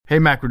Hey,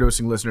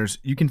 Macrodosing listeners,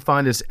 you can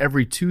find us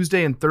every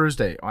Tuesday and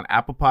Thursday on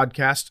Apple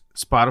Podcasts,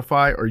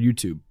 Spotify, or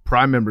YouTube.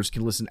 Prime members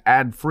can listen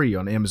ad-free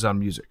on Amazon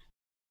Music.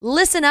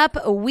 Listen up,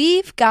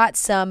 we've got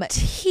some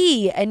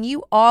tea, and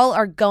you all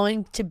are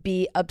going to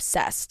be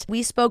obsessed.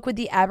 We spoke with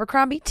the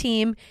Abercrombie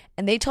team,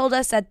 and they told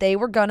us that they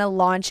were going to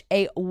launch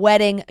a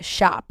wedding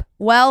shop.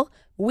 Well,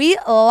 we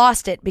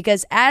lost it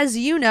because, as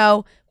you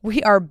know,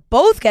 we are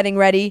both getting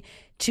ready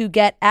to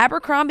get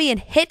Abercrombie and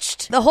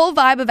hitched. The whole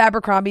vibe of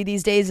Abercrombie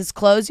these days is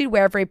clothes you'd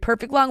wear for a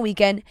perfect long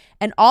weekend,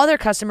 and all their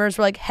customers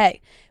were like, hey,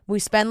 we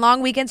spend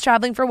long weekends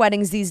traveling for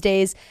weddings these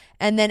days.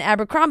 And then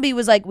Abercrombie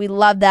was like, we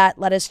love that.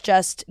 Let us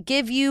just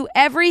give you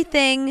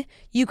everything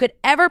you could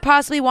ever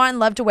possibly want and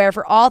love to wear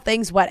for all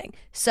things wedding.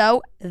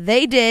 So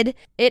they did.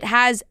 It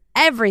has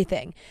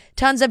everything.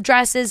 Tons of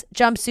dresses,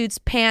 jumpsuits,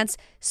 pants,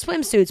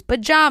 swimsuits,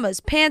 pajamas,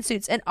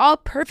 pantsuits, and all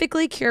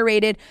perfectly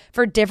curated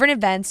for different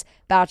events,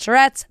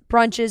 bachelorettes,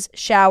 brunches,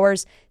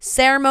 showers,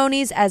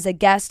 ceremonies as a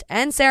guest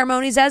and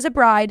ceremonies as a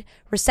bride,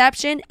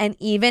 reception, and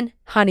even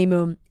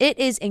honeymoon. It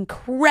is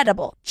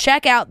incredible.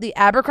 Check out the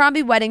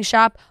Abercrombie Wedding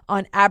Shop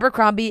on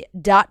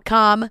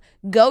Abercrombie.com.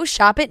 Go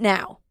shop it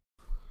now.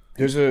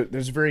 There's a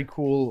very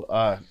cool,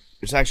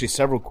 there's actually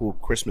several cool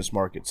Christmas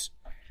markets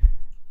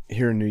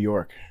here in New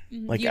York.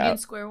 Like Union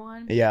Square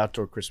one? Yeah,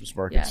 outdoor Christmas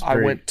markets. Yeah. I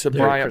went to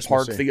Bryant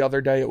Park Christmassy. the other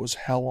day. It was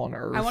hell on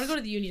earth. I want to go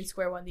to the Union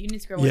Square one. The Union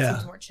Square one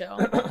seems more chill.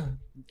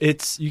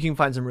 You can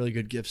find some really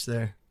good gifts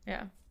there.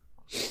 Yeah.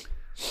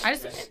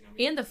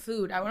 And the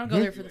food. I want to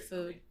go there for the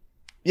food.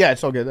 Yeah,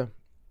 it's all good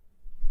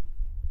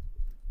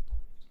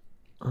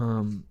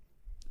though.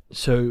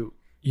 So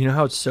you know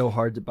how it's so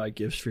hard to buy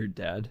gifts for your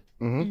dad?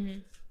 Mm-hmm.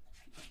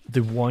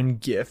 The one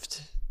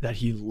gift that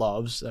he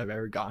loves that I've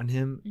ever gotten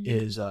him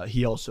is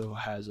he also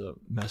has a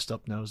messed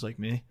up nose like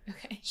me.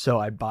 Okay. So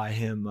I buy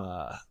him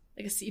Like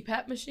a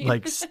CPAP machine?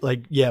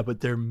 like yeah,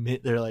 but they're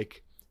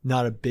like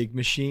not a big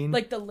machine.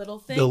 Like the little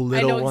thing? The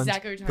little I know ones,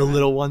 exactly what you're the talking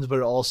little ones, but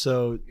it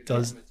also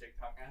does.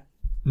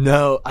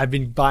 No, I've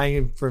been buying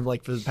him for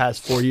the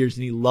past 4 years,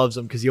 and he loves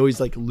them because he always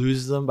like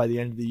loses them by the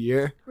end of the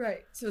year.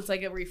 Right. So it's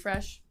like a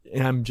refresh.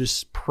 And I'm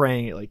just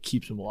praying it like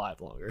keeps him alive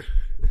longer.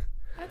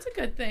 That's a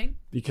good thing.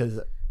 Because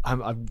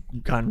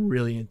I've gotten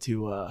really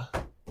into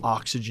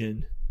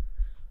oxygen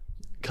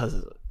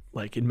because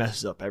like it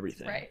messes up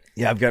everything. Right.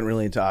 Yeah, I've gotten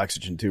really into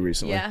oxygen too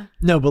recently. Yeah.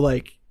 No, but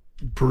like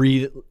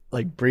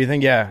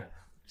breathing, yeah.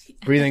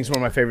 Breathing's one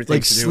of my favorite things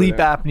like to do. sleep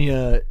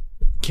apnea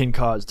can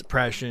cause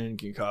depression,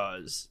 can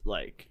cause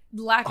like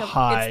It's the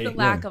high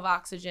lack of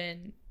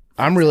oxygen.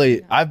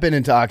 I've been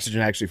into oxygen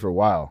actually for a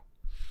while.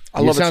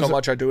 I love it so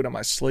much I do it in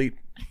my sleep.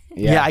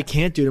 Yeah, I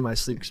can't do it in my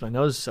sleep because my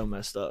nose is so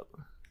messed up.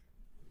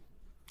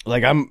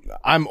 Like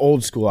I'm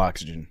old school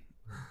oxygen.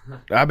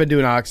 I've been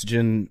doing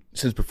oxygen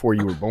since before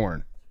you were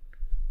born.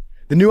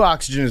 The new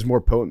oxygen is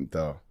more potent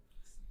though.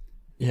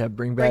 Yeah,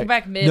 bring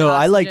back mid. No,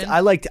 oxygen.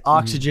 I liked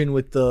oxygen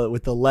with the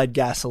lead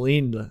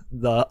gasoline,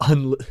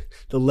 the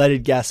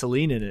leaded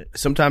gasoline in it.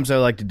 Sometimes I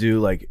like to do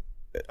like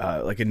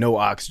a no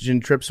oxygen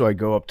trip, so I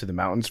go up to the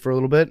mountains for a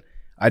little bit.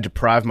 I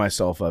deprive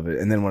myself of it,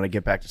 and then when I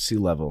get back to sea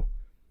level,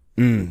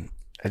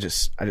 I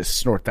just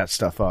snort that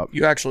stuff up.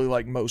 You actually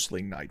like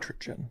mostly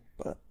nitrogen,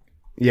 but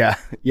Yeah.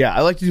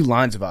 I like to do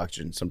lines of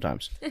oxygen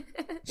sometimes.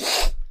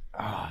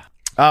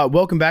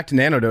 Welcome back to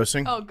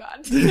Nanodosing. Oh,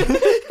 God.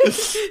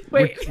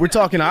 Wait. We're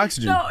talking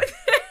oxygen. No.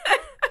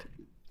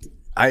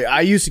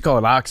 I used to call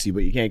it oxy,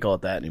 but you can't call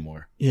it that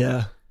anymore.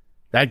 Yeah.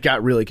 That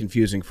got really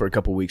confusing for a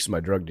couple weeks with my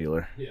drug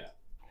dealer. Yeah.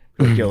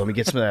 Like, yo, let me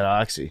get some of that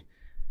oxy.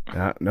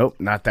 Nope,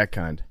 not that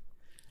kind.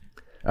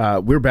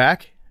 We're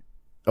back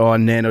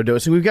on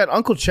Nanodosing. We've got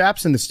Uncle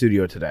Chaps in the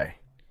studio today.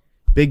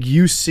 Big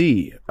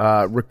UC,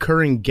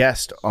 recurring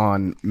guest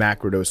on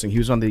Macrodosing. He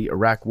was on the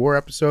Iraq War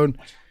episode.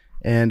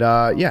 And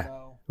yeah.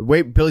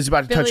 Wait, Billy's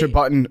about to touch a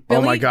button.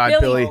 Oh my God,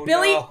 Billy.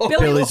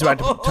 Billy's about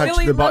to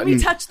touch the button. Let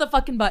me touch the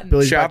fucking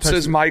button.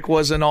 Chaps' mic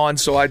wasn't on,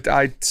 so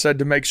I said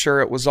to make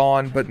sure it was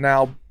on, but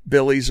now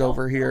Billy's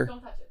over here.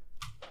 Don't touch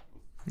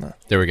it.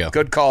 There we go.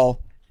 Good call.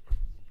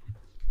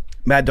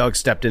 Mad Dog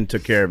stepped in,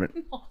 took care of it.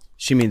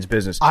 She means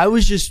business. I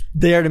was just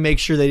there to make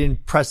sure they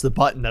didn't press the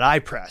button that I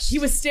pressed. He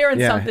was staring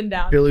something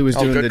down. Billy was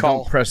doing good the call.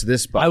 don't press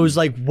this button. I was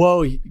like,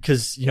 whoa,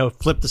 because,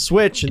 flip the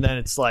switch, and then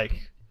it's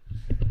like,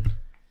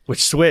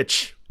 which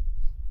switch?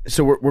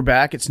 So we're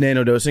back. It's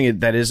Nanodosing.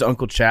 That is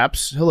Uncle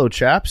Chaps. Hello,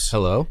 Chaps.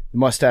 Hello. The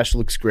mustache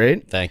looks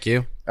great. Thank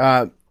you.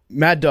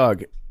 Mad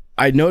Dog,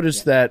 I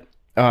noticed that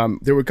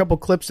there were a couple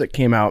clips that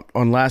came out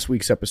on last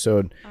week's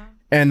episode,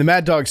 and the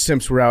Mad Dog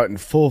simps were out in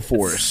full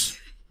force.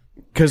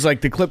 Because like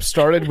the clip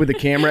started with a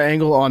camera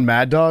angle on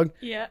Mad Dog,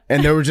 Yeah.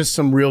 and there were just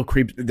some real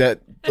creeps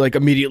that like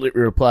immediately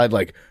replied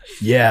like,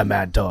 "Yeah,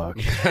 Mad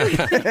Dog."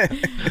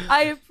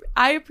 I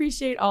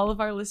appreciate all of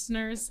our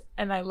listeners,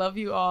 and I love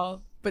you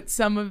all, but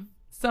some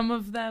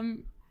of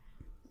them,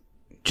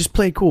 Just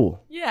play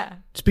cool. yeah.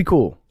 Just be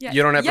cool. Yeah.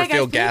 You don't ever Yeah,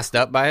 feel guys, gassed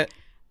up by it?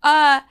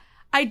 I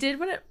did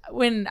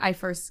when I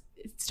first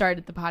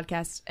started the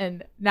podcast,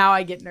 and now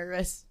I get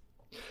nervous.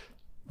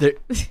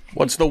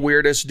 What's the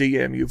weirdest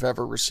DM you've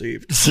ever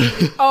received?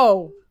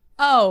 Oh,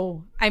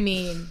 I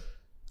mean,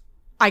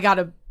 I got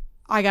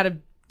a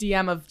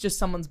DM of just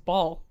someone's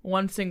ball,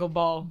 one single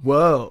ball.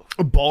 Whoa.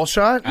 A ball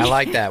shot? I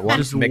like that one.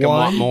 Just Make them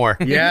want one? more.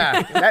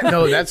 Yeah.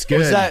 That's good.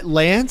 Was that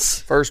Lance?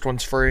 First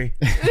one's free.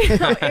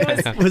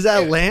 Was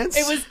that Lance?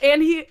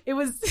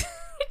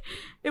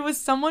 It was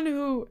someone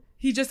who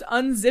he just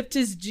unzipped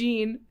his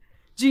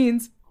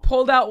jeans,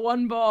 pulled out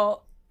one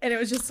ball, and it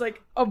was just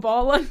like a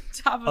ball on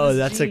top of Oh, his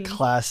that's jeans. a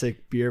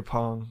classic beer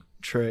pong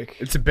trick.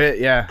 It's a bit,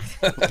 yeah.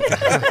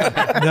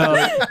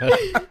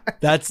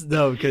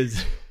 No,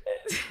 because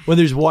when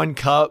there's one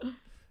cup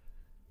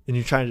and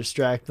you're trying to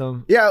distract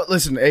them. Yeah,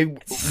 listen, hey,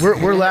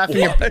 we're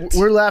laughing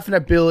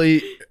at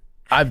Billy.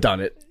 I've done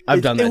it.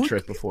 I've done that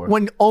trick before.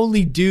 When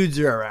only dudes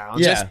are around.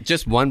 Yeah.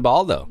 Just one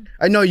ball though.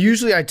 I know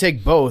usually I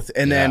take both,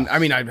 and then I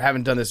mean I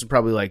haven't done this in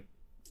probably like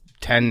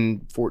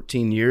 10,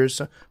 14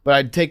 years, but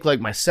I'd take like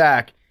my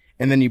sack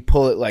and then you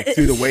pull it like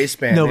through the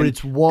waistband. No, but and-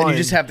 it's one. And you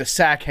just have the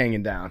sack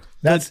hanging down.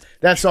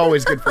 That's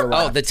always good for a Oh,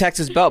 laugh. the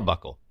Texas belt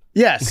buckle.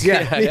 Yes,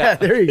 yeah,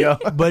 there you go.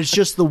 But it's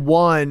just the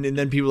one, and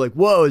then people are like,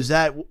 "Whoa,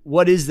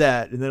 what is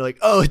that?" And they're like,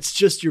 "Oh, it's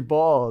just your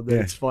ball." Then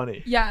it's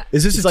funny. Yeah.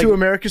 Is this It's a like- Two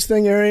Americas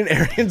thing, Arian?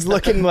 Arian's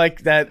looking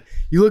like that.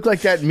 You look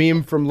like that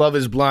meme from Love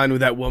Is Blind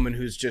with that woman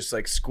who's just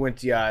like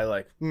squinty eye,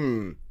 like,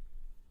 That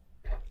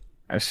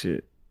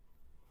shit.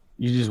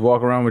 You just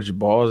walk around with your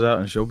balls out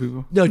and show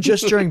people? No,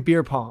 just during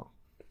beer pong.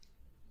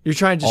 You're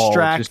trying to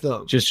distract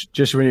them.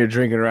 Just when you're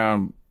drinking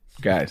around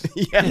guys.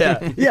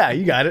 Yeah,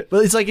 you got it.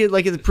 But it's like in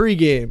the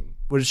pregame,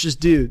 but it's just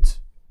dudes.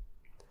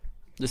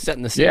 Just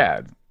setting the scene.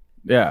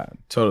 Yeah,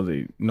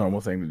 totally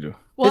normal thing to do.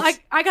 Well,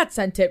 I got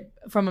sent it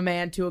from a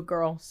man to a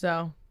girl,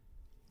 so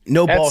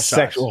No That's ball shots.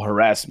 sexual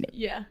harassment.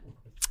 yeah.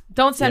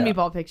 Don't send me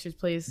ball pictures,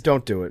 please.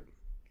 Don't do it.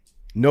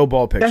 No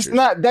ball pictures.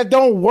 That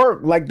don't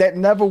work. Like that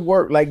never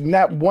worked. Like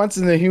not once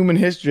in the human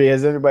history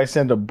has anybody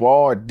sent a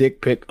ball or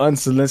dick pic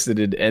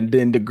unsolicited and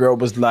then the girl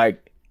was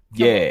like,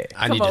 yeah.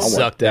 I need Come to on.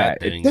 suck that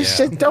thing. This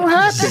shit don't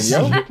happen,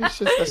 yo. This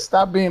shit,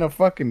 stop being a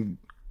fucking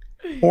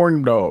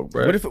horn dog,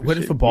 bro. What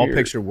if a ball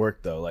picture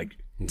worked though? Like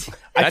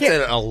That's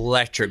an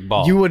electric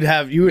ball. you would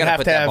have gotta have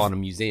put to that have ball in a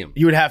museum.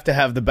 you would have to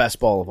have the best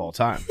ball of all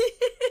time.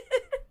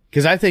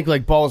 Because I think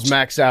like balls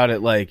max out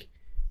at like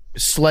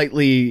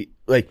slightly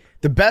like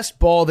the best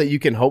ball that you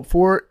can hope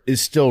for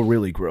is still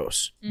really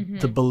gross.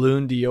 The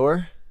balloon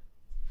Dior.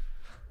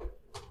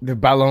 The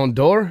Ballon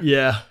d'Or?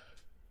 Yeah.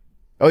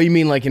 Oh, you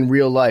mean like in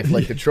real life,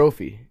 like the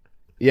trophy?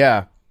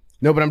 Yeah.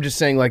 No, but I'm just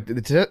saying like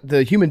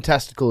the human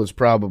testicle is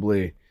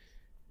probably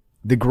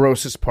the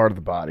grossest part of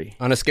the body.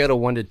 On a scale of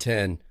 1 to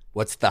 10,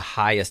 what's the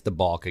highest the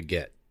ball could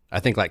get? I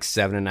think like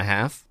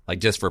 7.5. Like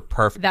just for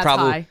perfect. That's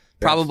high.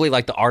 Probably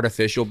like the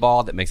artificial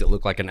ball that makes it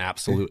look like an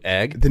absolute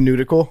egg. The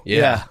nudicle?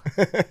 Yeah.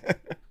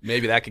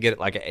 Maybe that could get it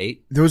like an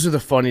 8. Those are the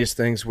funniest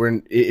things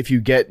when if you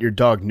get your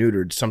dog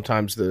neutered,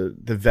 sometimes the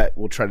vet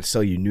will try to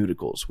sell you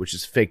nudicles, which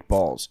is fake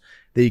balls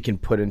that you can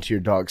put into your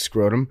dog's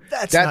scrotum.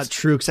 That's not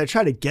true, because I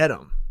try to get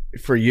them.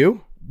 For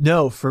you?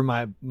 No, for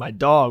my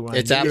dog. When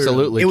It's I neutered him.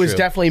 absolutely It was true.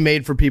 definitely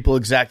made for people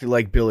exactly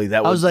like Billy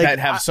that was like, that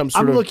have some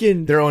sort I'm of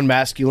looking- their own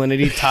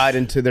masculinity tied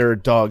into their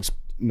dog's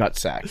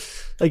nutsack.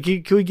 Like,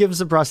 can we give him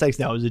some prosthetics?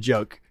 No, it was a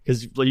joke,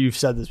 because you've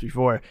said this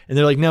before. And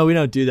they're like, no, we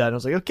don't do that. And I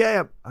was like,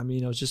 okay. I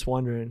mean, I was just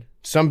wondering.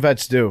 Some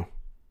vets do.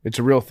 It's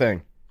a real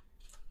thing.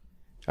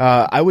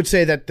 I would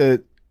say that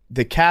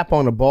the cap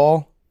on a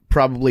ball,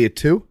 probably a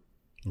 2.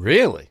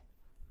 Really?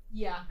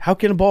 Yeah. How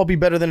can a ball be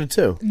better than a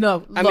 2?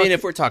 No. I mean,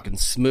 if we're talking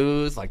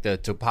smooth, like the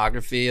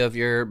topography of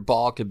your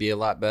ball could be a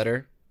lot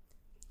better.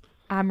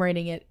 I'm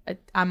rating it.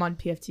 I'm on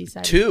PFT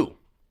side. 2.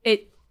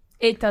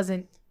 It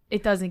doesn't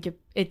get.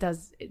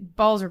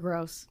 Balls are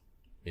gross.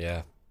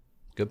 Yeah.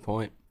 Good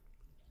point.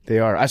 They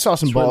are. I saw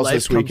some That's where balls life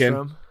this comes weekend.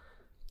 from.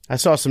 I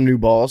saw some new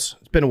balls.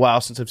 It's been a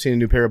while since I've seen a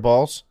new pair of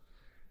balls.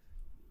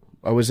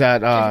 I was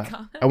at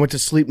I went to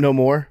Sleep No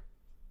More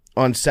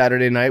on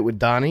Saturday night with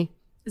Donnie.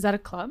 Is that a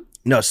club?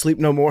 No, Sleep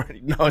No More.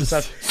 No, it's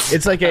not.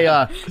 It's like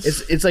a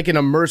it's like an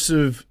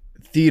immersive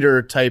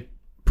theater type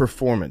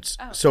performance.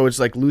 So it's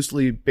like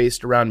loosely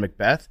based around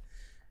Macbeth,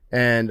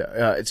 and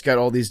it's got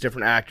all these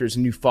different actors,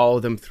 and you follow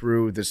them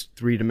through this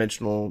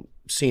 3-dimensional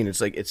scene.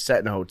 It's like it's set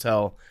in a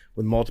hotel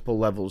with multiple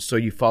levels, so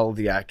you follow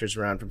the actors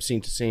around from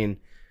scene to scene,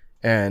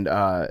 and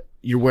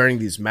you're wearing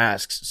these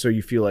masks, so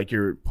you feel like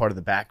you're part of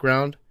the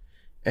background.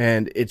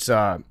 And it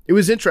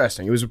was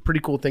interesting. It was a pretty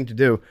cool thing to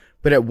do.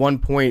 But at one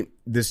point,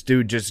 this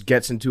dude just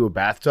gets into a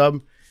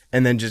bathtub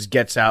and then just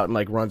gets out and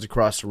like runs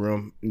across the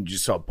room, and you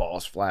just saw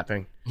balls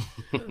flapping.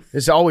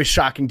 It's always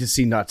shocking to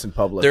see nuts in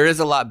public. There is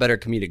a lot better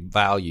comedic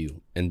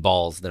value in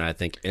balls than I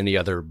think any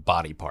other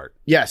body part.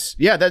 Yes.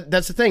 Yeah,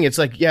 that's the thing. It's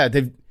like, yeah,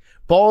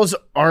 balls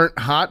aren't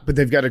hot, but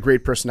they've got a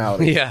great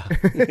personality. Yeah.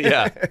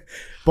 Yeah.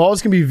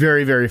 Balls can be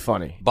very, very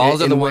funny.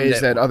 Balls are in the one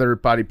ways that- that other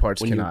body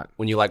parts When cannot.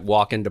 you like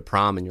walk into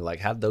prom and you're like,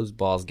 how'd those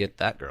balls get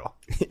that girl?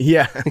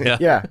 Yeah.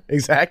 Yeah,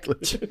 exactly.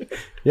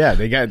 Yeah,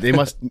 they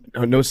must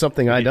know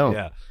something I don't.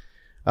 Yeah.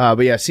 But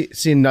yeah,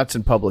 seeing nuts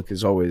in public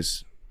is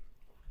always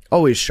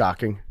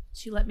shocking.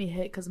 She let me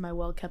hit because of my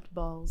well-kept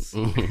balls.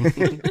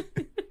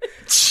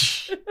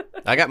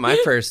 I got my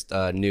first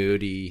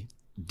nudie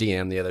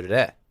DM the other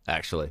day,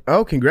 actually.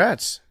 Oh,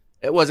 congrats.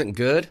 It wasn't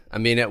good. I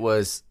mean, it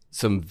was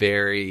some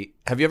very...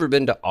 Have you ever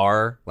been to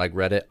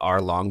Reddit,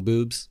 R long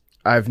boobs?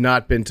 I've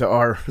not been to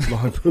our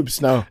long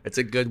boobs, no. It's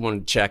a good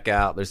one to check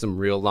out. There's some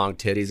real long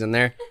titties in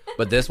there.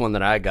 But this one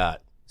that I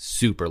got,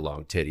 super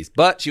long titties.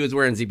 But she was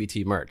wearing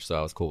ZBT merch, so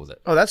I was cool with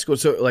it. Oh, that's cool.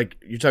 So, like,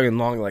 you're talking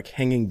long, like,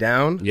 hanging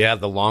down? Yeah,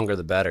 the longer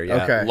the better.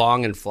 Yeah, Okay.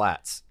 Long and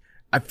flats.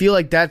 I feel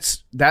like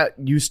that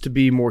used to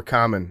be more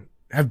common.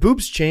 Have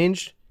boobs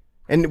changed?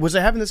 And was I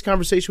having this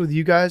conversation with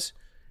you guys?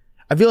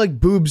 I feel like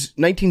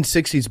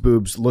 1960s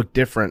boobs look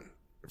different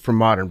from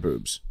modern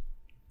boobs.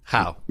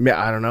 How?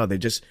 Yeah, I don't know. They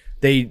just...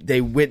 They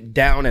went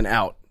down and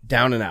out.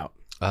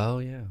 Oh,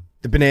 yeah.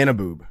 The banana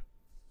boob.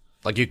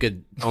 Like you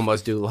could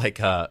almost do like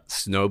a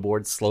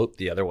snowboard slope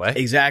the other way.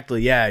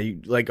 Exactly, yeah.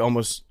 You like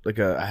almost like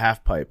a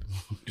half pipe.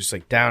 Just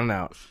like down and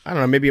out. I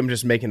don't know. Maybe I'm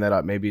just making that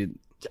up. Maybe...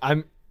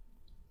 There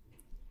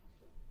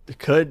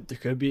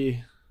could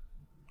be.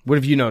 What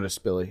have you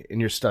noticed, Billy, in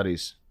your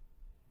studies?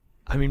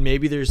 I mean,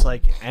 maybe there's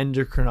like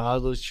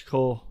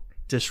endocrinological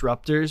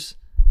disruptors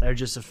that are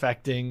just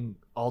affecting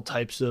all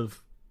types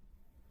of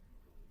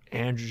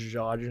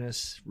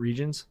androgynous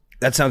regions.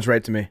 That sounds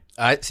right to me.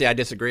 I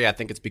disagree. I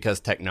think it's because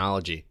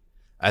technology.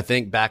 I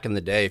think back in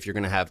the day, if you're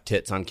going to have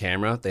tits on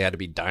camera, they had to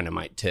be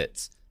dynamite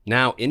tits.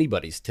 Now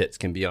anybody's tits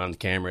can be on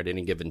camera at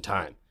any given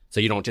time. So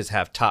you don't just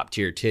have top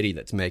tier titty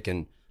that's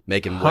making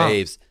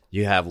waves.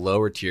 You have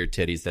lower tier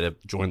titties that have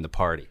joined the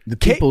party. The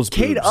people's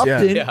Kate boobs,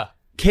 Upton. Yeah.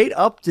 Kate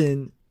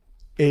Upton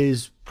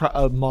is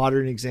a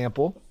modern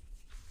example.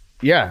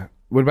 Yeah.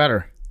 What about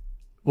her?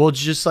 Well, it's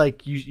just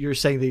like you're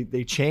saying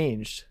they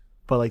changed,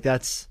 but like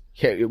that's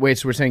Wait,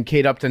 so we're saying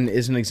Kate Upton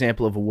is an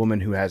example of a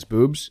woman who has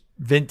boobs?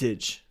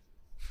 vintage.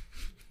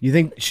 You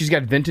think she's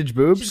got vintage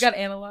boobs? She's got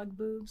analog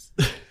boobs.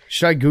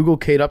 Should I Google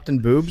Kate Upton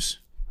boobs?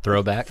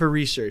 Throwback. For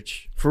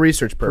research. For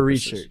research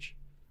purposes. For research.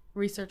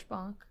 Research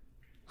bonk.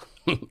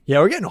 Yeah,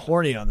 we're getting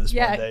horny on this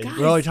Yeah, one day. guys.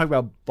 We're only talking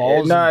about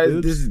balls Nah,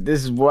 and boobs.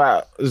 this is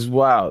wild. This is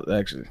wild,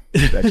 actually.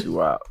 It's actually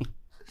wild.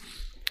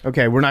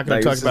 Okay, we're not going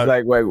Like, to this talk is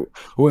about... like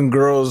when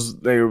girls,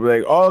 they were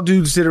like, all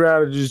dudes sit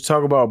around and just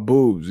talk about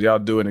boobs. Y'all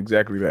doing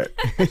exactly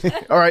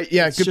that. All right,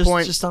 yeah, It's good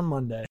point. Just on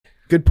Monday.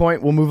 Good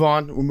point. We'll move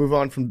on. We'll move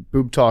on from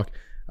boob talk.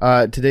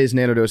 Today's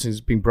nanodosing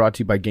is being brought to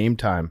you by Game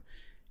Time.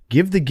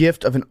 Give the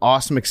gift of an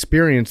awesome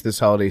experience this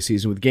holiday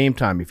season with Game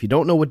Time. If you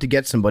don't know what to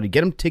get somebody,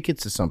 get them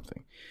tickets to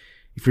something.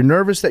 If you're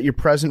nervous that your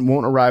present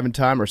won't arrive in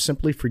time or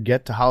simply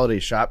forget to holiday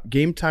shop,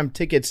 Game Time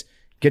tickets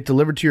get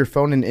delivered to your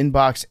phone and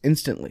inbox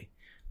instantly.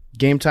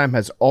 Game Time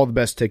has all the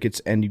best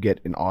tickets, and you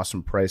get an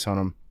awesome price on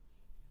them.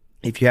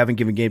 If you haven't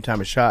given Game Time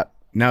a shot,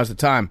 now's the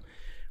time.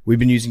 We've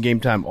been using Game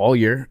Time all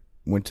year.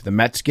 Went to the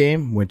Mets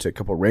game, went to a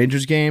couple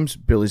Rangers games.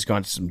 Billy's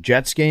gone to some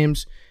Jets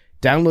games.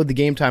 Download the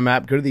Game Time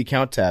app, go to the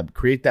account tab,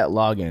 create that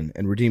login,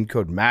 and redeem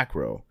code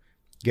MACRO.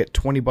 Get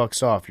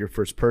 $20 off your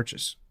first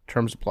purchase.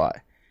 Terms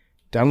apply.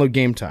 Download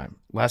Game Time.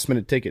 Last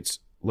minute tickets.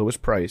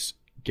 Lowest price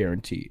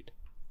guaranteed.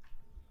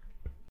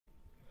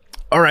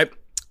 All right.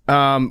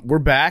 We're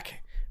back.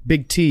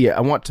 Big T,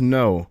 I want to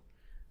know,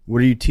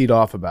 what are you teed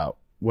off about?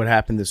 What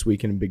happened this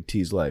weekend in Big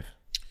T's life?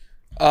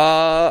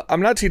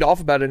 I'm not teed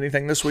off about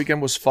anything. This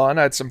weekend was fun.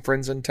 I had some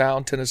friends in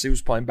town. Tennessee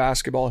was playing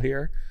basketball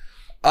here.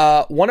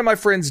 One of my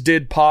friends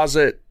did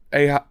posit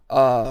a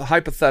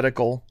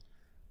hypothetical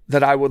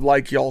that I would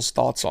like y'all's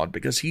thoughts on,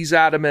 because he's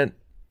adamant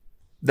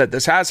that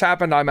this has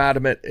happened. I'm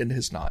adamant it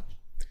has not.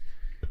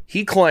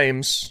 He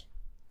claims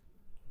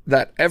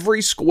that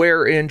every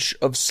square inch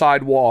of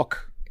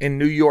sidewalk in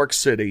New York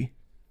City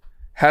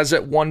has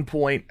at one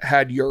point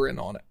had urine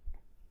on it.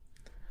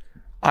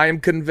 I am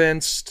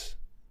convinced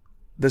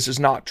this is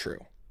not true.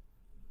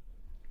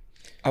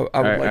 I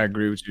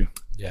agree with you.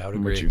 Yeah, I would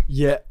I'm with agree. you.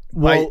 Yeah.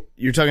 Well,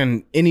 You're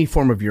talking any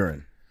form of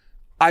urine.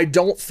 I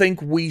don't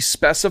think we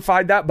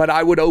specified that, but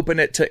I would open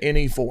it to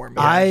any form.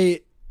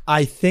 I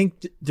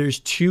think there's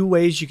two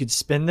ways you could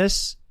spin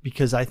this,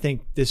 because I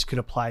think this could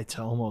apply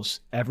to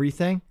almost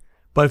everything.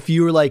 But if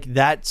you were like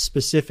that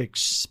specific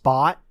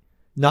spot,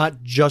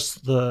 not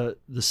just the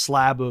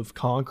slab of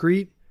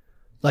concrete,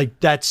 like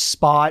that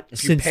spot.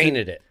 If you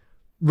painted it.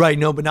 Right,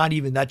 no, but not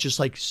even that, just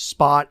like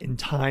spot in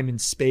time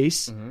and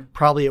space,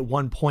 probably at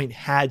one point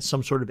had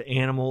some sort of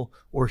animal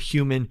or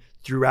human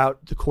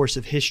throughout the course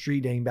of history,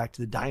 dating back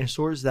to the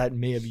dinosaurs, that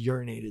may have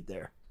urinated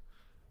there.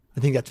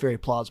 I think that's very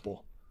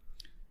plausible.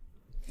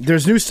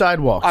 There's new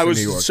sidewalks in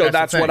New York.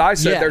 That's the what thing. I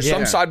said. Yeah, There's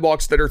some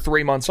sidewalks that are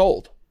 3 months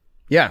old.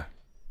 Yeah.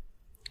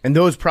 And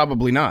those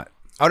probably not.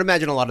 I would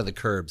imagine a lot of the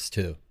curbs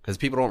too, because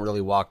people don't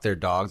really walk their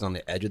dogs on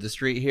the edge of the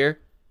street here,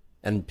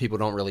 and people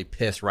don't really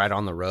piss right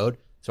on the road.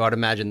 So I'd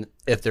imagine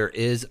if there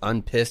is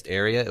unpissed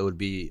area, it would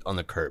be on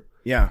the curb.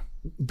 Yeah.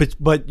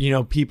 But you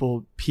know,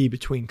 people pee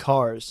between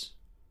cars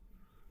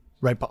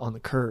right on the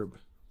curb.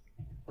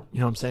 You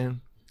know what I'm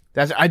saying?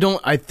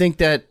 I think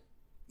that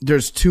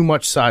there's too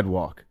much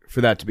sidewalk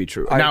for that to be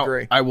true. I now,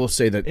 agree. I will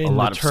say that a In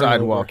lot the of turnover.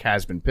 sidewalk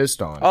has been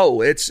pissed on.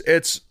 Oh, it's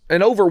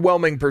an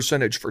overwhelming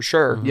percentage for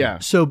sure. Yeah.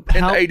 So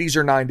In how, the 80s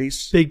or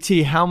 90s. Big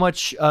T, how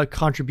much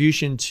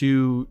contribution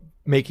to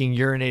making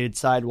urinated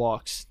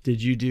sidewalks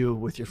did you do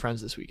with your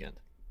friends this weekend?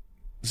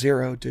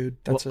 0, dude.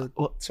 That's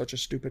Well, such a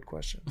stupid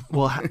question.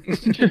 Well,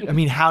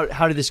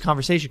 how did this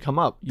conversation come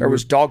up? There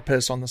was dog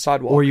piss on the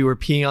sidewalk. Or you were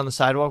peeing on the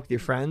sidewalk with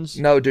your friends?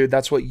 No, dude,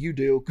 that's what you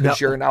do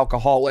because No. you're an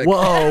alcoholic.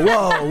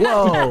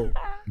 Whoa.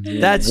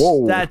 That's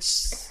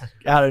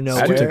out of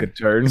That took a nowhere.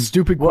 turn.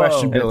 Stupid Whoa.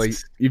 question, Billy.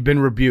 You've been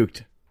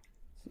rebuked.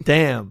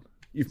 Damn.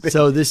 You've been,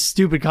 So this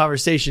stupid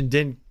conversation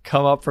didn't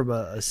come up from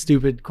a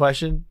stupid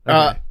question?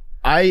 Okay.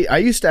 I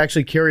used to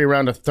actually carry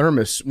around a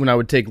thermos when I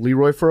would take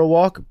Leroy for a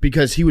walk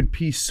because he would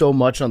pee so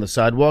much on the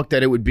sidewalk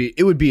that it would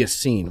be a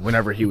scene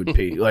whenever he would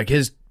pee. Like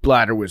his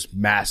bladder was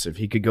massive.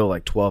 He could go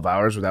like 12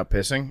 hours without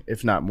pissing,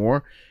 if not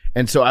more.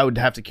 And so I would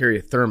have to carry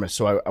a thermos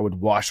so I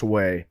would wash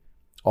away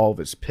all of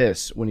his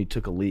piss when he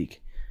took a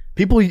leak.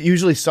 People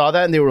usually saw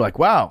that and they were like,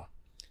 "Wow,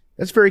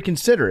 that's very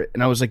considerate."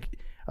 And I was like,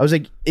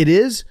 it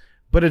is,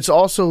 but it's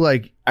also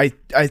like I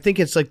think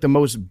it's like the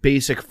most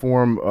basic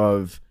form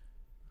of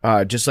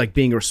just like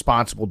being a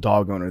responsible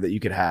dog owner that you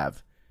could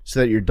have, so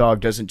that your dog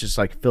doesn't just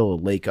like fill a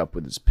lake up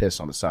with his piss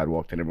on the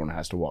sidewalk and everyone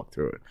has to walk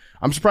through it.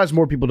 I'm surprised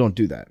more people don't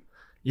do that.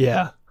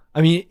 Yeah.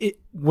 I mean,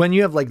 when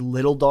you have like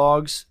little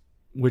dogs,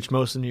 which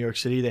most in New York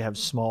City, they have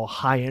small,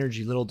 high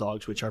energy little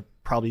dogs, which are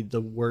probably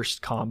the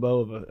worst combo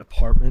of an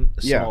apartment,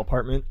 a small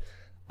apartment.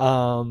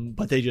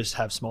 But they just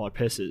have smaller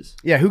pisses.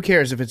 Yeah, who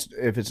cares if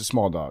it's a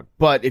small dog?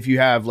 But if you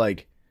have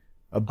like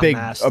a big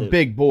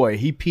mastiff. boy,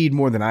 he peed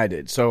more than I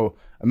did. So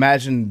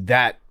imagine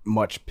that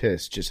much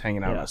piss just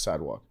hanging out on the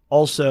sidewalk.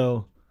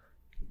 Also,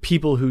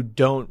 people who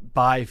don't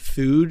buy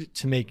food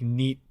to make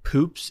neat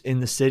poops in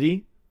the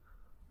city,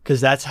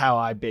 because that's how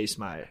I base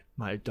my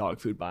dog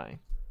food buying.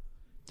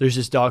 There's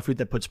this dog food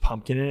that puts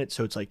pumpkin in it,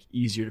 so it's like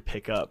easier to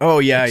pick up. Oh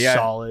yeah, It's yeah.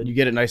 solid. You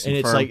get it nice and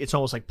And firm. it's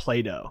almost like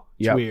Play-Doh.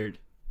 It's Yep. weird.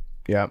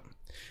 Yeah.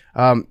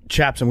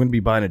 Chaps, I'm going to be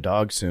buying a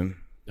dog soon.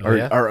 Oh,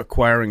 yeah? Or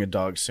acquiring a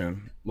dog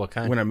soon. What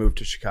kind? When I move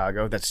to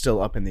Chicago. That's still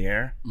up in the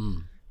air.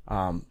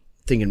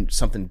 Thinking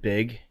something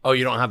big. Oh,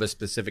 you don't have a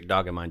specific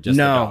dog in mind? Just a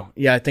No. dog.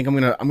 Yeah, I think I'm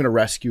gonna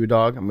rescue a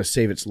dog. I'm gonna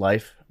save its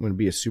life. I'm gonna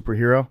be a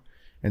superhero.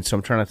 And so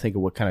I'm trying to think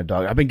of what kind of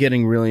dog. I've been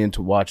getting really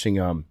into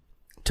watching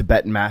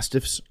Tibetan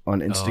Mastiffs on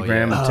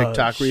Instagram and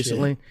TikTok shit.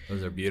 recently.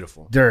 Those are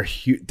beautiful. They're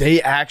huge.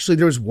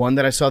 There was one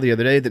that I saw the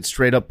other day that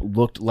straight up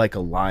looked like a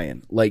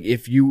lion. Like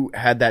if you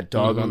had that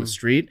dog on the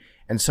street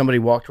and somebody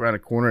walked around a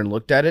corner and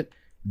looked at it,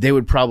 they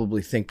would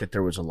probably think that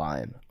there was a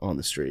lion on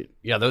the street.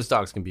 Yeah, those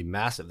dogs can be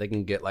massive. They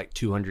can get like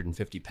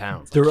 250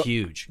 pounds. They're Like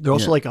huge. They're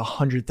also like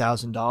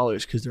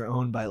 $100,000 because they're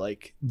owned by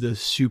like the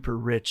super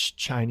rich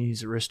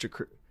Chinese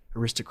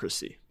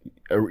aristocracy.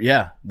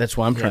 Yeah, that's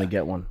why I'm trying to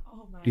get one.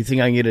 Do you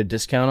think I can get a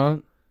discount on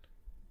it?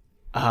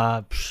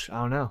 I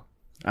don't know.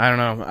 I don't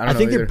know. I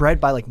think either. they're bred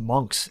by like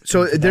monks.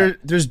 So in Tibet.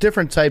 there's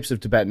different types of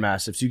Tibetan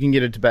Mastiffs. You can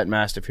get a Tibetan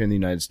Mastiff here in the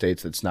United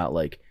States that's not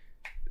like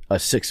a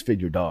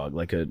 6-figure dog,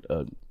 like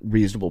a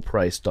reasonable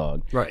price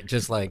dog. Right.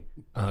 Just like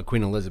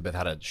Queen Elizabeth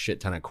had a shit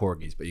ton of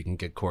corgis, but you can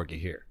get corgi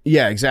here.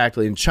 Yeah,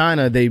 exactly. In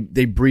China, they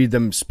breed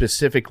them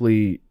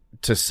specifically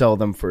to sell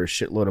them for a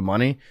shitload of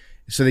money.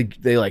 So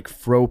they like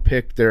fro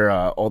pick their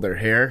all their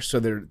hair. So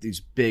they're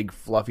these big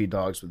fluffy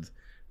dogs with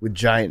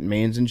giant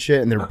manes and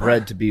shit, and they're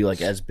bred to be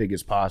like as big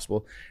as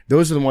possible.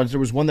 Those are the ones. There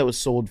was one that was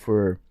sold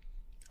for,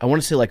 I want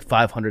to say like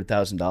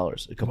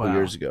 $500,000 a couple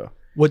years ago.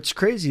 What's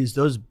crazy is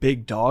those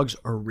big dogs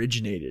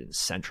originated in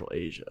Central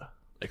Asia,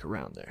 like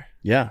around there.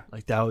 Yeah,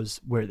 Like that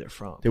was where they're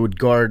from. they would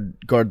guard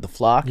the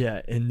flock.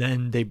 Yeah, and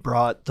then they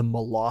brought the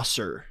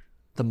Molossus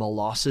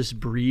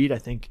breed. I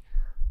think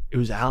it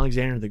was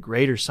Alexander the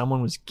Great or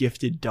someone was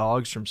gifted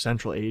dogs from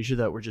Central Asia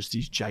that were just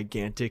these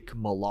gigantic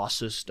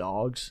Molossus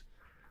dogs.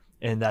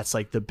 And that's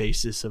like the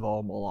basis of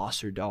all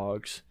Molosser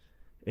dogs.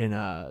 And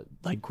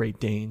like Great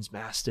Danes,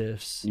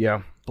 Mastiffs,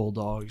 Yeah,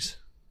 Bulldogs.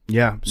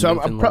 yeah. So I'm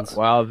Newfoundlands.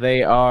 While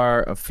they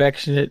are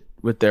affectionate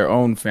with their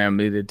own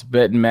family, the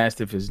Tibetan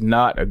Mastiff is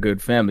not a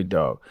good family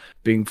dog,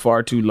 being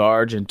far too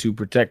large and too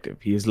protective.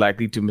 He is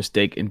likely to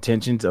mistake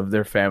intentions of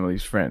their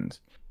family's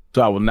friends.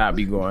 So I will not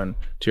be going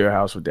to your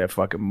house with that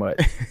fucking mutt.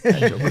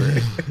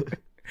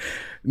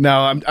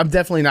 No, I'm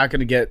definitely not going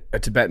to get a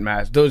Tibetan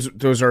Mastiff.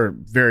 Those are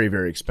very,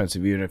 very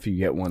expensive, even if you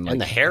get one. Like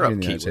And the hair here in the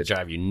upkeep United would States.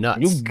 drive you nuts.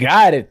 You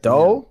got it,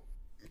 though.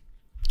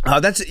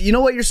 That's, you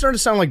know what? You're starting to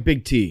sound like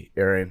Big T,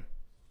 Arian.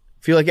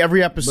 I feel like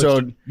every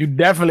episode, You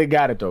definitely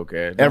got it, though,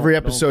 kid. every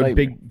Don't episode,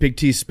 play me. Big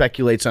T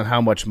speculates on how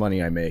much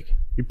money I make.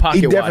 Your pocket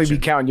He definitely watching.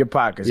 be counting your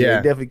pockets. Yeah. Yeah,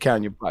 he definitely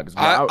counting your pockets.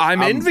 But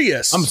I'm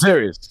envious. I'm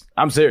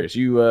serious.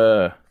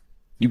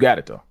 You got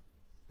it though.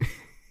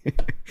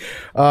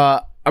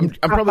 I'm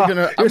probably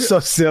gonna. You're so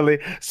silly.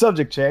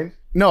 Subject change.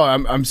 No,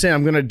 I'm saying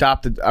I'm gonna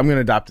adopt a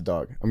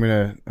dog. I'm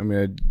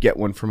gonna get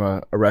one from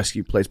a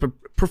rescue place, but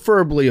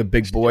preferably a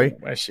big boy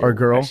That shit- or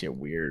girl.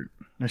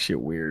 That shit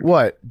weird.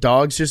 What,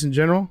 dogs just in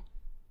general?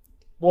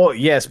 Well,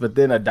 yes, but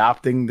then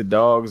adopting the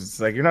dogs,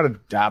 it's like you're not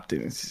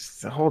adopting. It's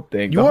just the whole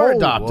thing. You the are whole,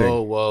 adopting.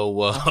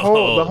 Whoa.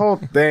 The whole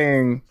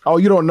thing. Oh,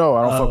 you don't know.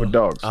 I don't fuck with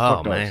dogs. Oh,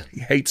 Fuck man. dogs.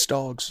 He hates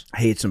dogs.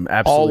 Hates them.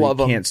 Absolutely All of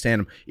 'em. can't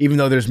stand them. Even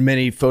though there's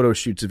many photo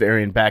shoots of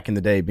Arian back in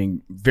the day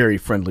being very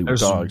friendly with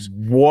There's dogs.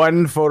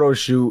 one photo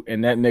shoot,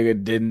 and that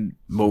nigga didn't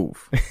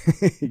move.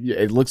 Yeah,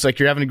 it looks like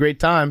you're having a great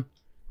time.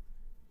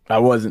 I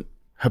wasn't.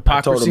 I told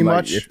Hypocrisy him, like,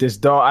 much? if this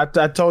dog,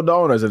 I told the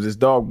owners, if this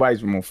dog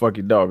bites, we're gonna fuck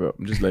your dog up.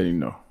 I'm just letting you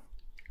know.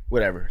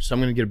 Whatever. So I'm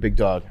going to get a big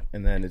dog,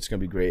 and then it's going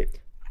to be great.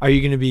 Are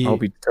you going to be? I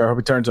hope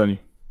he turns on you.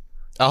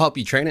 I'll help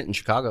you train it in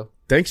Chicago.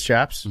 Thanks,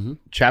 Chaps.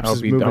 Chaps I is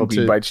hope he, I moving hope he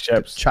to bites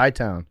Chaps.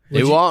 Chi-Town.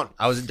 It won't.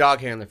 I was a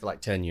dog handler for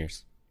like 10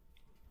 years.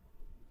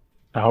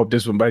 I hope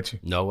this one bites you.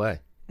 No way.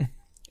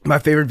 My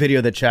favorite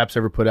video that Chaps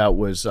ever put out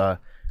was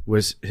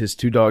his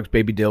two dogs,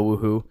 Baby Dale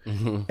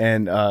Woohoo,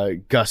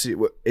 and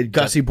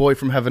Gussie Boy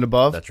from Heaven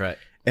Above. That's right.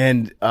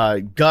 And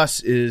Gus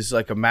is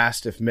like a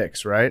Mastiff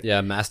mix, right? Yeah,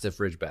 Mastiff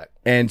Ridgeback.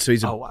 And so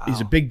he's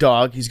a big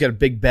dog. He's got a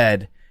big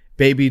bed.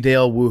 Baby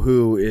Dale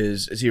Woohoo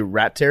is he a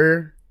rat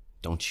terrier?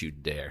 Don't you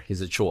dare. He's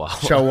a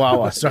Chihuahua.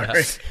 Chihuahua,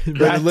 sorry.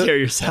 Rat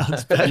terrier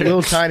sounds better.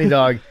 Little tiny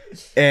dog.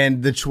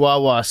 And the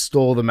Chihuahua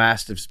stole the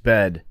Mastiff's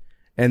bed.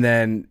 And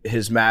then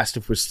his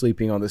Mastiff was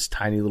sleeping on this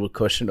tiny little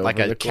cushion over Like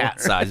the a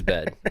cat-sized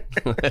bed.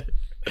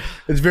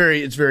 It's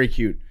very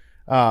cute.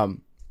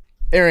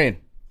 Arian,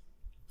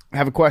 I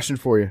have a question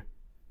for you.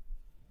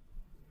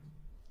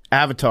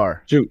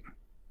 Avatar. Shoot.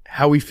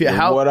 How we feel?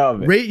 Yeah, what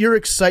of it? Rate your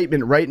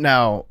excitement right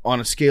now on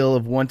a scale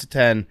of 1 to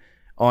 10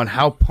 on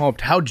how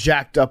pumped, how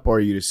jacked up are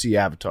you to see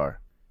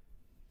Avatar?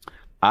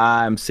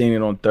 I'm seeing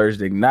it on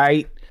Thursday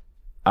night.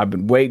 I've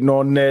been waiting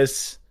on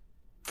this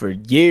for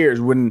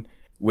years. When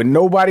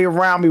nobody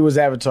around me was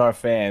Avatar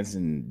fans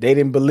and they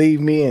didn't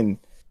believe me, and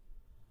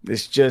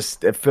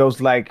it feels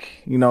like,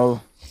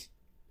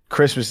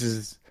 Christmas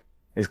is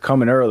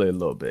coming early a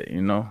little bit.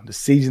 The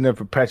season of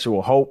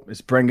perpetual hope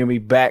is bringing me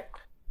back.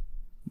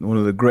 One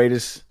of the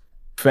greatest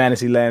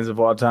fantasy lands of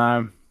all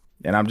time,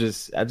 and I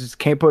just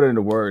can't put it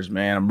into words,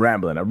 man. I'm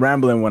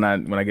rambling when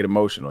I get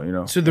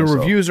emotional, So the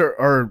reviews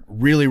are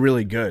really,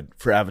 really good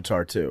for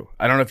Avatar too.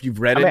 I don't know if you've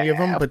read any of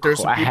them, but there's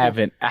some people...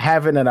 I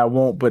haven't, and I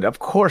won't. But of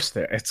course,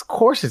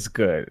 it's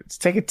good. It's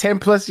taken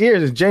 10+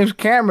 years, and James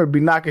Cameron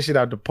be knocking shit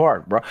out the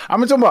park, bro.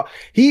 I'm talking about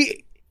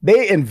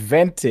they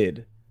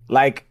invented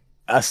like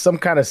some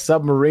kind of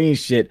submarine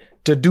shit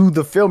to do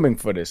the filming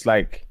for this,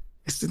 like.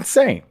 It's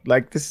insane.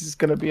 Like, this is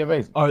going to be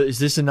amazing. Is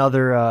this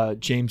another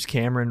James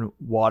Cameron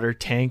water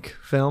tank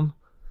film?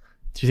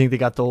 Do you think they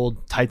got the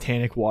old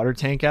Titanic water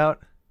tank out?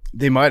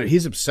 They might.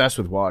 He's obsessed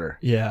with water.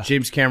 Yeah.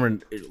 James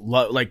Cameron,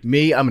 like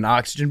me, I'm an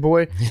oxygen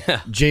boy. Yeah.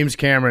 James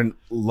Cameron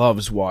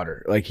loves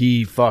water. Like,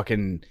 he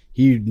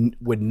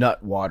would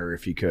nut water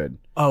if he could.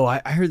 Oh, I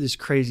heard this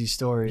crazy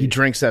story. He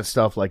drinks that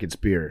stuff like it's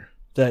beer.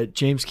 That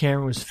James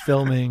Cameron was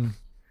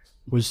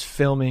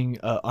filming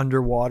a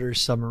underwater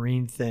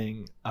submarine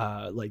thing,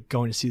 like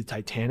going to see the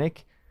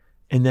Titanic,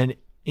 and then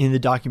in the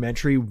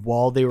documentary,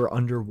 while they were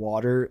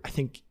underwater, I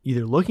think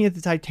either looking at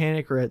the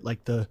Titanic or at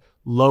like the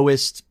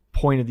lowest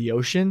point of the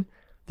ocean,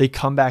 they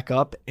come back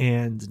up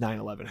and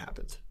 9/11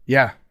 happened.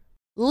 Yeah.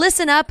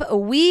 Listen up,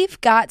 we've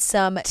got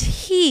some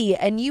tea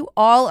and you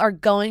all are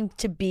going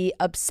to be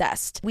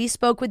obsessed. We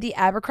spoke with the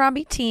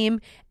Abercrombie team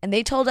and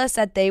they told us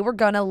that they were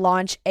going to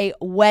launch a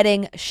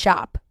wedding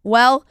shop.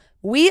 Well,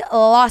 we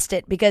lost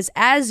it because,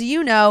 as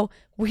you know,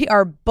 we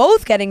are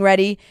both getting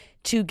ready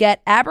to get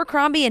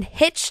Abercrombie and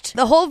hitched.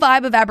 The whole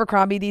vibe of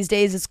Abercrombie these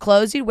days is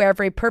clothes you'd wear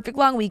for a perfect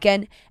long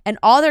weekend, and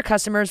all their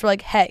customers were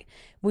like, hey,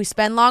 we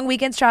spend long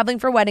weekends traveling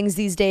for weddings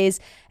these days.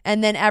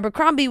 And then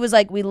Abercrombie was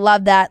like, we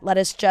love that. Let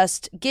us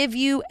just give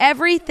you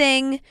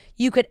everything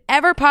you could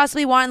ever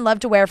possibly want and love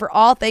to wear for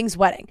all things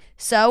wedding.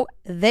 So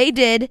they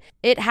did.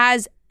 It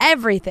has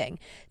everything.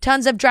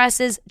 Tons of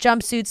dresses,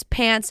 jumpsuits,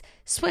 pants,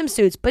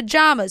 swimsuits,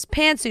 pajamas,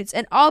 pantsuits,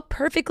 and all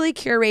perfectly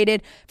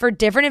curated for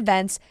different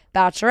events,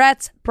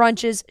 bachelorettes,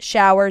 brunches,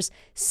 showers,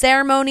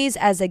 ceremonies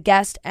as a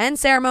guest and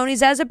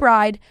ceremonies as a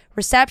bride,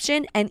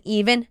 reception, and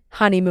even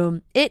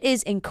honeymoon. It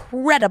is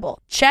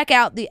incredible. Check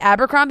out the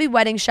Abercrombie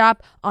Wedding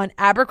Shop on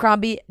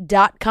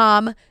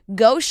Abercrombie.com.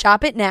 Go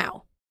shop it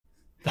now.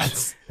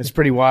 That's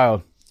pretty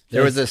wild.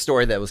 There was a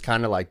story that was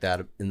kind of like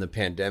that in the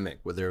pandemic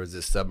where there was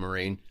this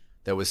submarine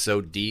that was so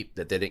deep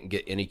that they didn't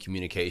get any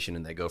communication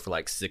and they go for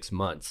like 6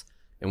 months.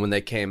 And when they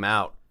came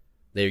out,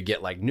 they would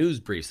get like news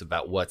briefs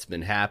about what's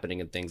been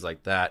happening and things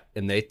like that.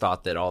 And they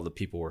thought that all the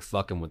people were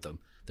fucking with them.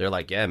 They're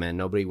like, yeah, man,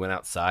 nobody went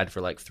outside for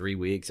like 3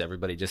 weeks.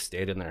 Everybody just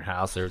stayed in their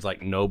house. There was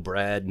like no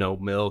bread, no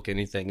milk,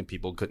 anything, and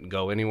people couldn't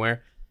go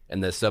anywhere.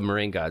 And the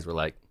submarine guys were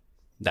like,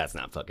 that's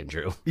not fucking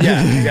true.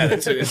 Yeah,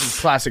 it's a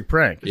classic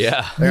prank.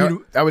 Yeah.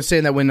 I was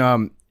saying that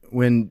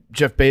when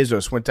Jeff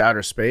Bezos went to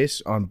outer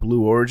space on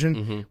Blue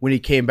Origin, when he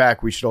came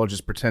back, we should all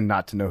just pretend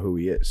not to know who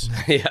he is.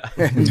 Yeah.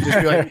 And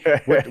just be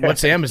like,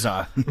 what's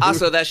Amazon?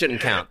 Also, that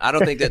shouldn't count. I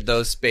don't think that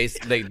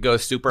they go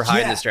super high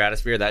in the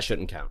stratosphere. That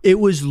shouldn't count. It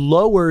was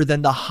lower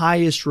than the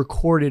highest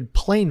recorded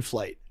plane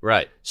flight.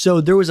 Right.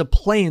 So there was a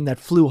plane that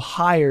flew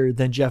higher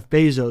than Jeff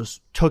Bezos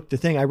took the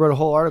thing. I wrote a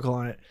whole article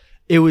on it.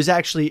 It was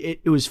actually,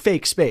 it was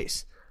fake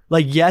space.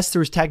 Like, yes, there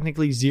was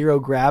technically zero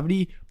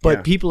gravity,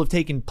 but people have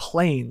taken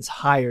planes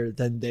higher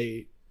than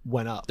they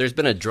went up. There's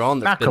been a drone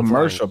that's Not been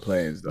commercial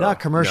flying. planes, though. Not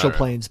commercial No.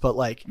 planes, but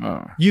like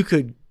you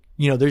could,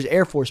 there's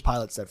Air Force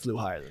pilots that flew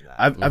higher than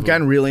that. I've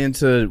gotten really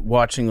into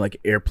watching like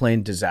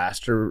airplane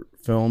disaster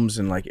films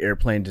and like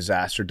airplane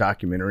disaster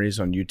documentaries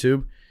on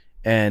YouTube.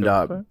 And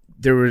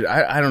there were,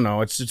 I don't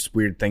know, it's just a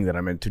weird thing that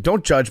I'm into.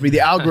 Don't judge me.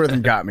 The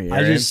algorithm got me.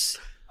 Aaron.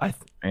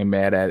 Ain't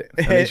mad at it.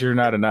 At least you're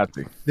not a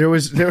Nazi.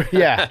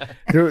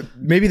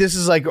 Maybe this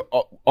is like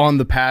on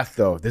the path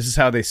though. This is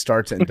how they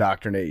start to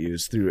indoctrinate you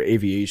is through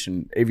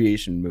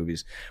aviation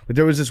movies. But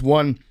there was this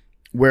one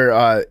where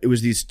it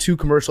was these two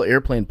commercial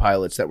airplane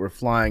pilots that were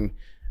flying.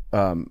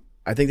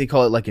 I think they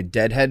call it like a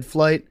deadhead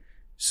flight.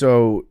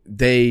 So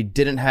they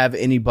didn't have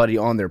anybody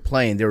on their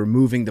plane. They were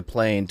moving the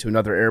plane to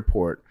another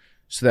airport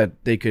so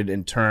that they could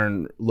in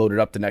turn load it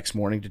up the next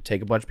morning to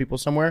take a bunch of people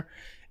somewhere.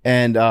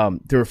 And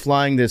they were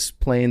flying this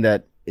plane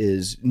that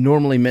is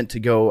normally meant to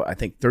go, I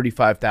think,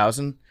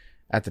 35,000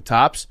 at the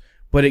tops,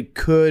 but it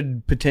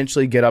could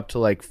potentially get up to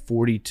like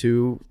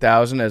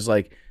 42,000 as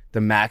like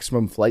the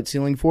maximum flight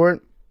ceiling for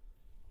it.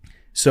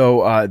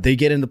 So they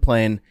get in the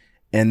plane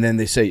and then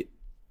they say,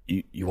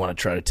 you want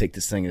to try to take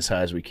this thing as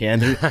high as we can.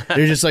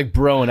 They're just like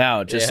broing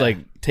out, just like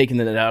taking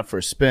it out for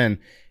a spin.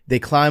 They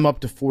climb up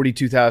to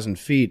 42,000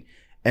 feet.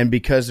 And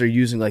because they're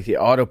using like the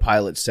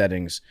autopilot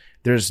settings,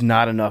 there's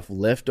not enough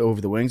lift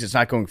over the wings. It's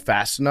not going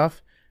fast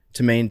enough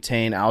to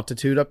maintain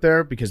altitude up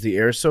there because the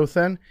air is so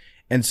thin.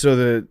 And so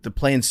the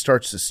plane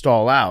starts to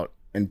stall out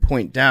and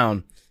point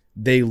down.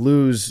 They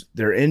lose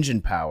their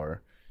engine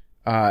power.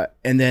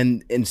 And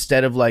then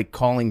instead of like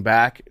calling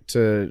back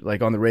to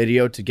like on the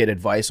radio to get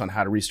advice on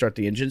how to restart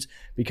the engines,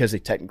 because they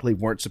technically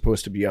weren't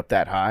supposed to be up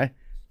that high,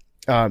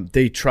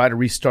 they try to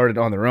restart it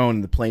on their own.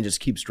 And the plane just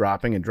keeps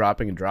dropping and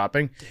dropping and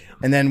dropping.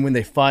 Damn. And then when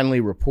they finally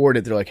report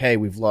it, they're like, hey,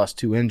 we've lost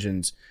 2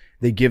 engines.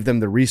 They give them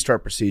the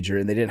restart procedure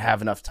and they didn't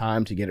have enough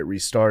time to get it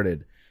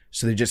restarted.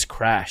 So they just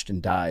crashed and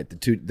died.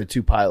 The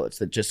two pilots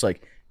that just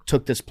like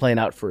took this plane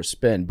out for a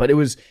spin. But it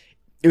was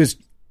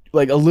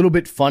like a little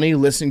bit funny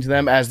listening to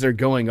them as they're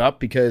going up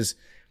because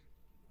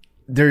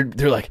they're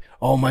like,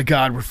 oh my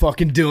God, we're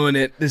fucking doing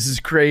it. This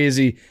is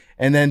crazy.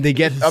 And then they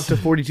get up to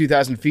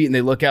 42,000 feet and they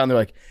look out and they're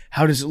like,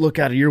 how does it look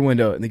out of your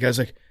window? And the guy's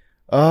like,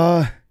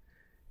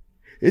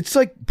 it's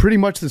like pretty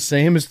much the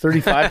same as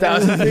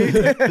 35,000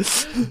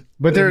 feet.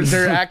 But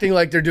they're acting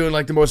like they're doing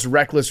like the most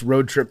reckless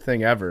road trip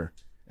thing ever.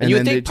 And you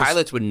would think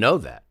pilots would know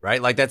that,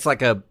 right? Like that's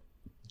like a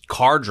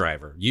car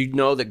driver. You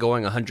know that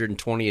going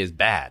 120 is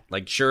bad.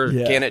 Like, sure,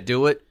 can it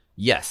do it?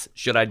 Yes.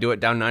 Should I do it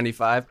down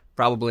 95?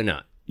 Probably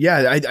not.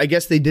 Yeah, I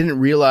guess they didn't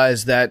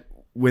realize that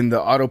when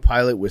the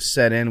autopilot was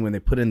set in, when they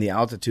put in the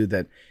altitude,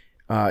 that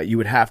you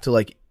would have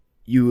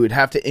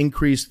to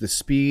increase the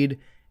speed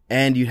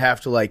and you'd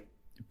have to like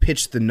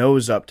pitch the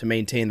nose up to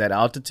maintain that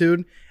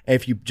altitude. And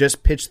if you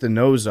just pitch the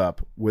nose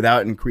up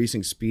without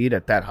increasing speed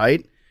at that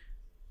height,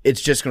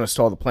 it's just going to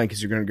stall the plane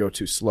because you're going to go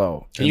too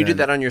slow. Can you do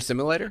that on your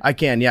simulator? I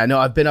can, yeah. No,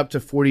 I've been up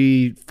to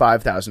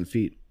 45,000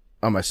 feet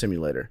on my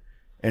simulator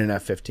in an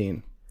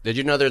F-15. Did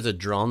you know there's a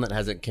drone that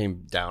hasn't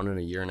came down in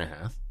a year and a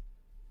half?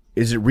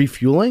 Is it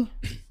refueling?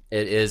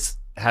 It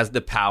has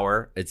the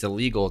power. It's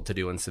illegal to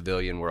do in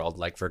civilian world,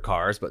 like for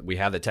cars, but we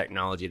have the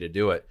technology to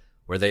do it,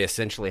 where they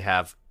essentially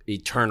have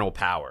eternal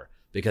power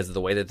because of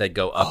the way that they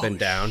go up and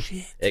down.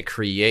 Shit. It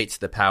creates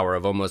the power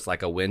of almost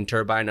like a wind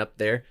turbine up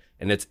there,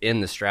 and it's in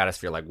the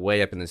stratosphere, like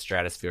way up in the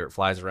stratosphere. It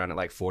flies around at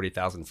like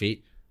 40,000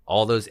 feet.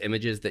 All those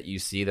images that you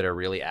see that are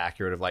really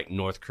accurate of like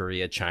North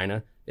Korea,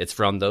 China, it's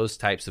from those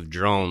types of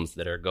drones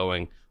that are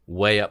going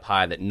way up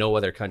high that no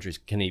other countries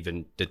can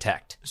even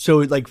detect.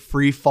 So it like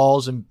free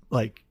falls and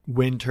like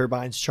wind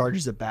turbines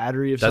charges a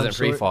battery of some sort?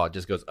 Doesn't free fall. It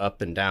just goes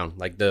up and down.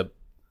 Like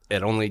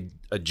it only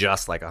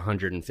adjusts like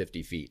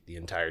 150 feet the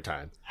entire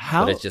time.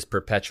 How? But it's just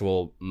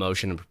perpetual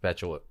motion and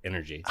perpetual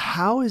energy.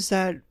 How is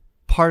that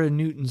part of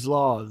Newton's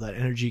law that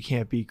energy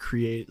can't be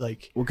created?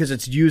 Like, well, because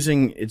it's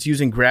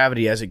using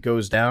gravity as it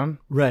goes down,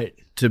 right,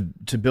 to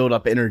build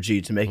up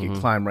energy to make it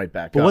climb right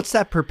back up. But what's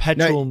that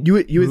perpetual? Now,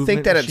 you would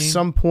think that machine? At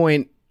some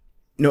point,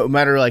 no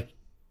matter like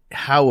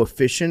how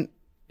efficient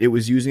it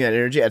was using that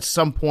energy, at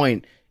some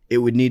point it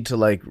would need to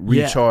like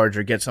recharge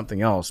or get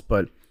something else.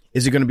 But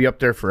is it going to be up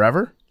there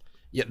forever?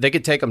 Yeah, they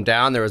could take them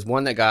down. There was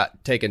one that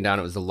got taken down.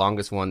 It was the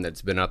longest one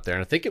that's been up there,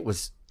 and I think it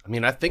was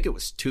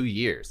 2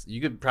 years.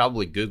 You could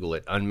probably Google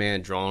it,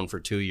 unmanned drone for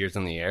 2 years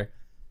in the air.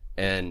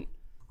 And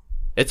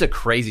it's a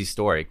crazy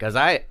story because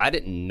I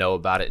didn't know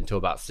about it until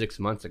about 6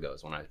 months ago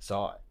is when I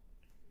saw it.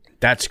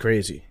 That's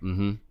crazy.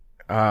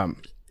 Mm-hmm.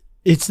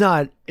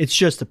 It's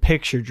just a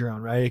picture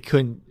drone, right? It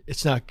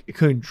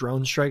couldn't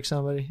drone strike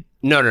somebody?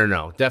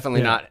 No.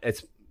 Definitely not.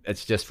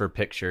 It's just for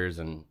pictures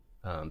and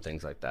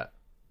things like that.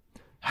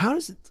 How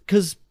does it,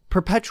 because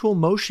perpetual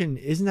motion,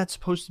 isn't that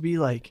supposed to be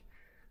like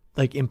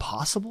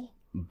impossible?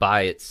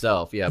 by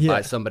itself. Yeah.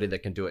 By somebody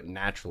that can do it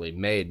naturally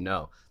made.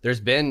 No, there's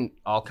been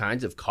all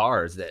kinds of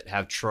cars that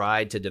have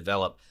tried to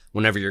develop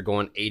whenever you're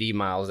going 80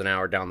 miles an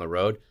hour down the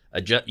road,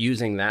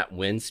 using that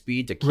wind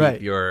speed to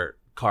keep your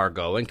car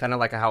going, kind of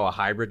like how a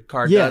hybrid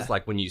car does.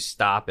 Like when you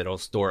stop, it'll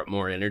store up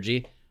more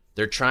energy.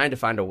 They're trying to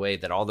find a way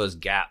that all those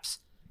gaps,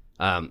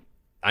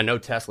 I know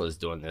Tesla is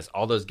doing this,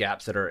 all those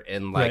gaps that are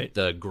in like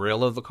the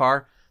grill of the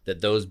car,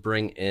 that those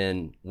bring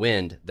in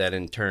wind that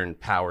in turn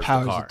powers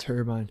the car. The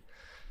turbine.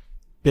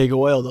 Big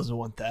Oil doesn't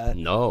want that.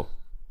 No.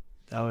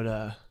 That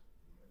would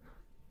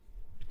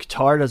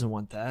Qatar doesn't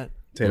want that.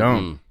 They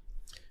don't.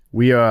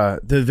 We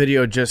the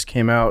video just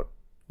came out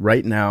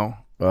right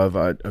now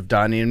of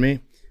Donnie and me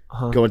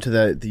going to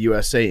the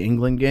USA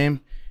England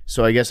game.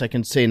 So I guess I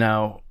can say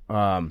now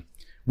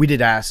we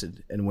did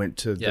acid and went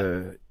to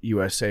the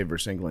USA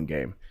versus England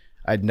game.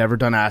 I'd never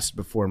done acid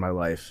before in my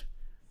life.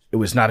 It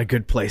was not a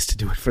good place to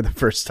do it for the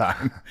first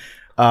time.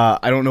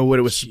 I don't know what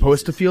it was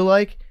supposed to feel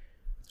like.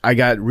 I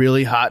got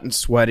really hot and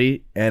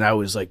sweaty, and I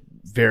was like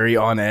very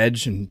on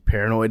edge and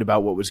paranoid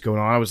about what was going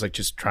on. I was like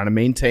just trying to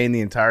maintain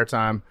the entire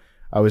time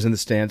I was in the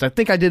stands. I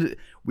think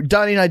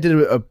Donnie and I did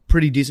a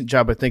pretty decent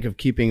job, I think, of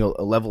keeping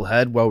a level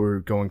head while we were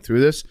going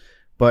through this.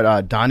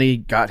 But Donnie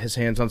got his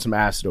hands on some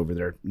acid over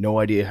there, no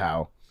idea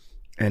how.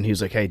 And he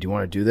was like, hey, do you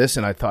want to do this?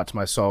 And I thought to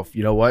myself,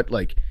 you know what?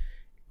 Like,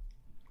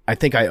 I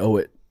think I owe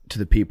it to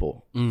the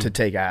people to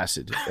take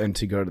acid and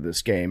to go to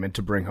this game and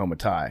to bring home a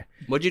tie.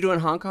 What'd you do in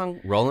Hong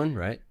Kong? Rolling,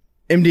 right?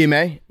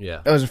 MDMA.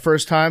 Yeah. That was the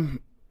first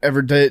time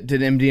ever did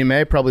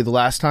MDMA, probably the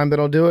last time that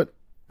I'll do it.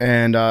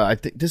 And I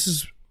think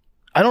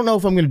I don't know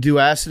if I'm going to do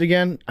acid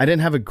again. I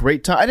didn't have a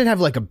great time. I didn't have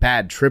like a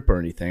bad trip or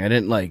anything. I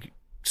didn't like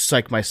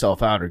psych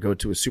myself out or go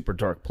to a super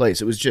dark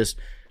place. It was just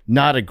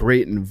not a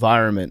great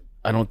environment,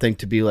 I don't think,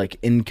 to be like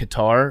in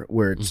Qatar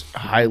where it's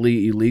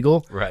highly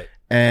illegal. Right.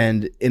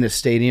 And in a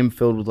stadium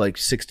filled with like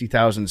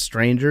 60,000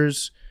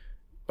 strangers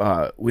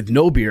with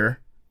no beer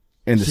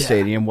in the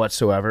stadium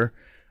whatsoever.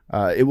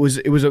 It was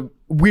a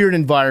weird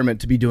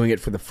environment to be doing it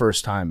for the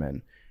first time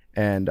in.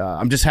 And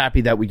I'm just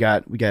happy that we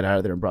got out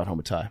of there and brought home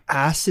a tie.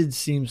 Acid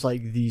seems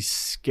like the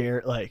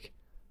scare. Like,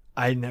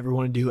 I never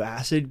want to do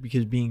acid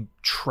because being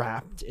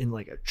trapped in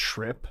like a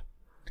trip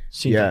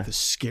seems like the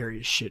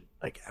scariest shit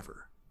like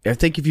ever. I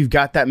think if you've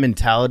got that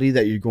mentality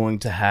that you're going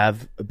to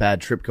have a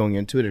bad trip going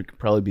into it, it could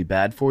probably be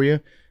bad for you.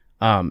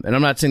 And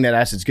I'm not saying that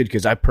acid's good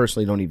because I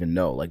personally don't even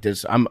know. Like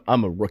this, I'm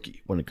a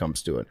rookie when it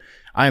comes to it.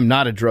 I am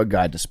not a drug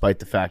guy, despite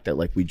the fact that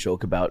like we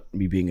joke about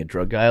me being a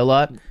drug guy a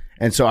lot.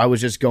 And so I was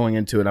just going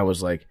into it. I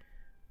was like,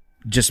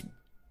 just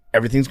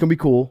everything's gonna be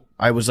cool.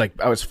 I was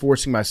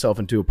forcing myself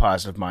into a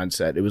positive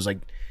mindset. It was like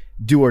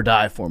do or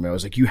die for me. I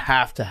was like, you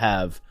have to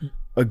have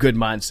a good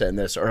mindset in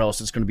this, or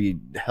else it's gonna be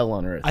hell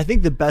on earth. I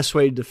think the best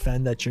way to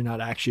defend that you're not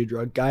actually a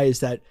drug guy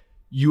is that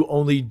you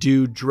only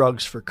do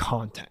drugs for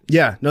content.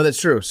 Yeah, no, that's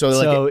true.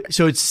 So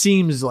it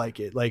seems like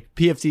it. Like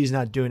PFT is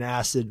not doing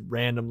acid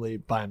randomly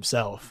by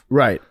himself.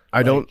 Right.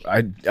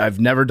 I've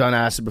never done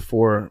acid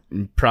before.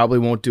 Probably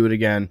won't do it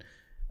again.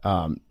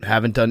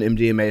 Haven't done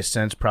MDMA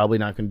since. Probably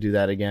not going to do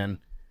that again.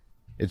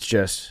 It's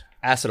just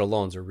acid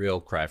alone's a real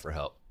cry for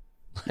help.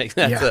 Like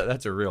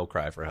that's a real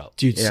cry for help,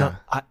 dude.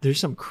 There's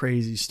some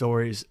crazy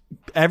stories.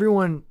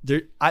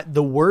 The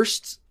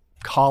worst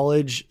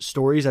college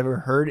stories I've ever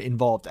heard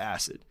involved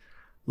acid.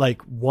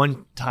 Like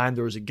one time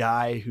there was a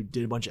guy who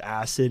did a bunch of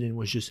acid and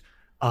was just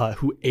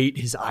who ate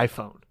his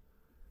iPhone.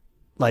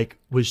 Like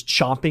was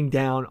chomping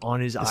down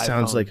on his iPhone.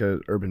 Sounds like a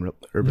urban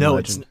no,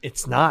 legend.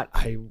 it's not.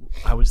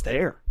 I was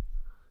there.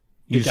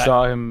 You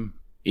saw him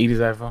eat his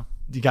iPhone?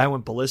 The guy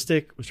went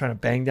ballistic, was trying to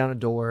bang down a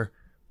door,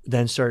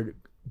 then started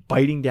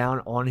biting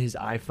down on his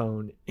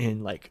iPhone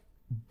and like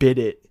bit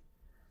it.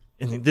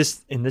 And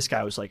this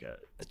guy was like a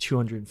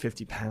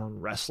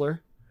 250-pound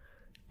wrestler,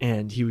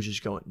 and he was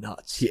just going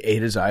nuts. He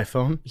ate his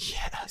iPhone?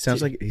 Yeah.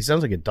 He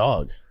sounds like a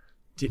dog.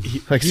 Dude, he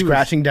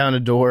scratching down a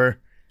door,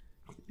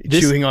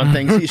 chewing on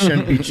things he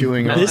shouldn't be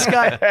chewing on. This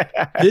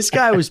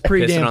guy was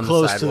pretty Pissing damn on the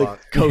close to the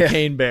sidewalk.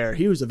 cocaine bear.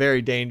 He was a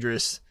very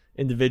dangerous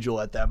individual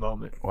at that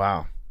moment.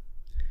 Wow.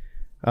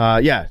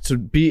 So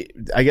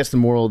I guess the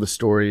moral of the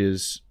story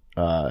is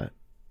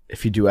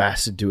if you do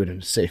acid, do it in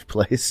a safe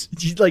place.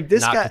 Like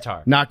this Not guy,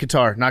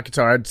 Qatar. Not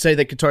Qatar. I'd say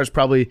that Qatar is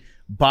probably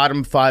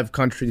bottom 5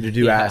 country to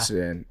do acid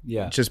in.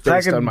 Yeah. Just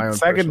based on my own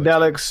personal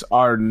psychedelics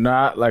are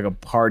not like a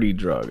party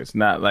drug. It's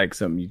not like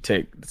something you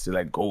take to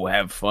like go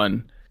have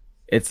fun.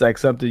 It's like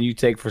something you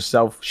take for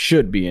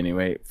should be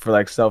anyway, for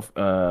like self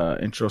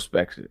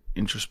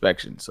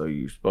introspection. So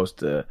you're supposed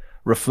to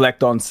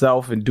reflect on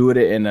self and do it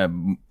in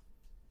an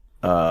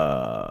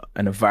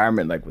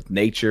environment like with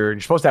nature.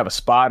 You're supposed to have a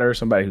spotter,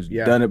 somebody who's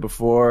done it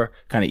before,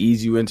 kind of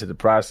ease you into the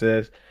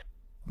process.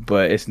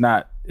 But it's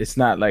not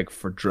like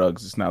for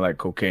drugs. It's not like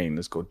cocaine.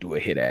 Let's go do a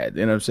hit ad.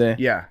 You know what I'm saying?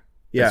 Yeah.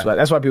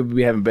 That's why people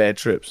be having bad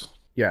trips.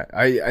 Yeah.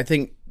 I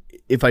think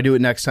if I do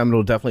it next time,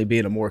 it'll definitely be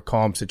in a more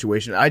calm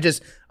situation.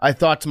 I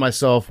thought to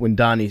myself when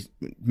Donnie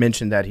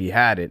mentioned that he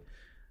had it,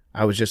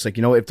 I was just like,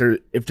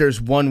 if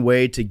there's one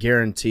way to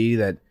guarantee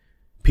that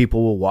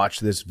people will watch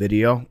this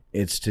video,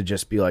 it's to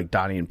just be like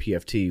Donnie and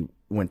PFT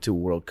went to a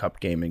World Cup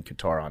game in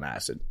Qatar on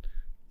acid.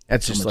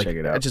 That's just like check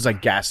it out. that's just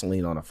like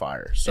gasoline on a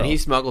fire. So And he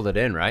smuggled it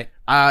in, right?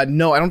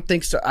 no, I don't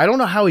think so. I don't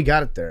know how he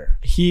got it there.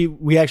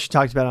 We actually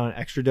talked about it on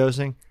extra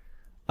dosing.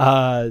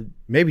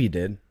 Maybe he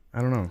did.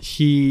 I don't know.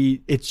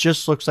 It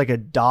just looks like a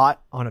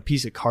dot on a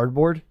piece of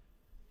cardboard.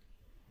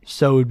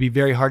 So it would be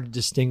very hard to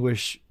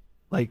distinguish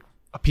like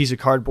a piece of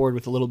cardboard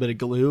with a little bit of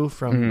glue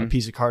from a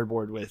piece of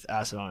cardboard with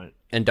acid on it.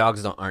 And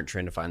dogs aren't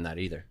trained to find that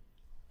either.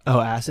 Oh,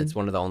 acid? It's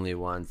one of the only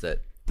ones that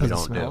we Doesn't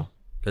don't smell? do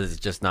because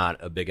it's just not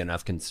a big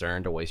enough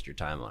concern to waste your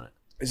time on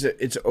it.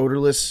 It's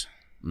odorless,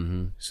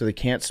 so they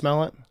can't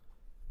smell it.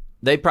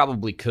 They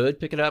probably could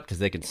pick it up because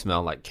they can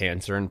smell like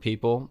cancer in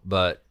people,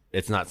 but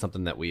it's not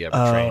something that we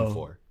ever train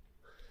for.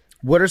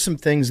 What are some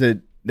things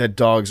that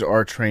dogs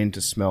are trained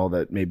to smell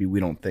that maybe we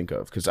don't think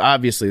of? Because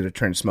obviously they're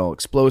trained to smell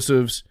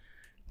explosives,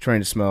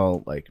 trained to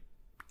smell like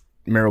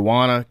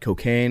marijuana,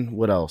 cocaine.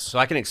 What else? So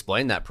I can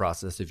explain that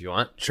process if you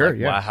want. Sure, Like,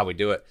 yeah. how we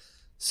do it.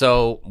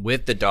 So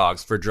with the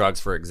dogs, for drugs,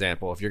 for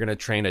example, if you're going to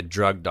train a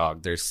drug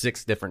dog, there's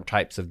 6 different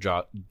types of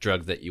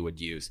drugs that you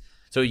would use.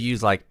 So you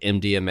use like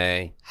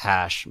MDMA,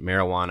 hash,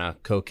 marijuana,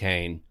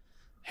 cocaine,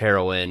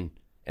 heroin,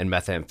 and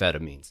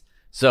methamphetamines.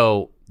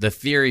 So the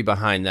theory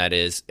behind that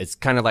is it's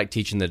kind of like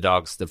teaching the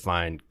dogs to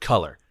find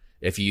color.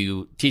 If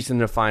you teach them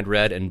to find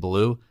red and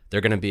blue,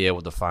 they're going to be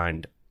able to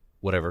find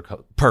whatever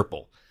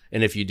purple.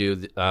 And if you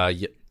do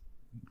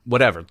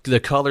whatever,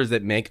 the colors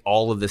that make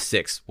all of the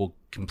 6 will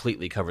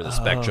completely cover the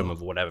spectrum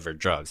of whatever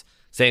drugs.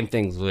 Same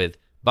things with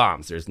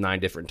bombs. There's 9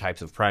 different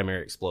types of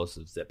primary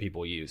explosives that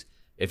people use.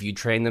 If you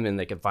train them and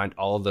they can find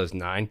all of those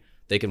 9,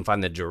 they can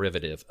find the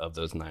derivative of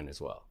those 9 as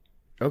well.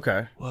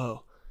 Okay.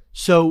 Whoa.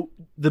 So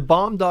the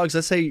bomb dogs,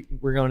 let's say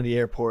we're going to the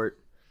airport.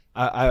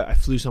 I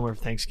flew somewhere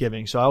for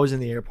Thanksgiving. So I was in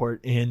the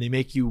airport and they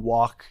make you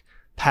walk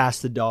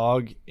past the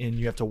dog and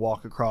you have to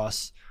walk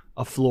across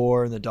a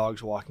floor and the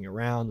dog's walking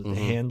around with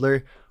the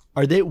handler.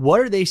 What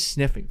are they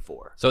sniffing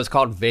for? So it's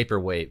called vapor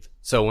wave.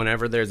 So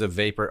whenever there's a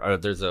vapor or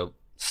there's a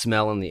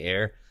smell in the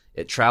air,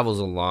 it travels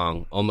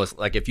along almost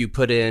like if you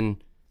put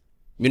in,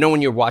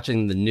 when you're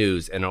watching the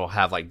news and it'll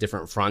have like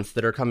different fronts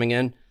that are coming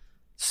in,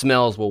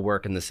 smells will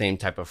work in the same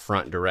type of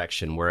front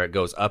direction where it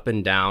goes up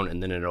and down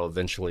and then it'll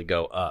eventually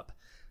go up.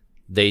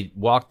 They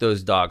walk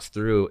those dogs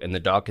through and the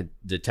dog could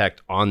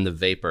detect on the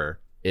vapor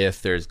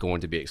if there's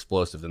going to be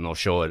explosive, and they'll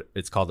show it.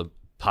 It's called a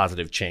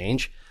positive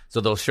change.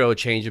 So they'll show a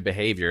change of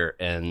behavior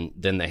and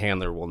then the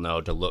handler will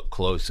know to look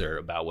closer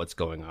about what's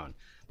going on.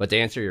 But to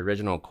answer your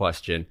original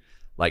question,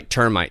 like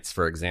termites,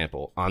 for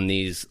example, on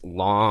these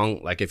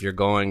long, like if you're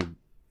going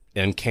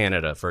in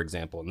Canada, for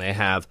example, and they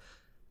have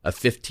a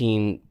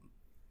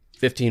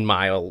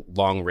 15-mile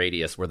long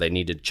radius where they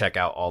need to check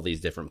out all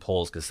these different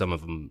poles because some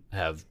of them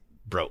have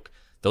broke.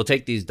 They'll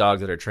take these dogs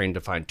that are trained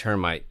to find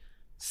termite,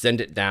 send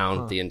it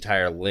down the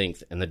entire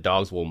length, and the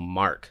dogs will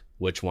mark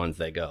which ones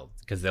they go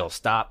because they'll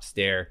stop,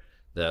 stare.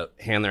 The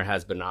handler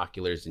has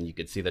binoculars and you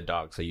could see the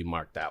dog, so you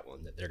mark that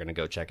one that they're going to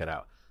go check it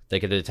out. They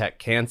could detect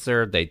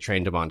cancer. They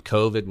trained them on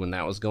COVID when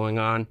that was going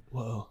on.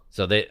 Whoa.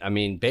 So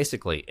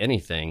basically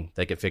anything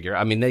they could figure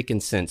out. They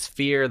can sense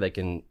fear. They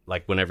can,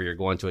 like whenever you're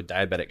going to a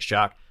diabetic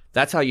shock,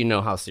 that's how you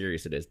know how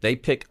serious it is. They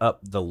pick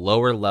up the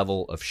lower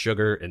level of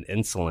sugar and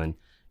insulin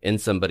in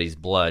somebody's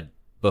blood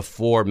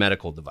before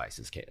medical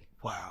devices can.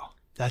 Wow.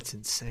 That's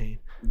insane.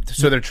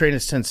 So they're trained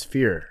to sense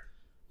fear.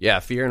 Yeah,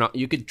 fear. And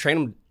you could train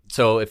them.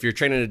 So if you're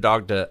training a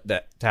dog to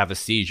have a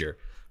seizure,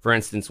 for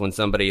instance, when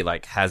somebody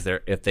like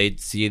if they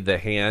see the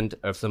hand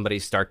of somebody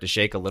start to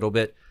shake a little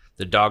bit,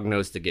 the dog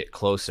knows to get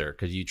closer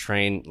because you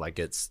train like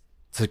it's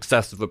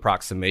successive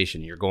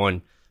approximation. You're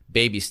going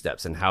baby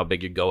steps and how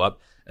big you go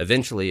up.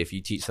 Eventually, if you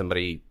teach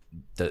somebody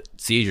the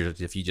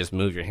seizures, if you just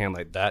move your hand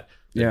like that,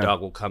 the dog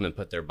will come and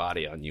put their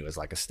body on you as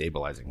like a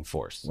stabilizing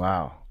force.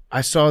 Wow.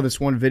 I saw this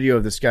one video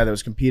of this guy that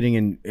was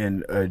competing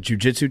in a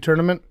jiu-jitsu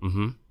tournament.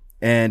 Mm-hmm.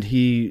 And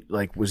he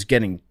like was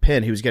getting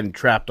pinned. He was getting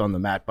trapped on the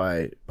mat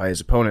by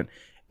his opponent.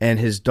 And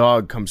his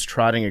dog comes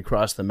trotting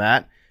across the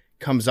mat,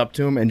 comes up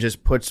to him and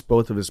just puts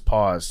both of his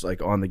paws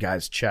like on the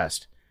guy's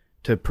chest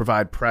to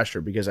provide pressure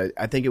because I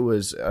think it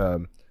was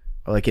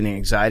like an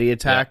anxiety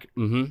attack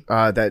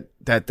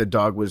that the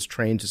dog was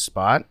trained to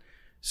spot.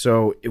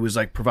 So it was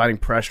like providing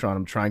pressure on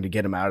him, trying to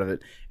get him out of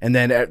it. And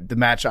then the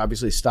match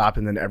obviously stopped,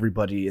 and then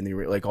everybody in the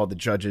like all the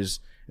judges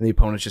and the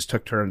opponents just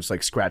took turns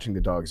like scratching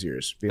the dog's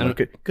ears, being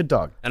like, "Good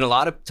dog." And a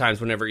lot of times,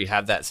 whenever you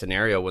have that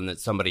scenario when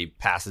somebody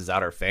passes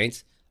out or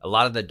faints, a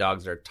lot of the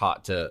dogs are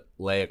taught to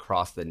lay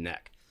across the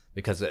neck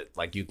because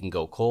you can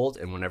go cold,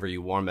 and whenever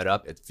you warm it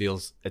up,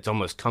 it's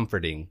almost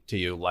comforting to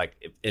you.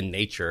 Like in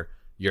nature,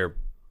 your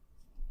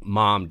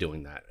mom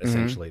doing that.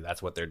 Essentially,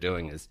 that's what they're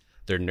doing is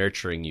they're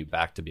nurturing you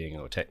back to being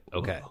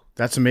okay.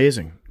 That's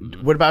amazing.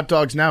 What about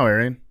dogs now,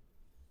 Arian?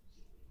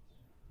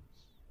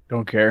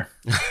 Don't care.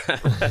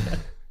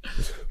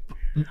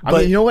 You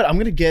know what?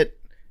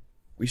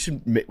 We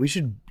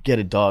should get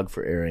a dog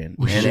for Arian.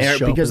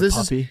 Because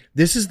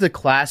this is the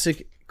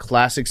classic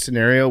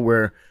scenario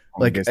where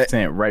Like gets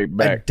sent right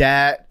back.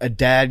 a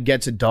dad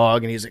gets a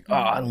dog and he's like, oh,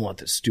 I don't want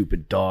this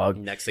stupid dog.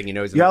 Next thing you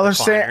know, he's in Y'all the are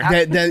saying-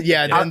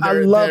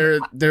 recliner.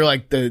 They're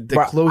like the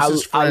Bro,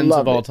 closest I friends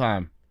love of all it.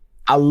 time.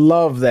 I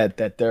love that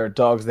there are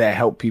dogs that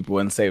help people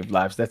and save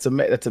lives. That's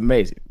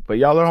amazing. But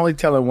y'all are only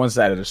telling one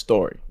side of the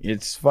story.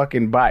 It's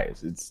fucking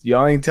biased.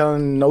 Y'all ain't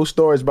telling no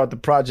stories about the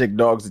project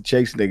dogs that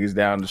chase niggas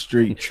down the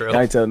street. True.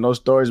 Y'all ain't telling no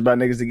stories about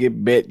niggas that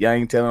get bit. Y'all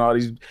ain't telling all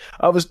these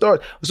other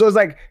stories. So it's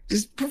like,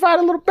 just provide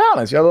a little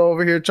balance. Y'all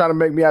over here trying to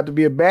make me out to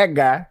be a bad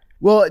guy.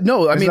 Well,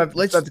 no, I It's mean, not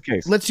the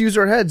case. let's use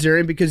our heads,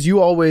 Aaron, because you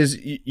always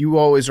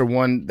are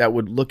one that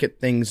would look at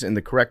things in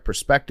the correct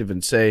perspective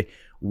and say,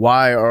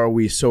 why are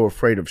we so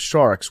afraid of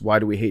sharks? Why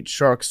do we hate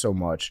sharks so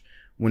much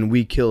when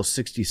we kill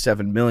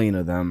 67 million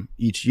of them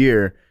each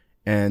year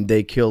and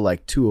they kill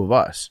like 2 of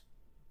us?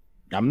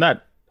 I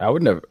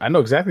would never. I know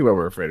exactly why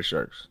we're afraid of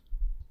sharks.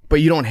 But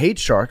you don't hate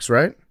sharks,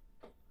 right?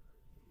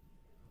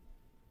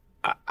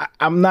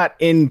 I'm not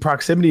in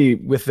proximity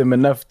with them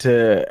enough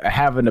to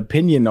have an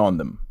opinion on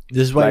them.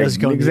 This is why Like, let's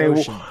go in the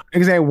ocean.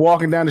 niggas ain't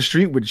walking down the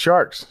street with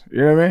sharks. You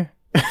know what I mean?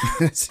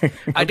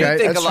 I do Okay,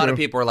 think a that's lot true. of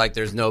people are like,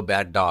 there's no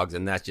bad dogs,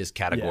 and that's just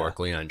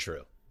categorically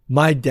untrue.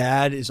 My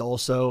dad is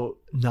also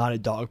not a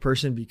dog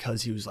person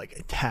because he was like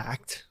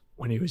attacked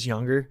when he was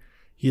younger.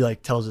 He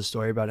like tells a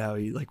story about how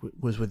he like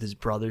was with his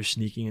brother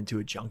sneaking into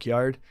a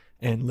junkyard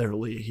and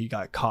literally he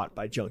got caught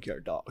by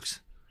junkyard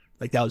dogs.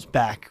 Like that was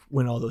back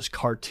when all those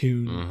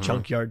cartoon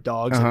junkyard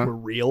dogs like, were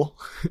real.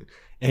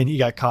 And he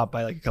got caught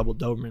by like a couple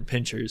Doberman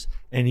pinchers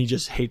and he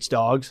just hates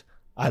dogs.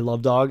 I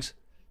love dogs.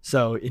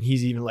 So, and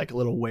he's even like a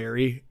little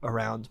wary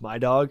around my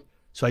dog.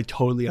 So I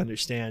totally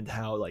understand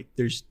how like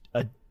there's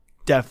a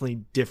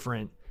definitely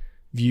different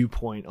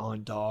viewpoint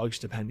on dogs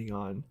depending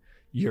on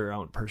your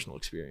own personal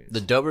experience.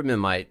 The Doberman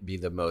might be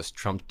the most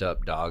trumped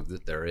up dog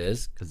that there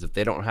is, because if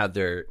they don't have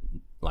their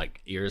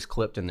like ears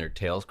clipped and their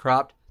tails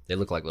cropped, they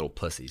look like little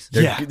pussies.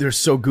 They're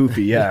so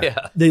goofy, yeah.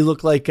 Yeah. They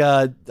look like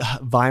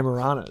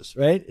Weimaranas,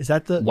 right? Is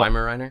that the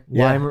Weimaraner?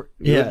 Weimar?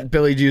 Yeah.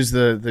 Billy used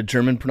the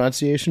German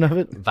pronunciation of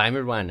it.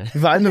 Weimaraner.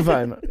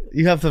 Weimar.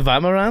 You have the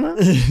Weimaraner?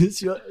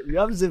 You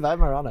have to say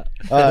Weimaraner.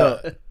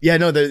 Yeah,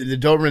 no, the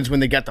Dobermans, when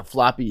they got the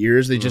floppy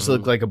ears, they just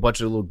look like a bunch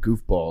of little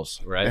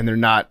goofballs. Right. And they're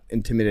not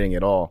intimidating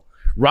at all.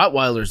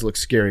 Rottweilers look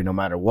scary no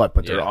matter what,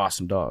 but they're Yeah.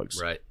 awesome dogs.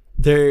 Right.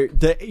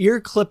 The ear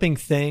clipping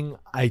thing,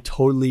 I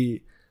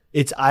think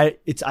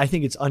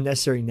it's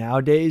unnecessary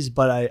nowadays,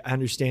 but I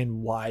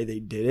understand why they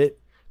did it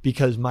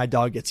because my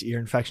dog gets ear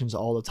infections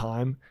all the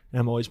time and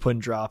I'm always putting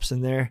drops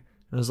in there. And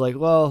I was like,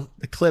 well,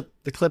 the clip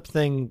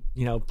thing,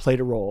 played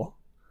a role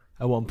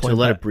at one point. To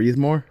let it breathe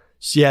more?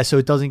 So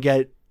it doesn't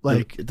get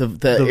like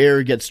the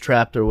air gets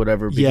trapped or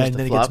whatever. Because and the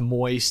then it flop. gets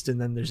moist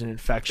and then there's an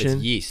infection.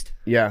 It's yeast.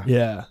 Yeah.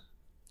 Yeah.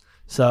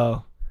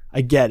 So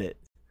I get it.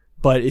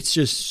 But it's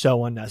just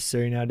so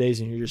unnecessary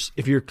nowadays. And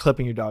if you're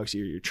clipping your dog's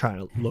ear, you're trying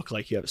to look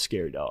like you have a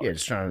scary dog. Yeah,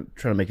 just trying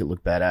to make it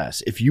look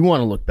badass. If you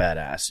want to look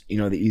badass,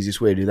 the easiest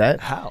way to do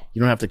that? How? You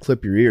don't have to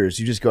clip your ears.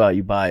 You just go out,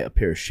 you buy a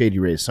pair of Shady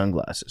Rays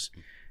sunglasses.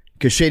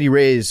 Because Shady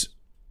Rays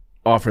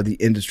offer the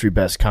industry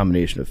best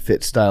combination of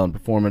fit, style, and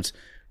performance,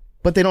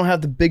 but they don't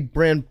have the big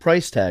brand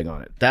price tag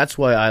on it. That's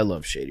why I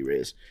love Shady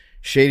Rays.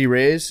 Shady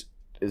Rays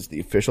is the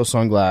official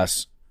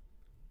sunglass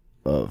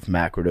of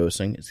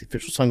macrodosing. It's the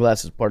official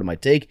sunglasses part of my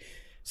take.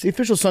 It's the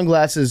official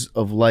sunglasses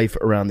of life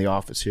around the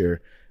office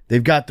here.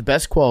 They've got the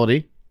best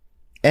quality,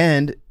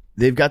 and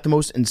they've got the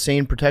most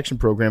insane protection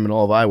program in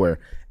all of eyewear.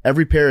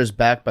 Every pair is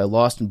backed by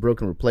lost and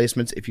broken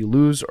replacements. If you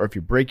lose or if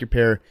you break your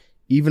pair,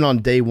 even on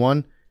day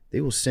one,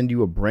 they will send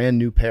you a brand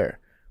new pair.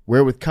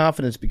 Wear with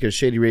confidence because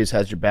Shady Rays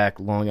has your back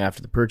long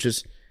after the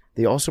purchase.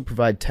 They also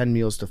provide 10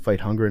 meals to fight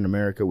hunger in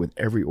America with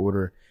every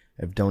order.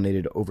 Have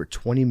donated over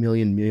 20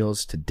 million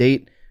meals to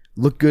date.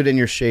 Look good in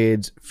your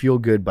shades. Feel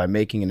good by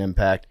making an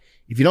impact.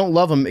 If you don't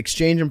love them,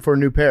 exchange them for a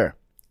new pair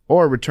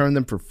or return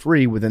them for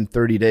free within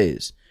 30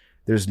 days.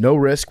 There's no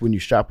risk when you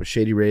shop with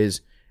Shady Rays.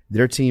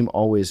 Their team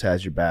always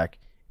has your back.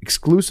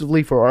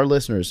 Exclusively for our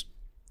listeners,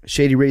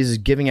 Shady Rays is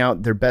giving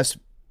out their best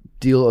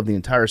deal of the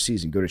entire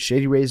season. Go to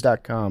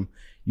shadyrays.com,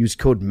 use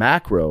code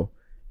MACRO,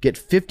 get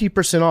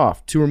 50%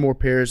 off 2 or more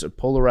pairs of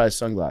polarized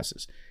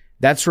sunglasses.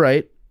 That's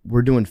right,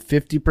 we're doing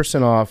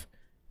 50% off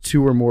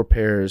 2 or more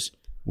pairs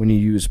when you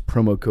use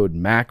promo code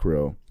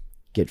MACRO.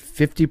 Get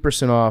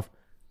 50% off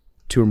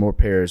 2 or more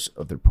pairs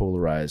of their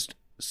polarized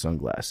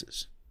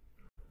sunglasses.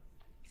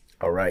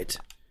 All right.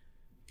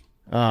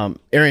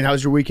 Aaron, how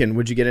was your weekend?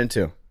 What'd you get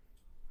into?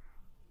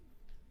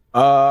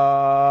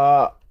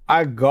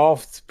 I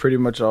golfed pretty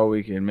much all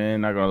weekend,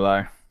 man. Not gonna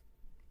lie.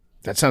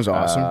 That sounds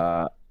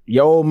awesome.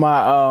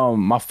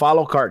 My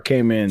follow cart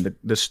came in,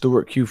 the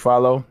Stewart Q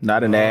follow,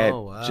 not an ad,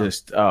 wow.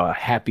 just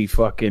happy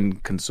fucking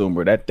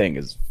consumer. That thing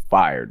is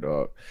fire,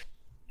 dog.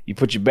 You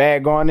put your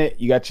bag on it,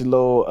 you got your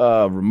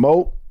little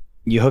remote,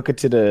 you hook it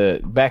to the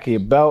back of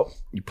your belt,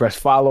 you press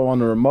follow on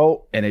the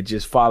remote, and it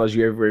just follows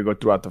you everywhere you go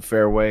throughout the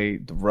fairway,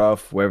 the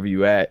rough, wherever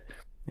you at.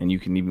 And you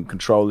can even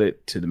control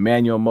it to the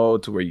manual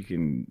mode to where you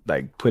can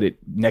like put it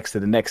next to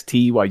the next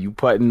tee while you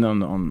putting on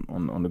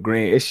the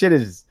green.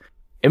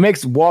 It it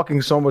makes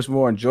walking so much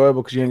more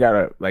enjoyable because you ain't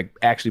gotta like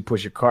actually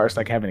push your car. It's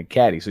like having a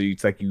caddy. So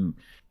it's like you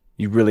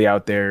really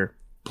out there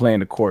playing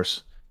the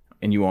course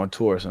and you on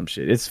tour or some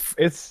shit.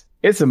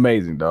 It's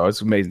amazing, dog.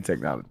 It's amazing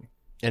technology.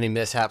 Any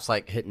mishaps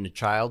like hitting a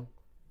child?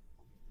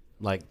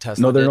 Like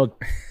Tesla? No, there's did?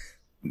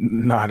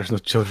 there's no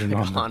children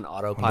on On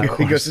autopilot.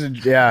 He goes to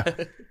yeah.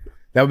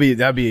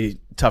 That'd be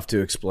tough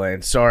to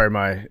explain. Sorry,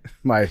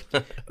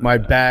 my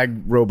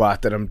bag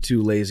robot that I'm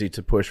too lazy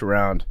to push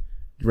around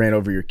ran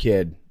over your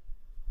kid.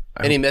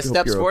 Any hope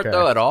missteps you're for it okay.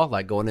 though at all?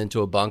 Like going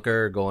into a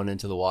bunker, going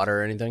into the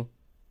water or anything?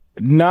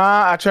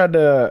 Nah, I tried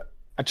to.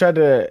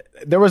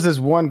 There was this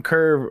one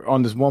curve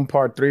on this one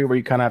part 3 where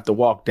you kind of have to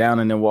walk down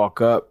and then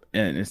walk up,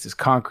 and it's this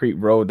concrete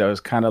road that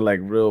was kind of like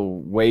real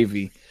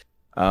wavy.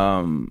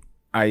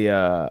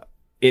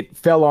 It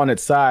fell on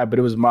its side, but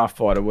it was my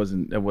fault. It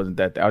wasn't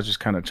that. I was just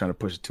kind of trying to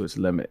push it to its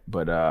limit.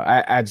 But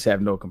I just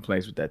have no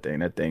complaints with that thing.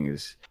 That thing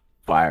is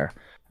fire.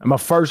 And my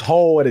first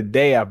hole of the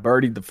day, I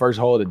birdied the first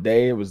hole of the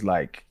day. It was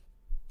like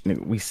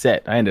we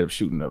set. I ended up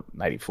shooting a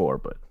 94,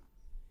 but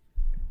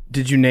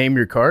Did you name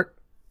your cart?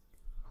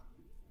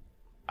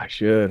 I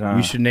should. Huh?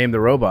 You should name the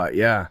robot.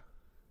 Yeah.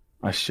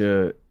 I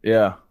should.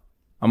 Yeah.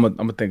 I'm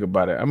gonna think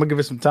about it. I'm gonna give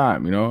it some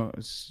time. You know,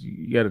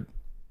 you gotta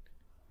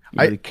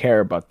really care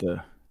about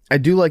the. I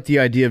do like the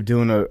idea of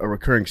doing a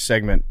recurring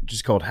segment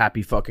just called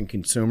Happy Fucking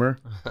Consumer.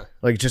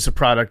 Like just a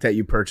product that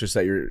you purchase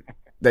that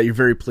you're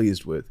very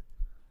pleased with.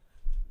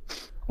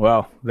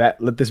 Well, let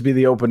this be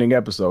the opening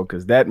episode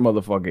because that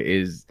motherfucker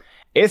is.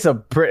 It's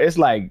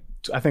like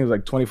I think it's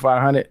like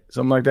 2,500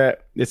 something like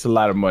that. It's a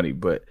lot of money,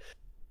 but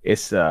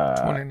it's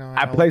 29.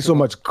 I play so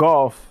much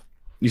golf.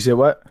 You said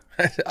what?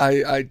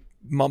 I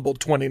mumbled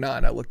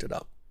 29. I looked it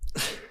up.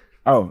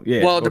 Oh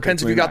yeah. Well, it okay,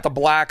 depends if you got the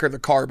black or the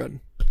carbon.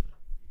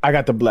 I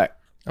got the black.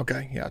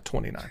 Okay, yeah,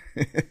 29.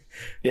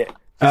 Yeah. Does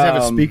it have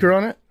a speaker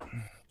on it?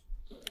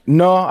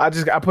 No, I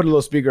put a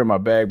little speaker in my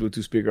bag,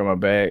 Bluetooth speaker in my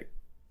bag.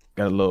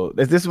 Got a little.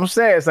 This is what I'm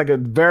saying. It's like a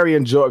very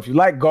enjoyable. If you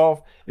like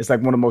golf, it's like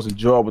one of the most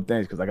enjoyable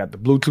things because I got the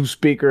Bluetooth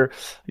speaker.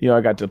 You know,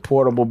 I got the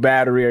portable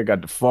battery. I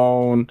got the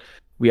phone.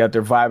 We out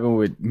there vibing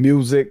with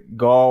music,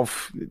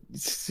 golf.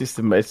 It's just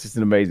an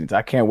amazing.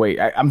 I can't wait.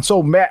 I'm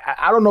so mad.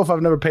 I don't know if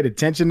I've never paid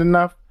attention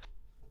enough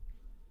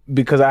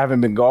because I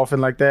haven't been golfing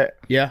like that.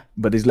 Yeah.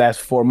 But these last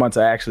 4 months,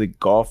 I actually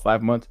golfed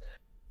 5 months.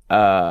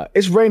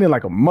 It's raining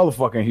like a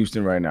motherfucker in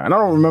Houston right now. And I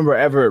don't remember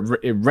ever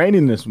it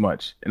raining this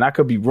much. And I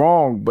could be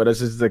wrong, but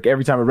it's just like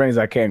every time it rains,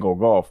 I can't go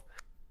golf.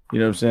 You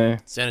know what I'm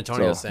saying? San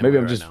Antonio, So, same maybe way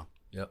I'm right just- now.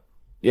 Yep.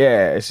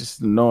 Yeah, it's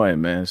just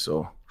annoying, man.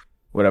 So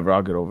whatever,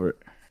 I'll get over it.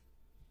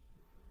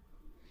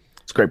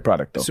 It's a great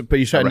product, though. So, but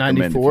you shot I recommend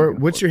if 94. you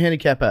can What's afford your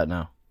handicap at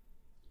now?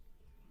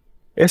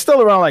 It's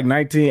still around like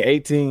 19,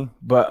 18,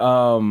 but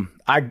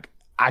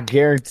I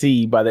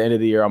guarantee by the end of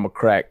the year I'm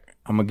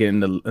gonna get in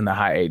the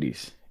high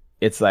 80s.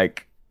 It's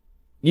like,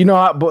 you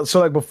know, but so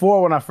like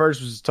before when I first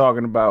was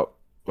talking about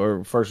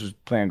or first was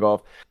playing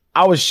golf,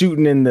 I was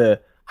shooting in the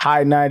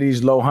high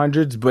 90s, low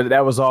hundreds, but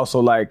that was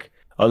also like,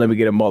 oh, let me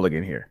get a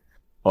mulligan here,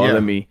 or Yeah.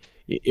 let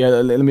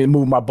me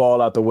move my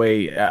ball out the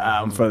way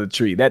out in front of the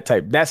tree.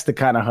 That's the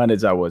kind of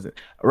hundreds I wasn't.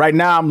 Right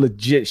now, I'm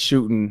legit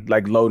shooting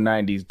like low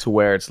 90s to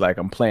where it's like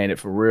I'm playing it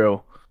for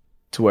real,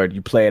 to where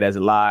you play it as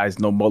it lies,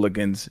 no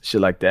mulligans,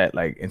 shit like that.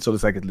 Like, and so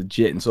it's like it's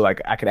legit, and so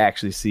like I could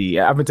actually see.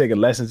 I've been taking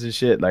lessons and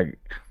shit. Like,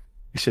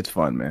 this shit's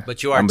fun, man.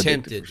 But you are I'm addicted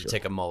tempted for to sure.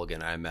 take a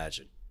mulligan, I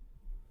imagine.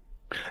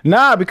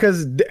 Nah,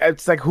 because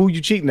it's like who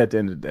you cheating at the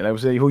end of the day. I would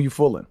say who you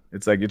fooling.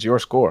 It's like it's your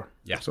score.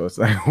 Yeah. So it's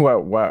like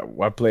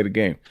why play the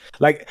game?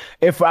 Like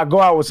if I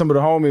go out with some of the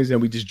homies and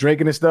we just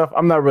drinking and stuff,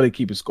 I'm not really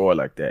keeping score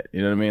like that.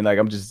 You know what I mean? Like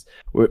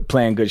we're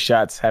playing good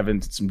shots,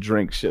 having some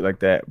drinks, shit like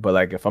that. But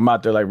like if I'm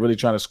out there like really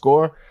trying to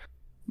score,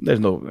 I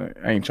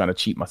ain't trying to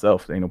cheat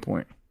myself. There ain't no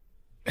point.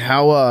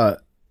 How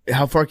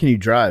far can you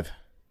drive?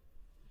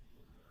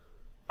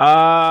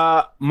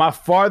 My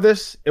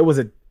farthest, it was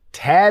a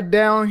tad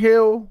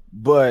downhill,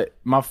 but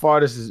my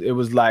farthest it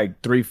was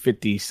like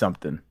 350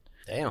 something.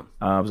 Damn. It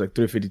was like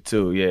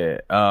 352, yeah.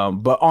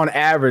 But on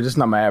average, it's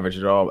not my average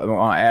at all.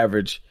 On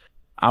average,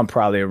 I'm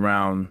probably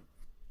around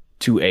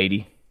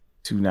 280,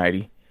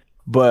 290.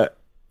 But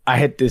I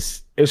hit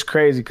this, it was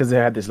crazy because they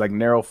had this like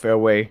narrow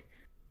fairway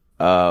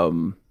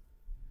for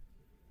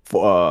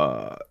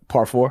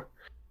par 4.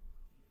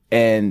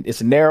 And it's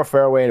a narrow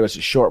fairway and it was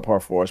a short par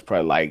 4. It's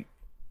probably like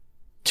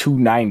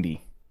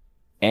 290.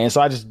 And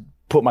so I just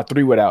put my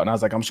 3-wood out and I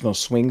was like, I'm just gonna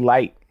swing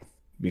light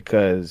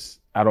because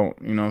I don't,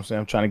 you know what I'm saying?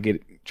 I'm trying to get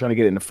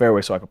it in the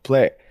fairway so I could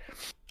play it.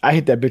 I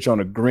hit that bitch on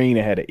the green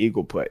and had an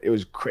eagle putt. It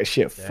was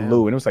shit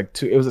flew and it was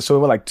like it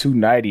went like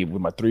 290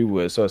 with my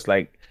 3-wood. So it's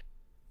like,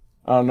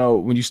 I don't know,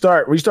 when you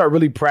start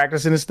really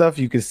practicing and stuff,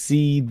 you can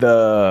see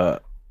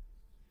the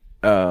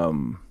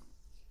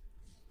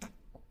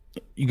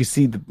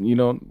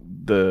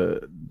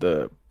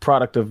the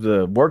product of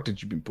the work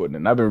that you've been putting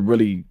in. I've been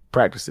really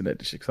practicing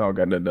that shit because I don't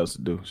got nothing else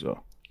to do.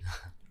 So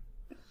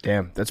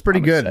Damn, that's pretty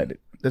I'm good. excited.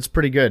 That's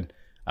pretty good.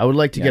 I would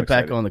like to Yeah, get I'm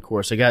back excited. on the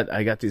course. I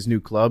got these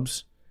new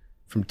clubs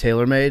from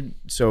TaylorMade.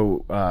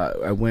 So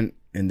I went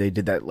and they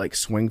did that like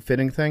swing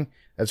fitting thing.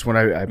 That's when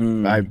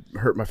I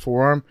hurt my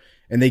forearm,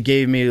 and they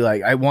gave me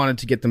like I wanted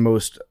to get the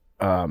most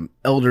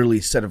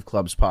elderly set of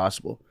clubs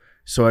possible.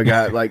 So I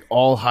got like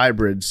all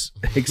hybrids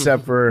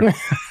except for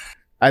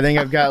I think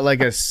I've got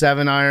like a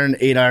 7-iron,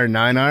 8-iron,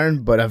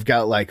 9-iron, but I've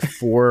got like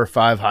 4 or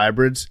 5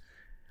 hybrids.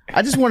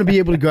 I just want to be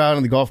able to go out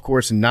on the golf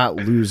course and not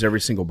lose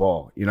every single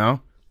ball, you know?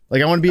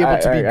 Like I want to be able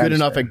to be good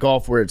enough at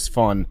golf where it's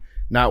fun,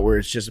 not where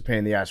it's just a pain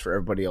in the ass for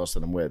everybody else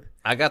that I'm with.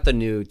 I got the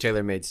new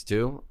TaylorMades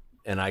too,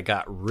 and I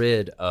got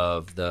rid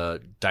of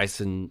the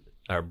Bryson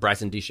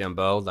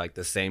DeChambeau, like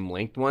the same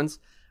linked ones.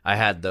 I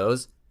had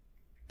those.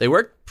 They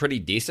worked pretty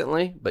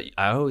decently, but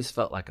I always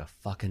felt like a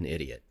fucking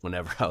idiot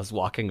whenever I was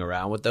walking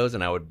around with those,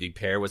 and I would be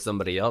paired with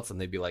somebody else,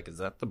 and they'd be like, "Is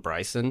that the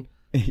Bryson?"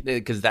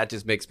 Because that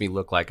just makes me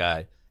look like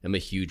I am a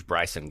huge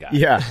Bryson guy.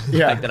 Yeah.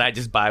 Like that I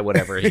just buy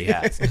whatever he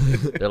has.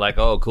 They're like,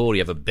 "Oh, cool. Do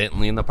you have a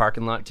Bentley in the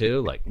parking lot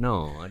too?" Like,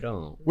 no, I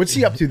don't. What's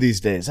he up to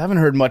these days? I haven't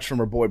heard much from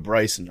our boy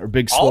Bryson, or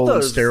big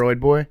swollen steroid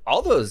boy.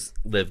 All those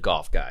live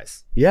golf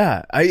guys.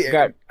 Yeah,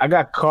 I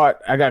got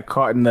caught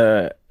in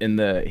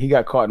the he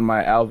got caught in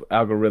my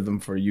algorithm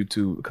for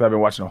YouTube because I've been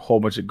watching a whole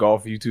bunch of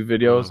golf YouTube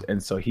videos,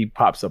 and so he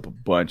pops up a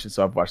bunch, and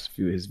so I've watched a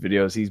few of his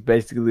videos. He's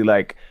basically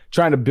like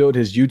trying to build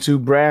his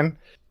YouTube brand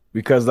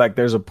because like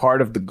there's a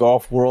part of the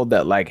golf world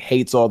that like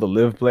hates all the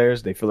live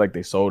players. They feel like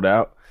they sold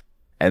out.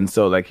 And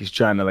so like he's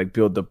trying to like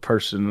build the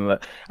person.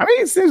 I mean,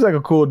 he seems like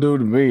a cool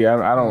dude to me.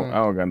 I don't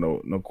got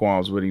no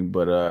qualms with him,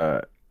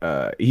 but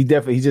he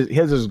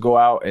just go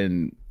out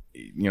and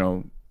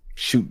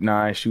shoot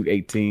 9, shoot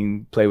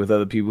 18, play with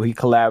other people. He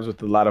collabs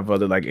with a lot of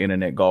other like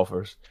internet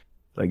golfers,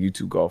 like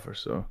YouTube golfers.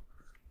 So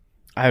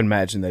I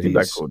imagine that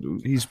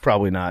he's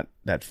probably not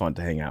that fun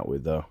to hang out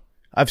with though.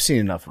 I've seen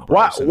enough of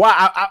Bryson.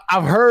 Why?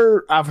 I've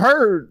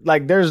heard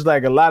like there's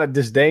like a lot of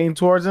disdain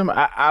towards him.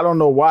 I don't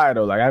know why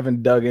though. Like I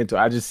haven't dug into it.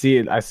 I just see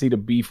it. I see the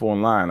beef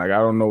online. Like I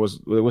don't know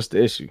what's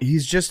the issue.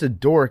 He's just a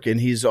dork,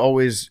 and he's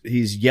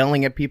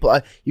yelling at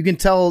people. You can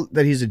tell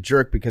that he's a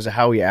jerk because of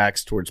how he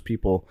acts towards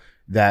people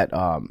that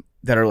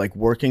are like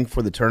working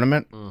for the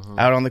tournament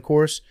out on the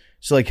course.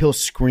 So like he'll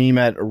scream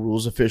at a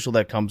rules official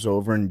that comes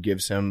over and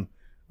gives him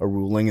a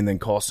ruling, and then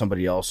call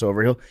somebody else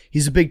over.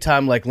 He's a big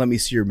time like let me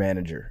see your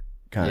manager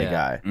kind of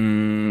guy.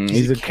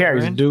 He's a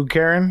Karen. He's a dude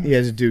Karen. He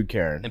has a dude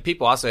Karen. And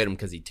people also hate him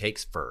because he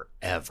takes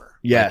forever.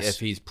 Yes. Like if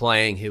he's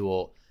playing,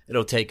 it'll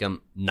take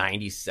him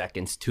 90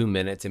 seconds, 2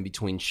 minutes in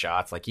between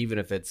shots. Like even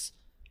if it's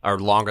or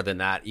longer than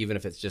that, even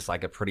if it's just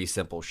like a pretty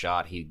simple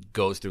shot, he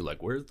goes through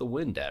like, where's the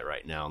wind at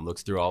right now, and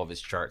looks through all of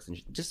his charts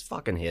and just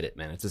fucking hit it,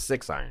 man. It's a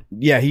 6-iron.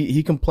 Yeah,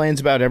 he complains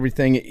about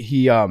everything.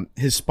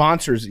 His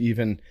sponsors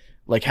even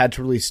like had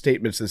to release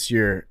statements this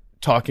year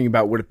talking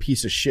about what a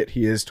piece of shit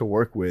he is to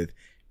work with.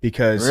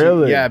 Because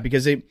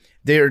because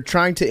they are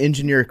trying to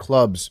engineer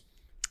clubs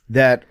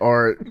that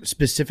are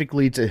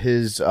specifically to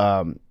his.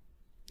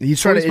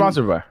 He's trying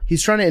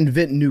to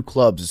invent new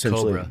clubs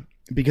essentially Cobra.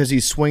 Because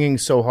he's swinging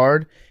so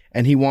hard,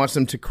 and he wants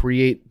them to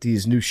create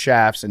these new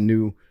shafts and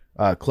new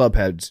club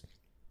heads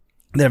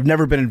that have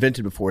never been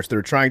invented before. So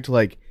they're trying to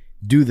like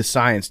do the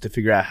science to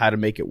figure out how to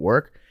make it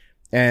work.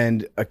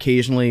 And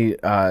occasionally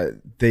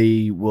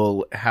they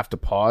will have to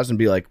pause and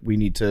be like, we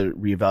need to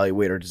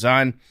reevaluate our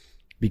design,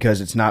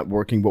 because it's not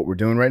working what we're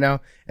doing right now.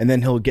 And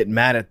then he'll get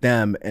mad at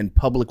them and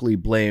publicly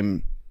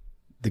blame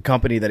the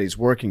company that he's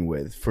working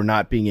with for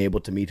not being able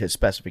to meet his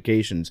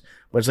specifications.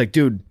 But it's like,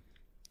 dude,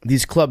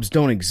 these clubs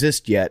don't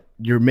exist yet.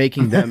 You're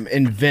making them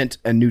invent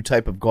a new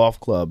type of golf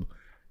club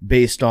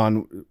based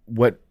on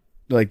what,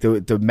 like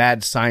the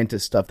mad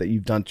scientist stuff that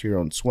you've done to your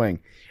own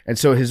swing. And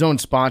so his own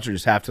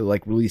sponsors have to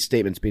like release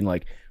statements being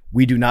like,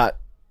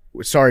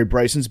 sorry,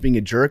 Bryson's being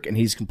a jerk, and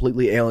he's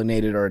completely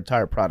alienated our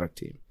entire product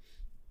team.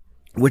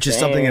 Which is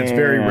something that's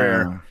very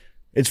rare.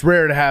 It's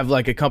rare to have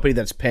like a company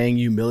that's paying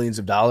you millions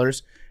of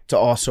dollars to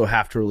also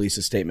have to release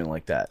a statement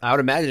like that. I would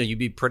imagine you'd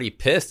be pretty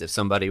pissed if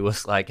somebody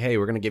was like, hey,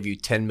 we're going to give you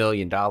 $10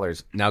 million.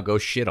 Now go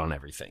shit on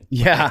everything.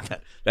 Yeah.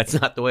 That's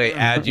not the way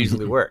ads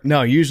usually work.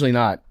 No, usually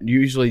not.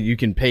 Usually you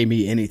can pay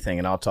me anything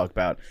and I'll talk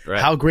about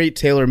how great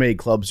TaylorMade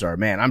clubs are.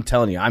 Man, I'm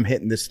telling you, I'm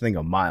hitting this thing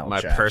a mile.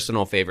 My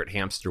personal favorite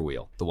hamster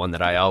wheel, the one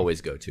that I always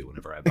go to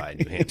whenever I buy a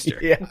new hamster.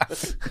 Yeah.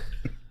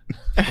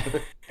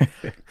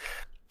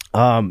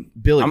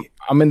 Billy,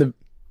 I'm in the.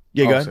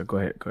 Yeah, go ahead. So go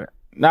ahead.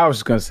 Now I was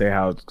just gonna say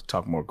how to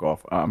talk more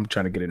golf. I'm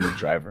trying to get a new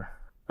driver.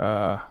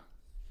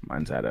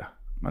 Mine's out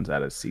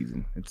of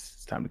season.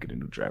 It's time to get a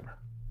new driver.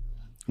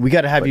 We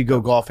got to have you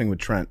go golfing with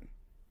Trent.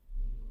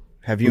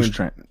 Have you? Who's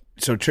Trent?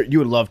 So you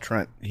would love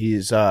Trent.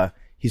 He's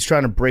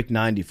trying to break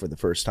 90 for the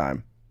first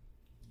time.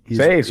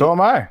 So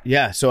am I.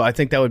 Yeah, so I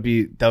think that would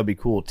be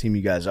cool. Team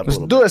you guys up. Let's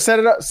do it. Set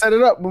it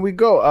up when we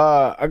go.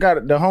 I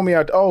got the homie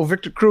out. Oh,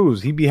 Victor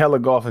Cruz. He be hella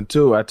golfing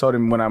too. I told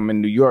him when I'm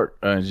in New York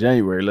in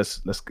January.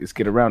 Let's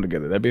get around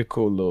together. That'd be a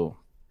cool little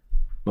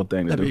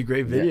thing. That'd be a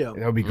great video.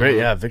 That would be great.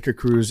 Yeah, Victor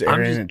Cruz,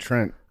 Aaron, and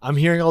Trent. I'm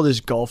hearing all this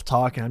golf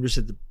talk, and I'm just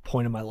at the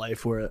point in my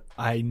life where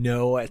I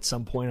know at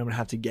some point I'm gonna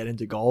have to get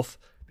into golf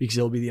because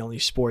it'll be the only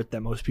sport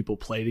that most people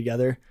play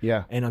together.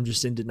 Yeah. And I'm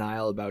just in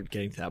denial about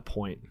getting to that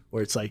point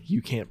where it's like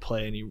you can't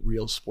play any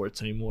real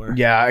sports anymore.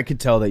 Yeah, I could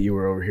tell that you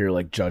were over here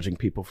like judging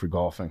people for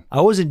golfing.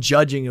 I wasn't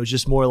judging. It was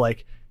just more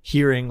like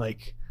hearing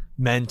like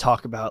men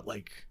talk about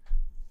like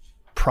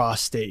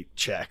prostate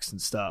checks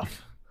and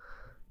stuff.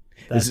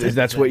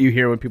 That's what you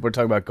hear when people are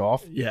talking about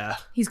golf? Yeah.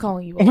 He's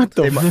calling you old. What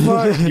the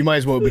fuck? You might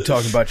as well be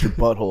talking about your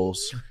buttholes.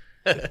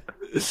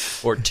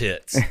 Or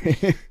tits.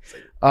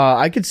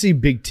 I could see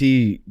Big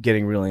T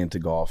getting really into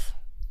golf.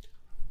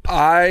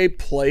 I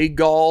play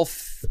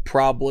golf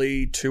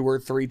probably 2 or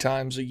 3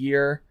 times a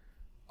year.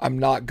 I'm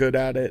not good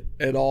at it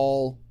at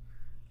all.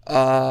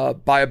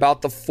 By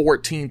about the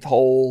 14th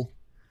hole,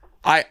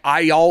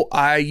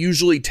 I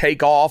usually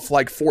take off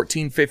like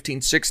 14,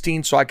 15,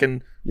 16 so I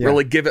can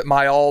really give it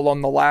my all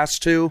on the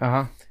last 2.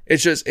 Uh-huh.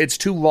 It's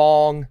too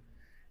long.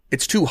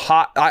 It's too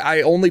hot.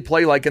 I only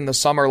play like in the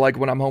summer, like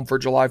when I'm home for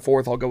July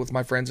 4th, I'll go with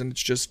my friends and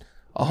it's just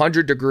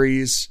 100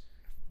 degrees.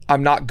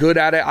 I'm not good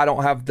at it. I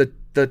don't have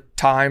the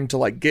time to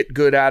like get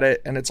good at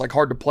it. And it's like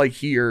hard to play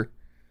here.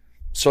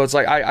 So it's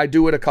like, I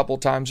do it a couple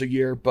times a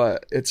year,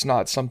 but it's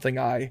not something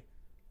I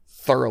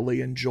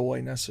thoroughly enjoy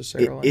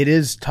necessarily. It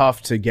is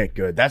tough to get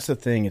good. That's the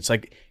thing. It's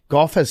like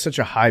golf has such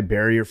a high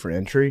barrier for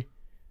entry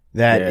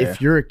that if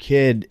you're a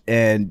kid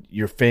and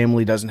your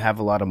family doesn't have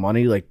a lot of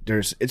money, like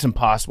it's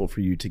impossible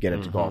for you to get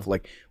into golf.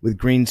 Like with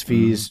greens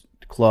fees,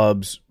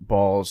 clubs,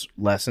 balls,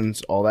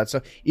 lessons, all that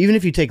stuff. Even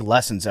if you take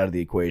lessons out of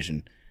the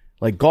equation,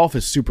 like golf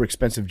is super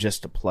expensive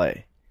just to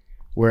play.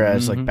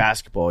 Whereas like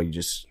basketball, you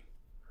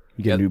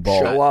get a new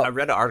ball. Show up. I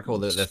read an article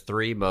that the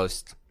 3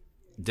 most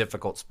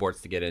difficult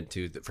sports to get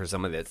into for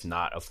somebody that's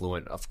not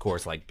affluent, of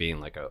course, like being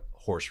like a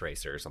horse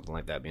racer or something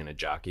like that, being a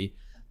jockey,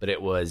 but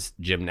it was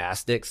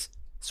gymnastics,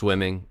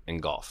 swimming,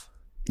 and golf.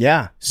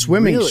 Yeah,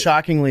 swimming Really?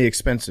 shockingly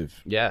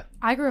expensive. Yeah.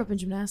 I grew up in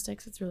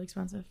gymnastics. It's really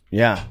expensive.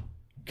 Yeah,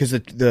 because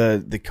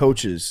the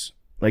coaches,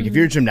 like if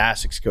you're a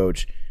gymnastics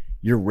coach,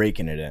 you're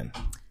raking it in.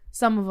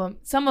 Some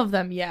of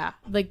them, yeah.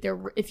 Like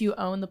if you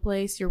own the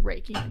place, you're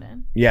raking it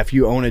in. Yeah, if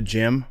you own a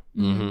gym,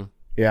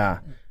 yeah.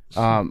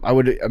 I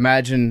would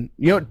imagine,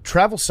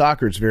 travel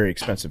soccer is very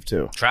expensive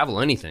too. Travel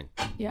anything.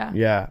 Yeah.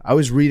 Yeah, I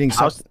was reading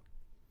something.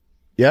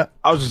 Yeah,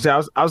 I was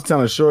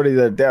telling Shorty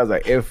the other day, I was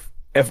like,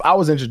 if I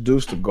was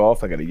introduced to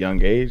golf like at a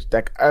young age,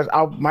 that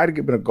I might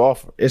have been a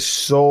golfer. It's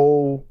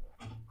so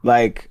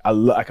like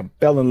I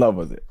fell in love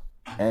with it,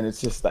 and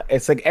it's just like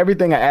it's like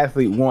everything an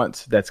athlete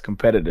wants that's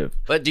competitive.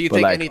 But do you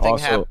think like, anything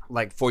also-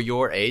 like for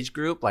your age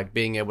group, like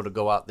being able to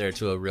go out there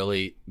to a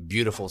really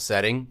beautiful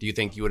setting, do you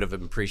think you would have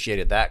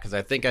appreciated that? Because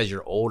I think as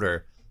you're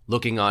older,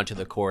 looking onto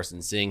the course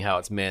and seeing how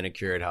it's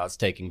manicured, how it's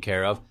taken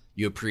care of,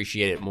 you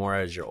appreciate it more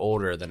as you're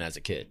older than as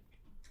a kid.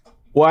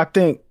 Well, I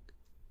think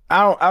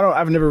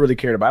I've never really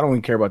cared about. I don't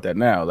even care about that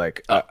now.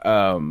 Like,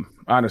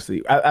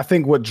 honestly, I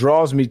think what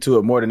draws me to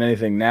it more than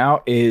anything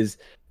now is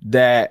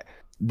that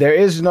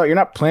you're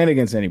not playing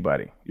against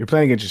anybody. You're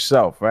playing against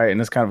yourself, right? And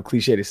that's kind of a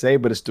cliche to say,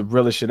 but it's the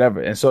realest shit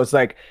ever. And so it's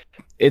like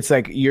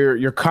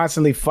you're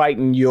constantly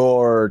fighting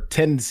your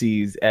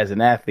tendencies as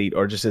an athlete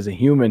or just as a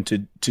human to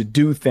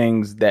do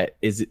things that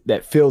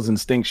feels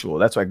instinctual.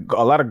 That's why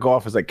a lot of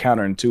golf is like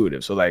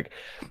counterintuitive. So like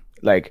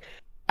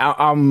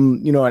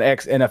I'm an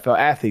ex NFL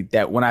athlete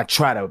that when I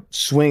try to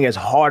swing as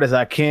hard as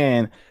I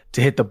can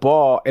to hit the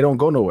ball, it don't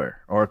go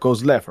nowhere, or it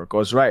goes left or it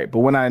goes right. But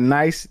when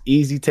I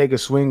easy take a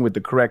swing with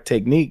the correct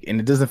technique and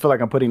it doesn't feel like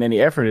I'm putting any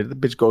effort in it, the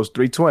bitch goes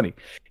 320.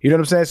 You know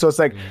what I'm saying? So it's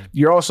like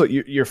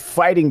you're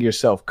fighting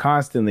yourself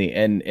constantly,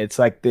 and it's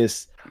like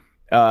this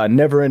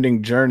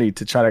never-ending journey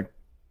to try to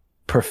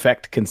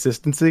perfect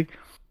consistency,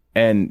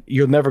 and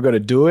you're never going to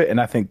do it.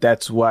 And I think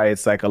that's why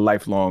it's like a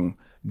lifelong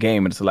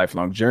game and it's a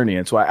lifelong journey.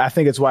 And so I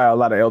think it's why a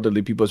lot of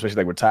elderly people, especially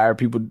like retired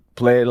people,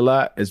 play it a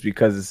lot, is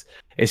because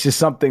it's just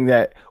something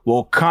that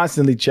will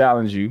constantly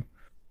challenge you.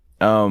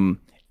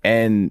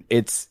 And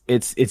it's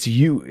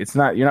you. It's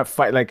not, you're not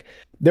fighting. Like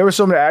there were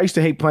so many, I used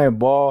to hate playing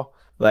ball,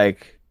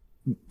 like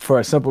for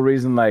a simple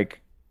reason, like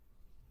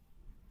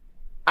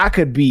I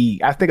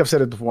think I've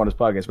said it before on this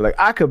podcast, but like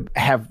I could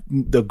have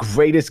the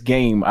greatest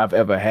game I've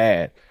ever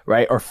had,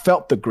 right? Or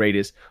felt the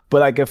greatest. But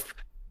like if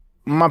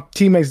my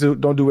teammates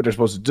don't do what they're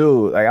supposed to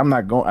do, like I'm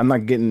not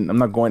getting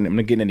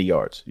any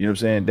yards. You know what I'm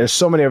saying? There's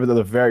so many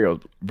other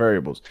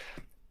variables.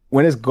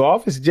 When it's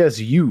golf, it's just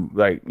you.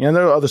 Like, there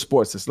are other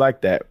sports that's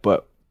like that,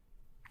 but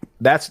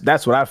that's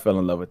what I fell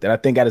in love with. And I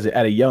think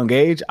at a young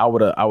age, I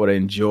would have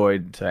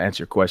enjoyed, to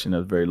answer your question, that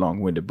was very long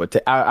winded,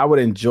 but I would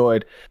have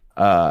enjoyed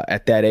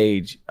at that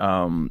age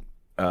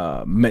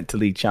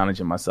mentally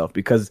challenging myself,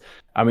 because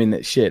I mean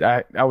shit,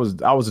 I was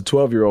a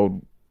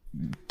 12-year-old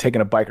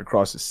taking a bike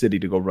across the city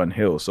to go run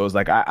hills. So it's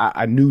like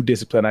I knew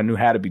discipline. I knew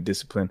how to be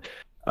disciplined,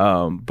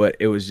 but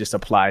it was just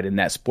applied in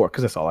that sport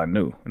because that's all I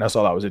knew and that's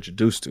all I was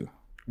introduced to.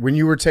 When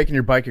you were taking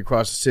your bike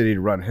across the city to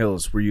run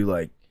hills, were you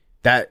like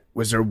that?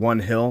 Was there one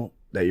hill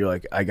that you're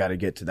like, I got to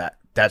get to that?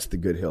 That's the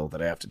good hill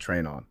that I have to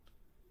train on.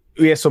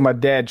 Yeah, so my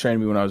dad trained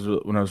me when I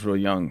was real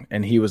young,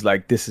 and he was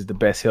like, "This is the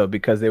best hill,"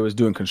 because they was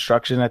doing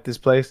construction at this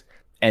place,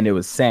 and it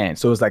was sand.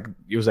 So it was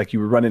like you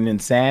were running in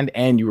sand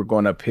and you were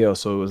going uphill.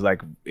 So it was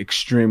like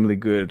extremely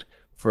good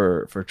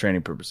for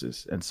training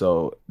purposes. And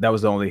so that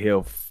was the only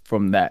hill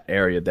from that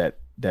area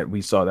that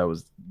we saw that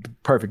was the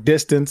perfect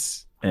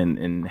distance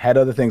and had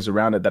other things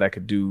around it that I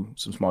could do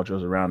some small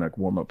drills around, like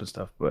warm up and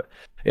stuff. But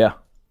yeah.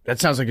 That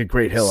sounds like a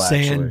great hill,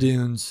 actually. Sand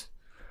dunes.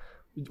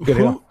 Good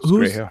hill. It's a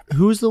great hill.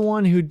 Who's the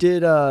one who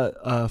did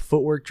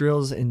footwork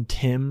drills in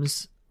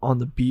Tim's on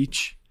the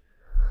beach?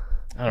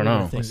 I don't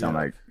know.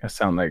 That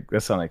sound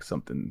like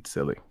something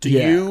silly. Do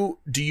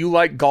you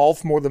like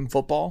golf more than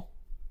football?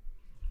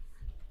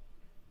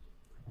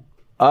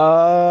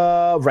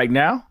 Right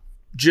now?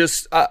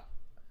 Just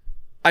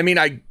I mean,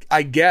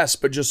 I guess,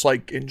 but just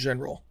like in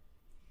general.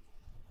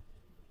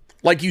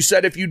 Like you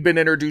said, if you'd been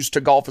introduced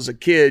to golf as a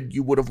kid,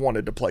 you would have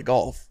wanted to play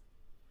golf.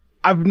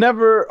 I've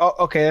never.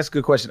 Okay, that's a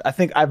good question. I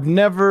think I've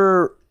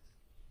never.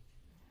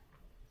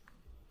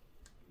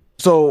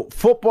 So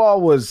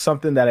football was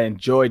something that I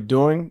enjoyed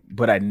doing,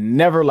 but I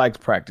never liked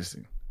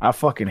practicing. I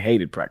fucking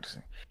hated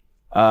practicing.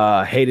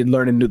 Hated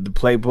learning the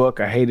playbook.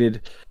 I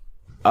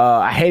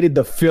hated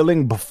the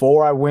feeling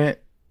before I went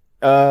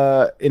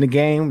in a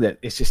game that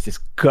it's just this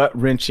gut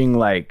wrenching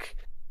like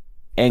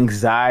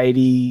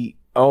anxiety.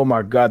 Oh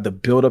my God, the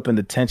build up and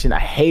the tension. I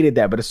hated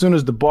that. But as soon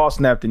as the ball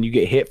snapped and you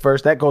get hit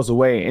first, that goes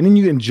away. And then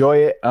you enjoy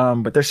it.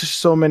 But there's just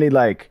so many,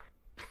 like,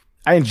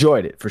 I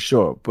enjoyed it for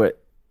sure.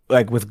 But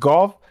like with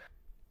golf,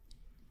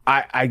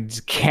 I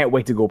just can't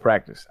wait to go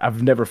practice.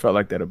 I've never felt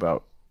like that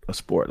about a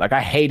sport. Like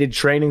I hated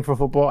training for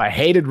football. I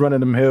hated running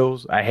them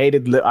hills.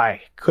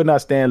 I could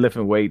not stand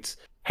lifting weights.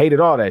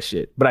 Hated all that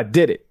shit. But I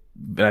did it.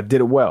 And I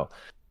did it well.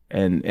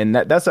 And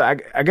I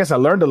guess I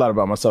learned a lot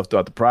about myself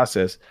throughout the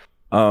process.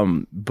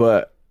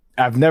 But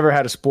I've never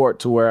had a sport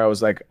to where I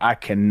was like, I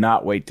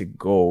cannot wait to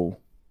go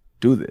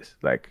do this.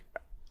 Like,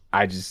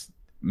 I just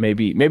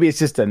maybe it's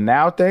just a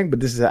now thing, but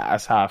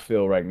that's how I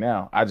feel right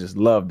now. I just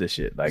love this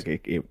shit. Like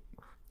it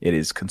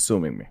is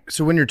consuming me.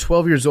 So when you're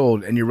 12 years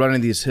old and you're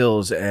running these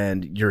hills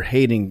and you're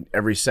hating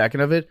every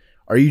second of it,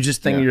 are you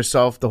just thinking to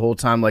yourself the whole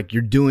time like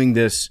you're doing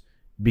this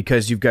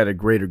because you've got a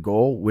greater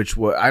goal? Which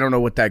I don't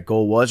know what that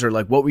goal was, or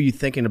like what were you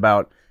thinking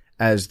about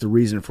as the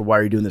reason for why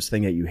you're doing this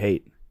thing that you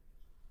hate?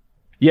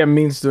 Yeah,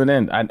 means to an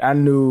end. I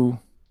knew.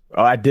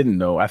 Oh, I didn't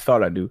know. I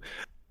thought I knew.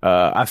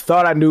 I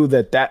thought I knew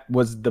that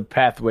was the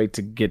pathway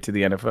to get to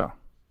the NFL.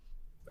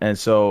 And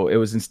so it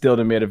was instilled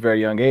in me at a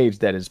very young age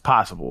that it's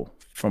possible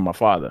from my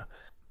father.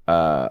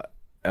 But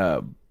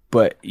I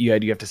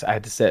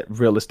had to set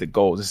realistic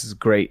goals. This is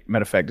great.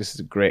 Matter of fact, this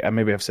is great.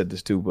 Maybe I've said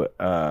this too, but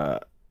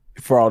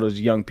for all those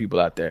young people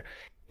out there,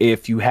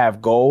 if you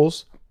have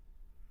goals,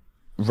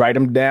 write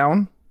them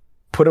down.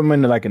 Put them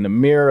in the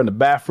mirror in the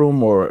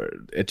bathroom or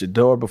at your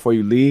door before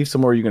you leave,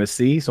 somewhere you're gonna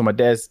see. So my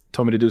dad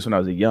told me to do this when I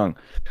was young,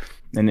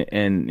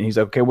 and he's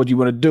like, "Okay, what do you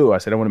want to do?" I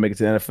said, "I want to make it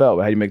to the NFL."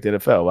 Well, how do you make the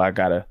NFL? Well, I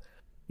gotta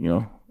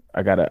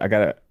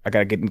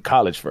get in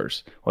college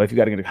first. Well, if you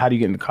gotta how do you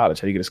get into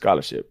college? How do you get a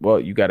scholarship? Well,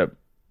 you gotta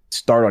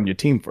start on your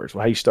team first.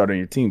 Well, how you start on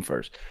your team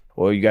first?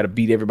 Well, you got to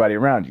beat everybody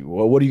around you.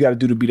 Well, what do you got to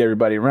do to beat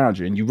everybody around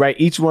you? And you write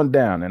each one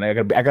down. And I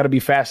got to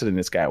be faster than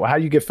this guy. Well, how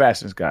do you get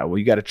faster than this guy? Well,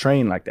 you got to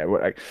train like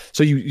that.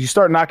 So you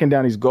start knocking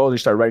down these goals. You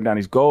start writing down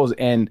these goals,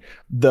 and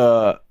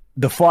the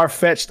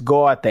far-fetched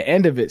goal at the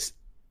end of it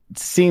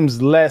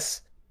seems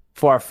less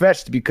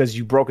far-fetched because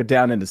you broke it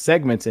down into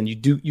segments, and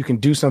you can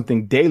do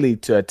something daily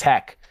to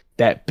attack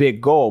that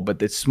big goal,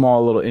 but it's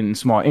in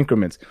small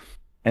increments.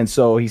 And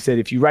so he said,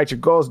 if you write your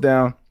goals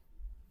down,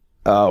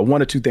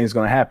 one or two things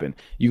going to happen.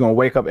 You're going to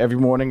wake up every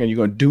morning and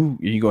you're going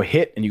to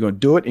hit and you're going to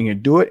do it and you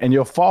do it and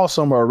you'll fall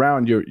somewhere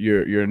around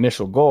your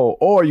initial goal,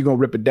 or you're going to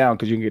rip it down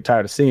because you can get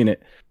tired of seeing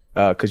it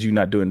because you're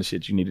not doing the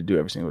shit you need to do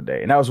every single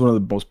day. And that was one of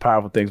the most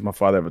powerful things my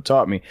father ever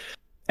taught me.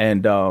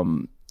 And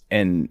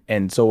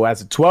so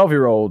as a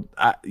 12-year-old,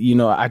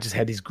 I just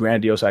had these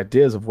grandiose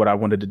ideas of what I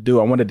wanted to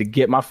do. I wanted to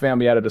get my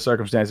family out of the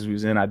circumstances we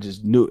was in. I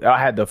just knew I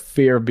had the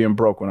fear of being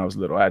broke when I was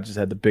little. I just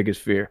had the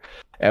biggest fear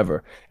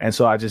ever. And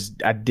so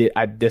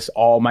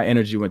all my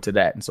energy went to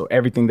that. And so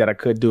everything that I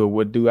could do,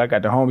 would do. I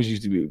got the homies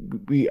used to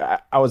be,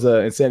 I was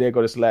in San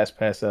Diego this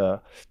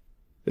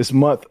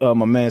month. My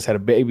man's had a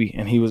baby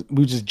and we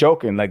were just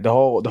joking. Like the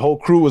whole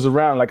crew was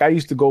around. Like I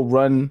used to go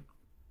run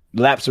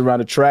laps around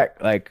the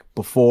track, like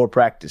before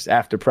practice,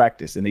 after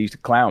practice, and they used to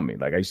clown me.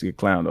 Like I used to get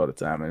clowned all the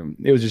time, and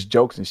it was just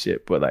jokes and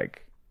shit. But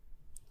like,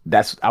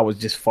 I was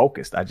just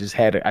focused. I just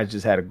had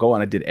a goal,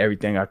 and I did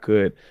everything I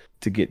could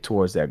to get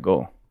towards that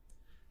goal.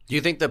 Do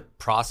you think the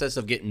process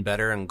of getting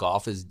better in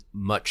golf is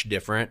much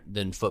different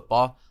than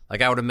football?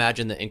 Like I would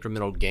imagine the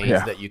incremental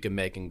gains that you can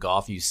make in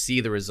golf, you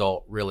see the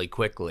result really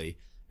quickly,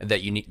 and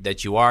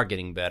that you are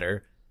getting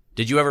better.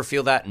 Did you ever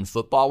feel that in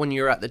football when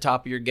you were at the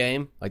top of your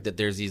game? Like that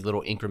there's these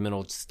little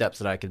incremental steps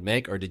that I could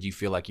make? Or did you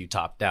feel like you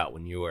topped out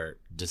when you were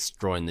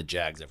destroying the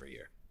Jags every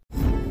year?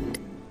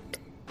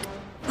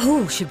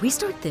 Oh, should we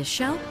start this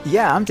show?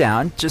 Yeah, I'm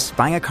down. Just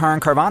buying a car on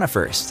Carvana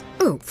first.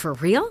 Ooh, for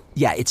real?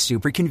 Yeah, it's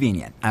super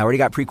convenient. I already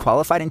got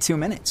pre-qualified in 2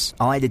 minutes.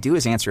 All I had to do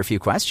is answer a few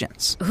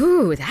questions.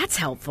 Ooh, that's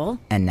helpful.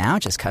 And now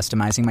just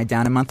customizing my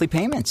down and monthly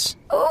payments.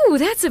 Ooh,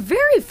 that's a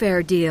very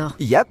fair deal.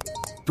 Yep.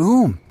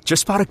 Boom.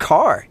 Just bought a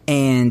car.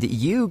 And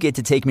you get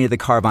to take me to the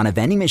Carvana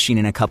vending machine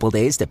in a couple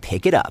days to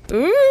pick it up.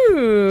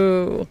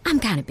 Ooh. I'm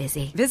kind of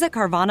busy. Visit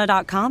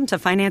Carvana.com to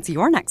finance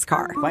your next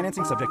car.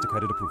 Financing subject to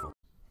credit approval.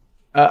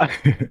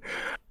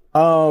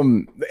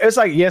 It's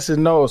like yes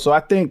and no. So I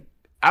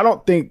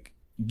don't think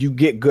you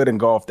get good in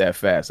golf that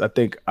fast. I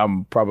think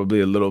I'm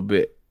probably a little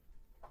bit,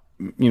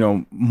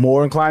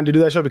 more inclined to do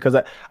that show because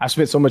I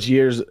spent so much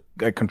years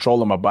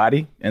controlling my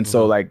body. And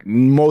so like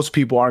most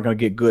people aren't going to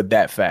get good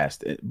that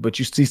fast, but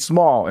you see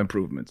small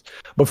improvements.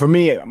 But for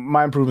me,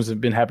 my improvements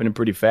have been happening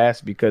pretty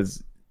fast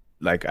because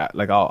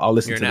I'll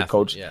listen to the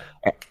coach.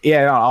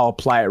 Yeah. I'll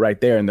apply it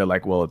right there. And they're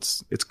like, well,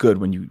 it's good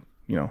when you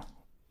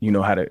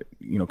know how to,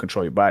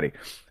 control your body.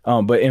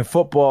 But in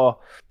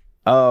football,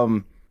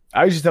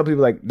 I used to tell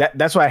people like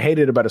that's why I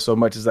hated about it so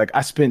much. Is like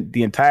I spent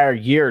the entire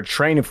year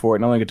training for it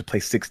and I only get to play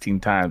 16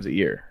 times a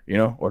year,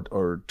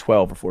 or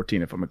 12 or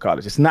 14 if I'm in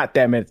college. It's not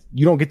that many.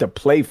 You don't get to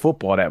play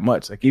football that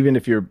much. Like even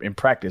if you're in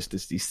practice,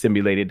 it's these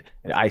simulated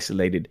and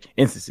isolated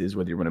instances,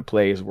 whether you're running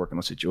plays or working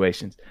on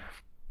situations.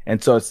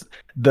 And so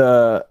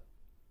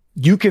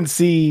you can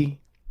see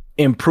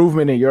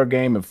improvement in your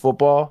game in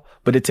football,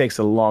 but it takes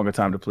a longer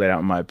time to play it out,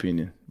 in my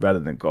opinion, rather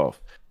than golf.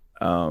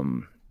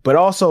 But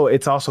also,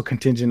 it's also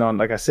contingent on,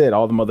 like I said,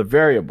 all the other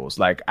variables.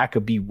 Like I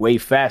could be way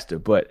faster,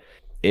 but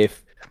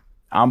if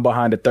I'm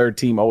behind the third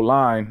team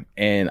O-line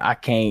and I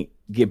can't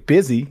get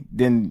busy,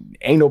 then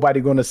ain't nobody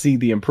going to see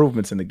the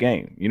improvements in the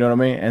game. You know what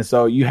I mean? And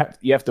so you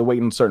have to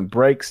wait on certain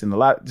breaks, and a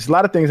lot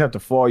of things have to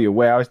fall your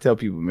way. I always tell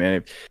people, man,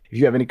 if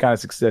you have any kind of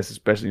success,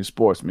 especially in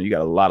sports, man, you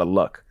got a lot of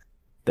luck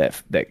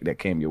that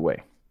came your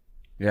way.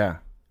 Yeah.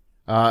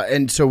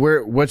 And so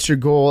what's your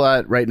goal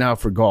at right now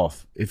for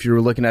golf? If you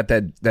were looking at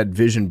that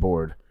vision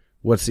board,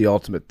 what's the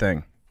ultimate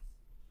thing?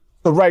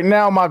 So right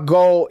now, my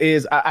goal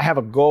is I have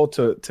a goal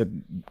to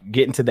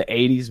get into the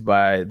 80s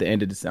by the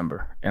end of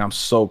December, and I'm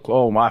so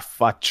close.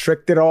 I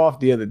tricked it off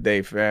the other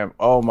day, fam.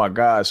 Oh my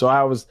god! So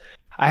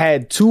I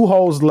had 2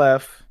 holes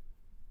left,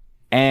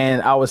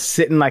 and I was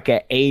sitting like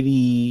at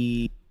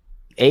 80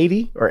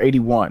 or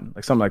 81,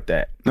 like something like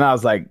that. And I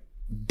was like,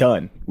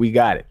 done. We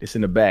got it. It's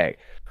in the bag.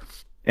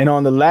 And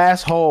on the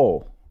last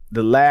hole,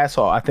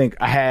 I think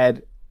I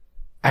had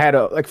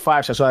like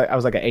 5 shots, so I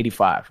was like at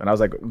 85, and I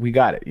was like, we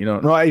got it,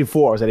 No,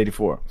 84. I was at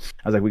 84.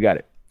 I was like, we got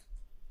it.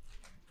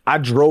 I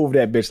drove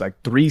that bitch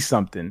like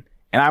 3-something,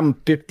 and I'm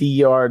 50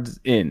 yards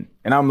in,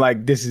 and I'm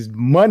like, this is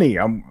money.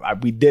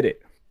 We did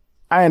it.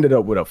 I ended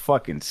up with a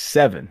fucking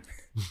 7.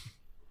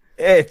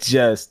 It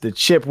just, the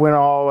chip went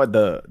all,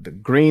 the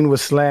green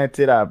was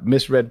slanted. I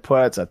misread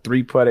putts. I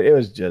 3-putted. It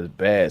was just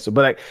bad. So,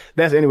 but like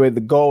that's anyway.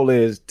 The goal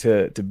is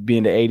to be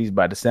in the 80s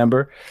by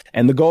December,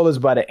 and the goal is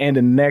by the end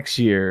of next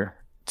year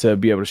to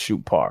be able to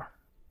shoot par.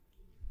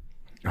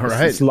 All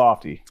right, it's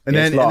lofty, and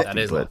then lofty,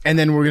 and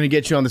then we're gonna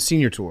get you on the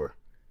senior tour.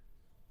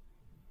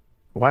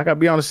 Why I gotta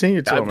be on the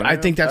senior tour? I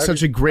think that's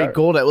such a great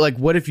goal. That like,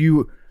 what if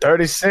you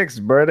 36,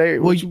 bro?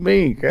 What you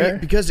mean? Okay?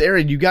 Because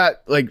Aaron, you got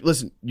like,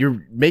 listen,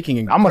 you're making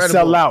incredible. I'm gonna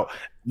sell out.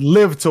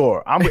 Live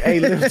tour.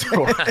 Live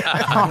tour.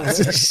 I'm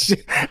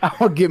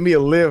gonna get me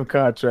a live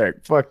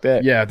contract. Fuck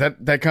that. Yeah,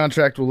 that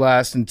contract will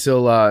last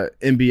until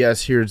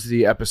MBS hears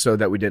the episode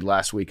that we did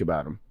last week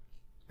about him.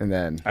 And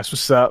then that's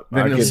what's up.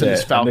 Then he'll send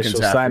his Falcons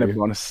sign-up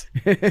bonus.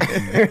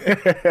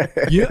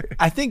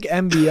 I think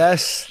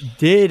MBS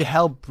did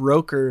help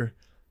broker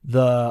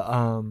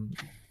the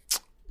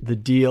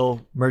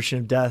deal,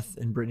 Merchant of Death,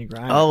 and Brittany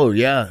Griner. Oh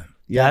yeah.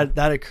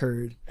 That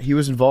occurred. He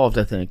was involved,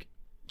 I think.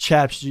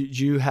 Chaps, do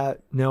you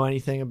know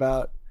anything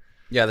about?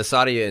 Yeah, the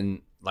Saudi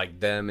and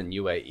like them and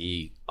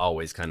UAE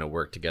always kind of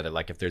work together.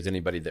 Like if there's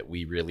anybody that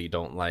we really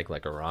don't like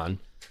Iran,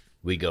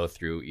 we go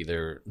through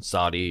either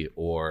Saudi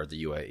or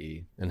the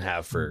UAE and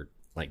have for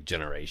like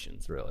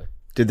generations, really.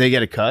 Did they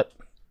get a cut?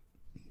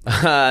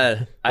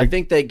 I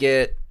think they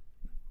get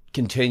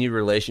continued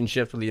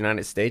relationships with the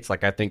United States.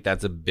 Like I think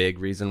that's a big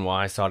reason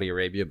why Saudi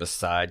Arabia,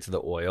 besides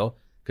the oil,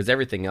 because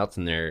everything else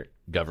in their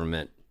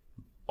government,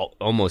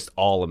 almost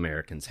all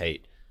Americans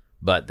hate.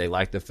 But they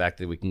like the fact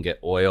that we can get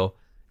oil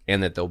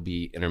and that they'll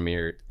be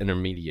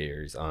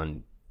intermediaries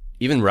on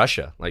even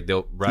Russia. Like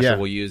Russia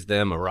will use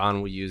them,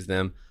 Iran will use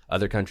them.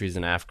 Other countries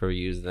in Africa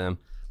use them,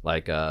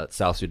 like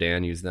South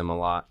Sudan use them a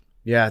lot.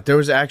 Yeah, there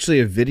was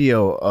actually a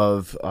video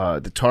of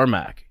the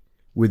tarmac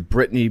with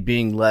Brittany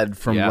being led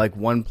from like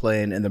one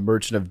plane and the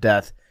Merchant of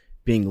Death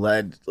being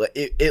led.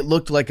 It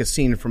looked like a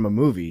scene from a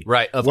movie.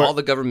 Right. Of all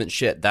the government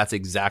shit, that's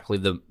exactly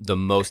the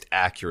most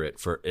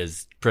accurate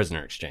is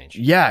prisoner exchange.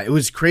 Yeah, it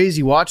was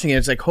crazy watching it.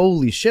 It's like,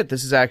 holy shit,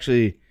 this is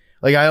actually...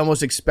 Like, I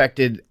almost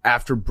expected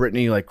after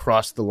Brittany, like,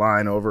 crossed the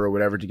line over or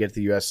whatever to get to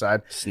the U.S.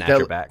 side. Snatch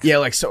her back. Yeah,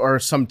 like, or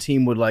some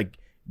team would, like,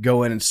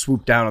 go in and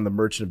swoop down on the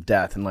Merchant of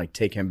Death and, like,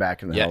 take him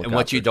back in the helicopter. And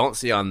what you don't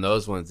see on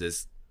those ones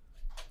is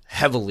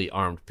heavily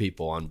armed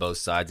people on both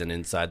sides and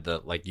inside the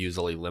like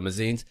usually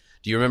limousines.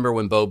 Do you remember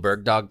when Bo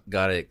Bergdorf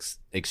got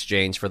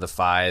exchanged for the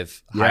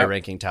 5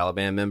 high-ranking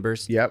Taliban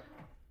members? Yep.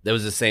 That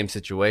was the same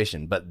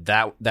situation, but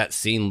that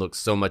scene looks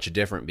so much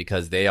different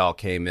because they all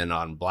came in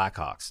on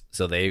Blackhawks.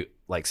 So they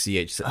like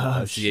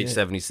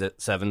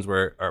CH-77s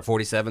were or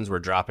 47s were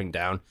dropping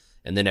down,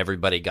 and then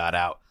everybody got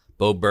out.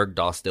 Bo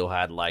Bergdorf still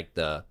had like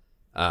the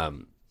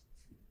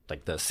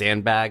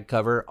sandbag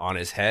cover on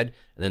his head,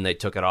 and then they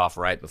took it off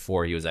right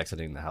before he was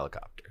exiting the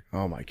helicopter.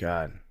 Oh my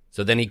God.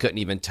 So then he couldn't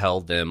even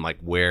tell them like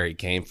where he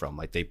came from.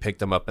 Like they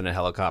picked him up in a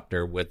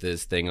helicopter with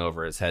his thing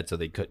over his head, so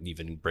they couldn't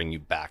even bring you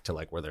back to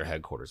like where their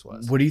headquarters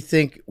was. What do you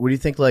think?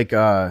 Like,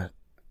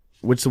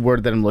 what's the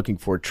word that I'm looking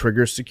for?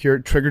 Trigger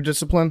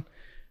discipline.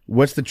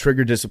 What's the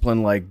trigger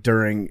discipline like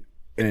during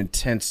an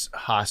intense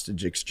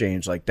hostage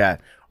exchange like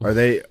that? Are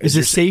they? Is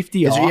it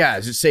safety off?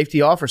 Is it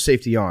safety off or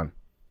safety on?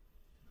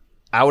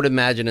 I would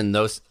imagine in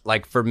those,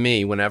 like for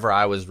me, whenever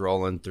I was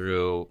rolling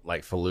through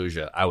like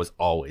Fallujah, I was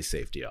always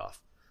safety off.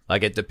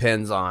 Like it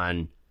depends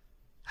on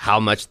how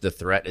much the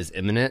threat is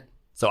imminent.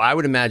 So I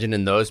would imagine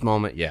in those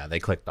moments, yeah, they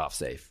clicked off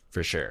safe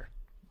for sure.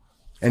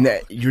 And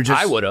that you're just,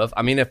 I would have.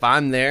 I mean, if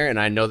I'm there and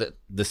I know that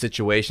the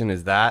situation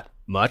is that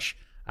much,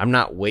 I'm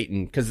not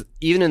waiting, because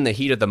even in the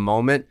heat of the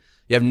moment,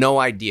 you have no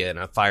idea in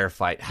a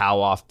firefight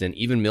how often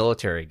even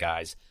military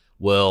guys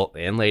will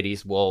and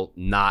ladies will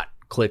not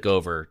click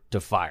over to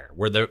fire.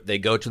 Where they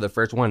go to the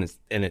first one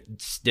and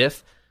it's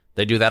stiff.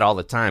 They do that all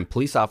the time.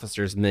 Police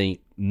officers may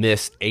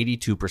miss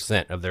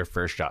 82% of their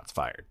first shots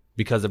fired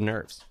because of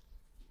nerves.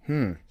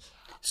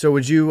 So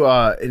would you,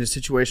 in a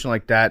situation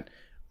like that,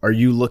 are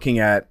you looking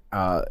at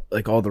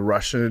like all the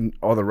Russian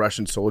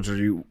soldiers?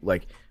 Are you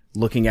like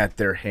looking at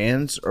their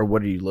hands, or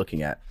what are you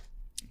looking at?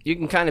 You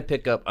can kind of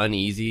pick up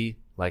uneasy,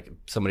 like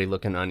somebody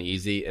looking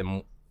uneasy,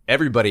 and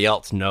everybody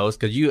else knows,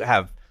 because you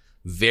have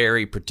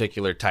very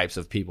particular types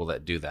of people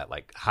that do that,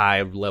 like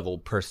high level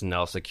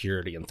personnel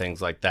security and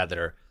things like that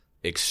are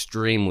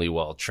extremely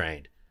well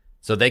trained.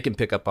 So they can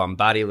pick up on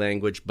body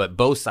language, but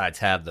both sides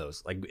have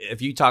those. Like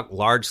if you talk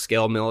large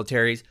scale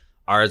militaries,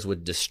 ours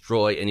would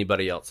destroy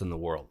anybody else in the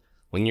world.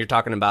 When you're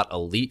talking about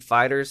elite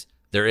fighters,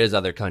 there is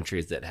other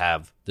countries that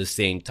have the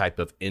same type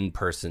of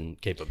in-person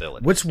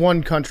capability. What's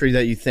one country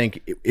that you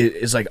think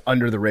is like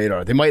under the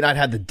radar? They might not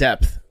have the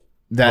depth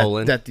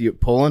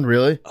Poland,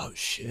 really? Oh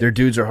shit. Their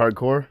dudes are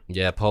hardcore?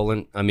 Yeah,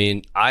 Poland. I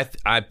mean,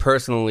 I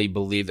personally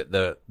believe that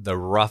the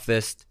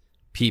roughest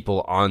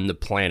people on the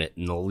planet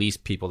and the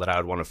least people that I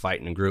would want to fight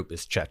in a group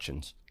is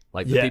Chechens.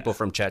 Like the people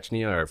from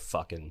Chechnya are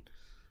fucking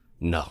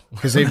no.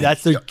 Because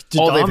that's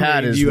all they've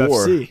had is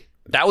UFC. War.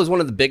 That was one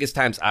of the biggest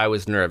times I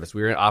was nervous.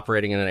 We were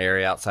operating in an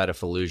area outside of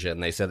Fallujah,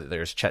 and they said that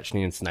there's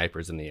Chechnyan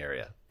snipers in the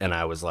area. And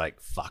I was like,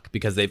 fuck,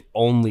 because they've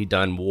only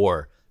done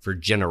war for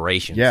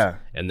generations. Yeah.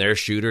 And their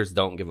shooters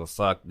don't give a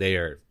fuck. They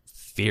are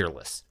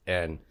fearless.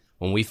 And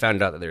when we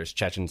found out that there's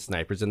Chechen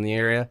snipers in the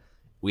area,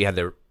 we had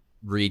to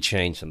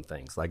rechange some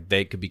things. Like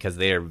because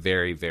they are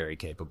very, very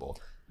capable.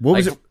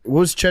 What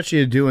was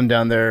Chechnya doing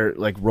down there,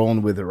 like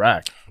rolling with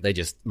Iraq? They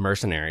just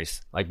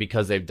mercenaries. Like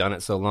because they've done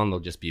it so long, they'll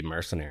just be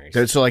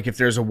mercenaries. So like if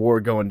there's a war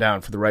going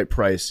down for the right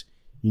price,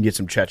 you can get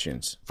some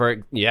Chechens.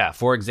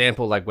 For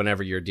example, like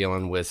whenever you're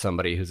dealing with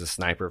somebody who's a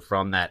sniper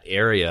from that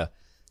area,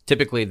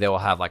 typically they will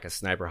have like a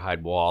sniper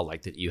hide wall,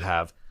 like that you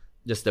have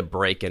just a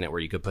break in it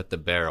where you could put the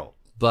barrel.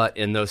 But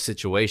in those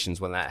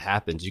situations when that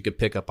happens, you could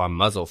pick up on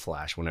muzzle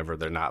flash whenever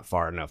they're not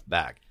far enough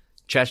back.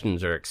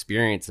 Chechens are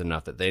experienced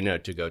enough that they know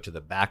to go to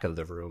the back of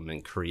the room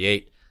and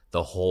create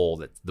the hole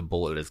that the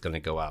bullet is going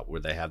to go out where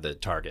they have the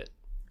target.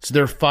 So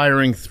they're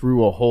firing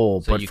through a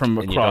hole, but from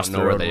across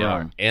the room. They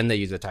are. And they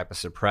use a type of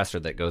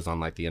suppressor that goes on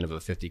like the end of a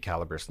 50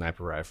 caliber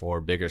sniper rifle or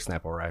bigger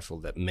sniper rifle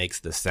that makes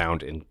the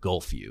sound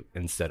engulf you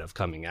instead of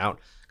coming out.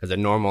 Because a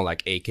normal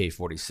like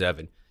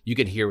AK-47, you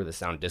can hear where the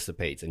sound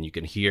dissipates, and you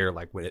can hear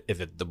like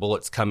if the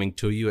bullet's coming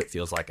to you, it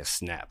feels like a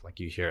snap. Like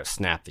you hear a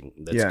snapping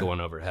that's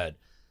going overhead.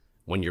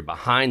 When you're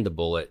behind the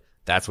bullet,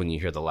 that's when you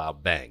hear the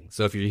loud bang.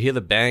 So if you hear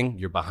the bang,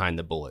 you're behind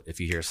the bullet. If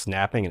you hear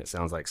snapping and it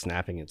sounds like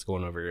snapping, it's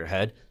going over your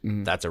head,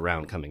 that's a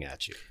round coming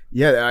at you.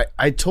 Yeah,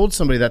 I told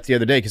somebody that the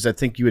other day because I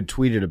think you had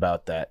tweeted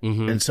about that.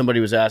 Mm-hmm. And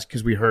somebody was asked,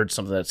 because we heard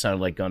something that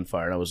sounded like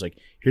gunfire. And I was like,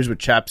 here's what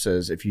Chap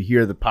says. If you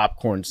hear the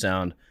popcorn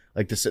sound,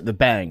 like the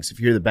bangs, if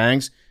you hear the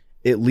bangs,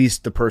 at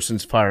least the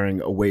person's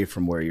firing away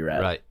from where you're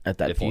at at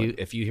that point.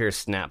 If you hear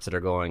snaps that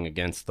are going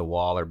against the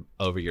wall or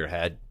over your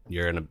head,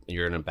 you're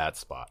in a bad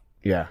spot.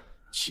 Yeah.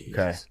 Jeez.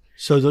 Okay.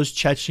 So those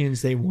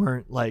Chechens, they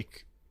weren't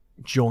like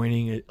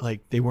joining it,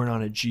 like they weren't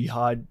on a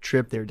jihad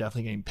trip. They were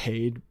definitely getting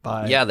paid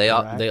by. Yeah,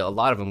 a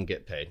lot of them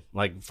get paid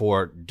like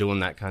for doing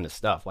that kind of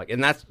stuff. Like,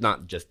 and that's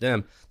not just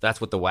them. That's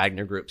what the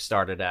Wagner Group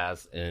started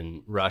as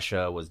in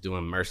Russia, was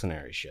doing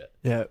mercenary shit.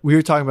 Yeah, we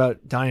were talking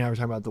about Donnie and I were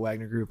talking about the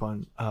Wagner Group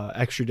on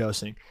Extra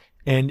Dosing.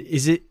 And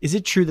is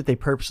it true that they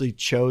purposely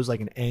chose like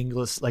an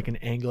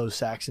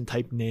Anglo-Saxon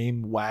type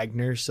name,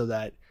 Wagner, so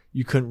that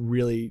you couldn't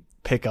really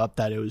pick up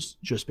that it was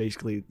just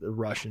basically the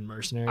Russian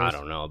mercenaries? I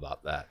don't know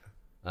about that.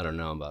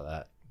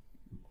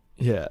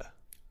 Yeah.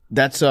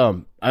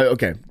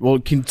 Okay. Well,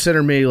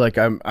 consider me like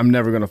I'm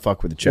never gonna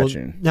fuck with the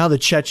Chechen. Well, now the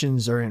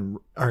Chechens are in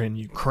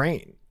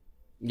Ukraine.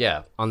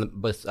 Yeah, on the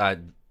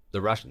beside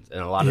the Russians,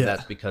 and a lot of Yeah.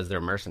 that's because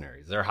they're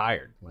mercenaries. They're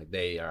hired, like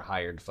they are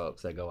hired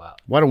folks that go out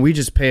Why don't we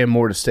just pay them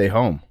more to stay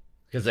home?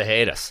 because they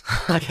hate us.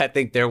 Like I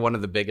think they're one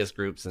of the biggest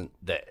groups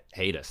that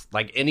hate us.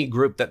 Like any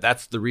group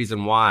that's the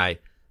reason why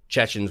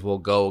Chechens will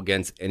go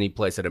against any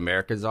place that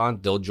America's on.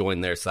 They'll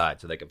join their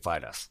side so they can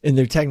fight us. And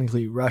they're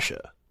technically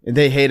Russia. And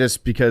they hate us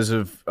because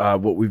of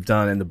what we've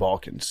done in the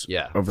Balkans.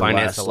 Yeah, over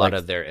finance the last, a lot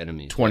of their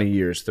enemies. 20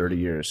 years, 30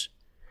 years.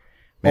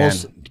 Man,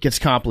 Also- it gets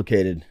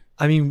complicated.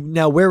 I mean,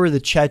 now where were the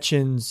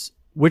Chechens?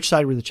 Which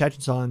side were the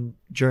Chechens on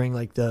during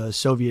like the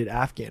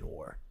Soviet-Afghan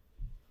war?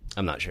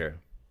 I'm not sure.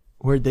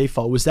 Where'd they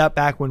fall? Was that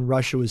back when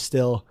Russia was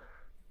still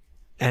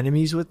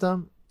enemies with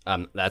them?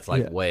 That's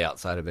like Yeah. way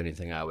outside of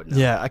anything I would know.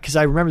 Yeah, because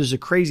I remember there's a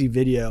crazy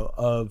video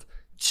of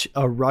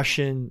a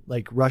Russian,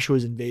 like Russia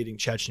was invading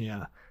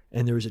Chechnya,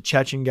 and there was a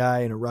Chechen guy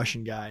and a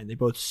Russian guy, and they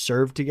both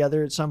served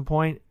together at some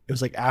point. It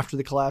was like after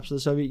the collapse of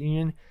the Soviet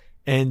Union,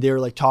 and they were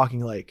like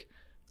talking like,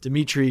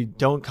 Dmitry,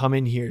 don't come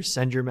in here,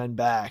 send your men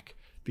back,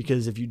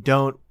 because if you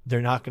don't, they're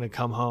not going to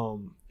come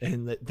home.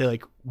 And they're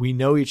like, we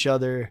know each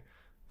other,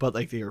 but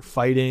like they were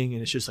fighting,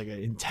 and it's just like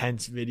an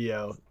intense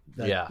video.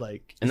 That, Yeah.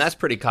 like, And that's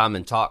pretty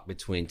common talk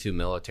between two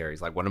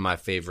militaries. Like one of my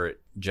favorite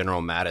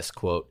General Mattis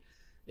quote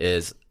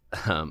is,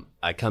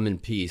 I come in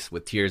peace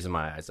with tears in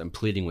my eyes. I'm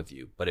pleading with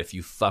you. But if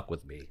you fuck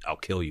with me, I'll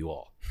kill you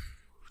all.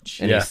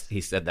 And Yeah.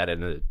 he said that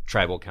in a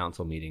tribal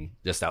council meeting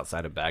just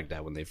outside of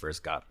Baghdad when they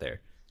first got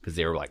there. Because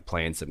they were like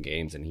playing some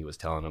games and he was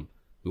telling them,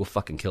 we will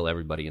fucking kill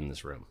everybody in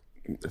this room.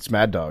 It's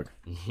Mad Dog.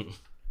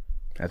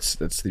 That's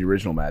the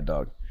original Mad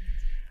Dog.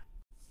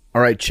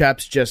 All right,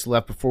 chaps just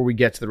left. Before we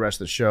get to the rest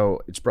of the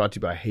show, it's brought to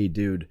you by Hey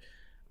Dude.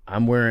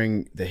 I'm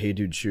wearing the Hey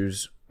Dude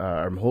shoes.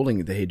 I'm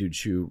holding the Hey Dude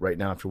shoe right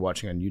now if you're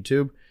watching on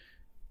YouTube.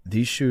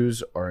 These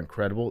shoes are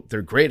incredible.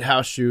 They're great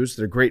house shoes.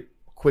 They're great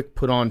quick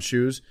put-on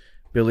shoes.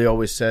 Billy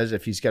always says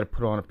if he's got to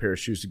put on a pair of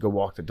shoes to go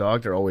walk the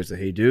dog, they're always the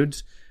Hey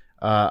Dudes.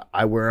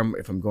 I wear them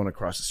if I'm going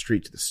across the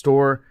street to the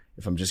store,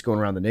 if I'm just going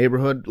around the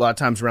neighborhood, a lot of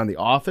times around the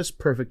office,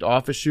 perfect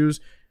office shoes.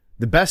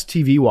 The best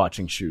TV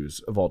watching shoes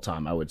of all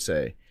time, I would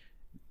say.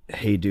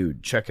 Hey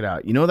Dude, check it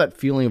out. You know that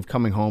feeling of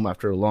coming home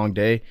after a long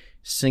day,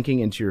 sinking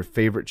into your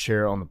favorite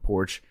chair on the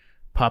porch,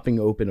 popping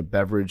open a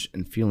beverage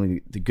and feeling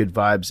the good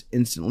vibes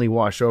instantly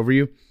wash over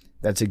you?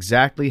 That's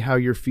exactly how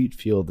your feet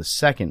feel the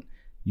second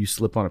you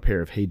slip on a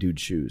pair of Hey Dude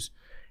shoes.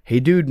 Hey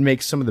Dude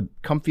makes some of the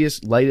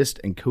comfiest, lightest,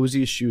 and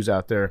coziest shoes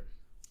out there.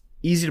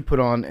 Easy to put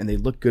on, and they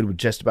look good with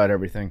just about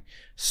everything.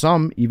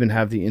 Some even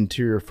have the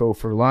interior faux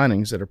fur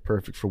linings that are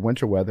perfect for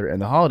winter weather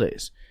and the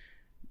holidays.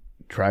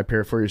 Try a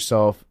pair for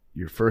yourself.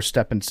 Your first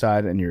step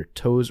inside, and your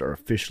toes are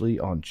officially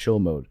on chill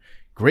mode.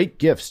 Great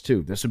gifts,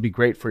 too. This would be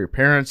great for your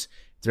parents.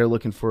 If they're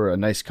looking for a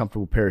nice,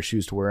 comfortable pair of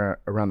shoes to wear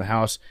around the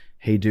house,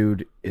 Hey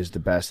Dude is the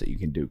best that you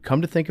can do.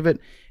 Come to think of it,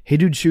 Hey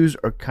Dude shoes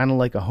are kind of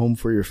like a home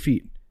for your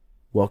feet.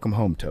 Welcome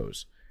home,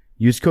 toes.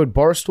 Use code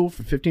BARSTOOL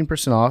for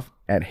 15% off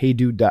at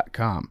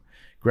heydude.com.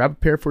 Grab a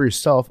pair for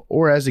yourself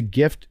or as a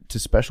gift to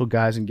special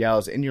guys and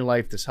gals in your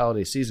life this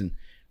holiday season.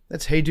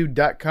 That's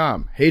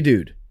heydude.com. Hey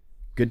Dude,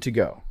 good to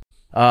go.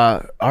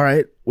 All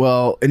right.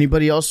 Well,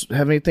 anybody else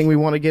have anything we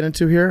want to get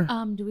into here?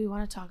 Do we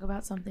want to talk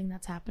about something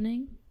that's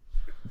happening?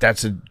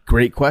 That's a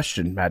great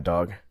question, Mad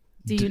Dog.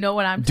 Do you know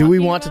what I'm Do talking we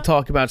want about? to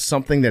talk about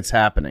something that's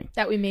happening?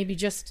 That we maybe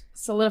just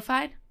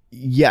solidified?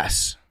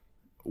 Yes.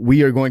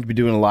 We are going to be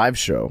doing a live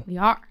show. We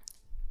are.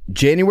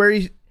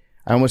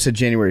 I almost said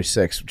January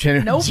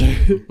 6th. Nope.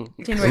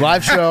 January.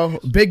 Live show,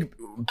 big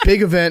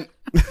event.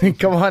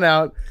 Come on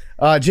out.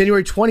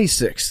 January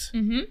 26th.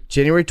 Mm-hmm.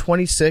 January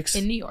 26th.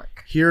 In New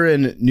York. Here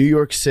in New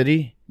York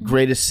City,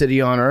 greatest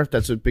city on earth.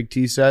 That's what Big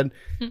T said.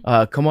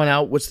 Come on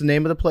out. What's the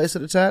name of the place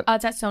that it's at?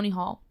 It's at Sony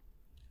Hall.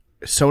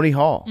 Sony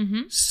Hall.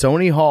 Mm-hmm.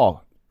 Sony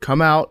Hall.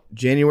 Come out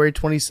January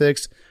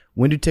 26th.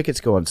 When do tickets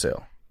go on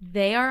sale?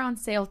 They are on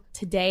sale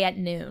today at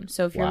noon.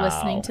 So if you're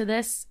listening to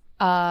this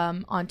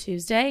on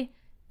Tuesday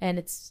and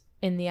it's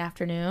in the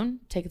afternoon,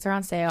 tickets are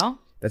on sale.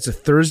 That's a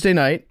Thursday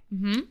night.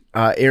 Mm-hmm.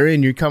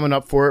 Arian, you're coming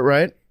up for it,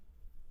 right?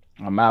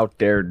 I'm out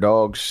there,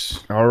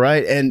 dogs. All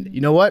right. And you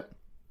know what?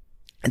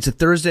 It's a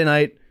Thursday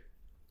night.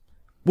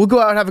 We'll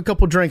go out and have a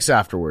couple drinks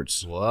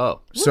afterwards.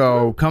 Whoa.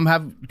 So come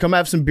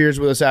have some beers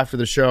with us after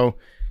the show.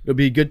 It'll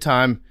be a good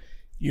time.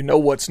 You know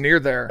what's near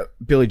there.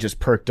 Billy just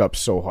perked up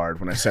so hard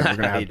when I said we're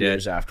going to He have did.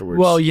 beers afterwards.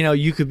 well,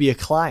 you could be a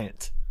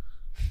client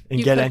and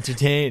You get could.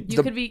 entertained.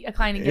 You could be a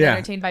client and get Yeah.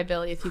 entertained by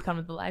Billy if you come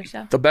to the live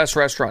show. The best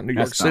restaurant in New That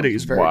York City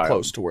sounds is very wild.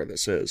 close to where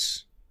this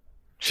is.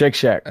 Shake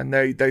Shack. And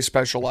they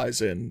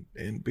specialize in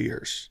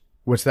beers.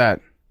 What's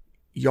that?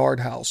 Yard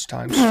House,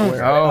 Times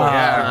Square. Oh,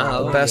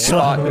 yeah. The best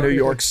spot in New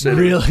York City.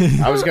 Really?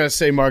 I was going to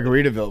say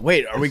Margaritaville.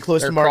 Wait, are we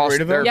close to They're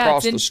Margaritaville?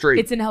 across it's the street.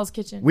 It's in Hell's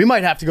Kitchen. We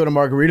might have to go to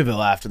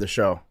Margaritaville after the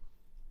show.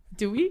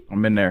 Do we?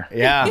 I'm in there.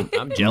 Yeah.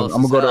 I'm jealous.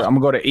 I'm gonna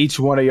go to each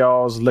one of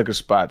y'all's liquor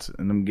spots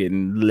and I'm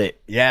getting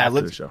lit. Yeah,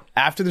 after the show.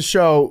 After the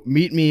show,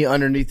 meet me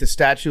underneath the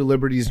Statue of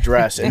Liberty's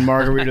dress in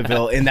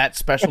Margaritaville in that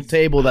special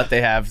table that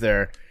they have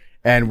there.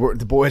 and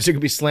the boys are gonna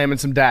be slamming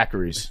some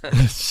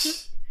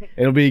daiquiris.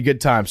 It'll be a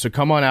good time. So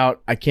come on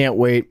out. I can't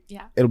wait.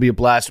 Yeah. It'll be a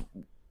blast.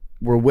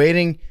 We're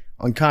waiting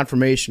on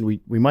confirmation.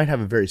 We might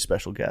have a very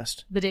special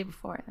guest. The day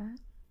before that.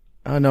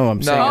 Oh no,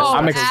 I'm saying Oh,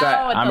 I'm at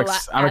excited.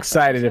 the I'm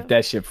excited show. if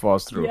that shit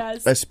falls through.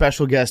 Yes. a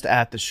special guest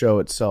at the show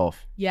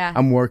itself. Yeah.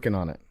 I'm working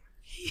on it.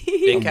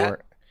 Big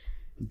cat.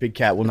 Big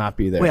Cat will not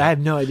be there. Wait, I have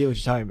no idea what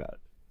you're talking about.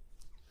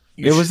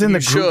 It was in the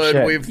You group should.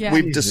 chat. We've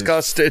Yeah.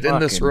 discussed it in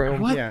this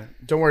fucking- room. Yeah,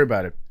 don't worry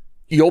about it.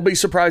 You'll be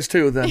surprised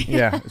too. Then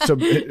Yeah, so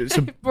We're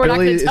not Billy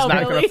gonna is tell not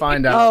Billy. going to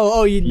find out.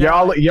 Oh,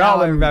 Y'all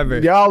I remember.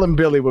 Y'all and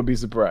Billy would be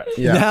surprised.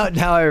 Yeah.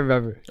 Now I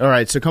remember. All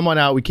right, so come on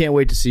out. We can't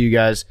wait to see you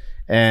guys,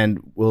 and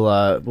we'll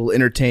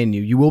entertain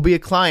you. You will be a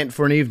client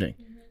for an evening.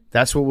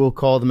 That's what we'll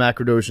call the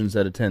Macrodocians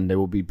that attend. They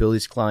will be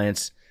Billy's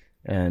clients,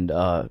 and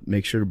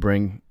make sure to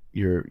bring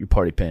your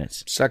party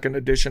pants. second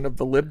edition of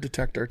the lib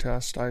detector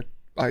test.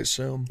 I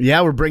assume.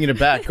 Yeah, we're bringing it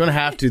back. Going to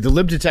have to. The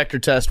lib detector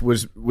test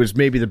was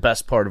maybe the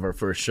best part of our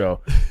first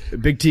show.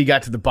 Big T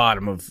got to the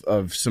bottom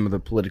of some of the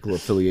political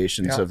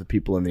affiliations of the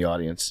people in the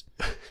audience.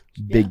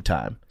 Big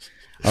time.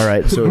 All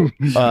right, so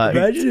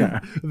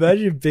Imagine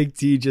if Big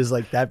T just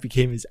like that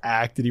became his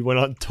act and he went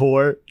on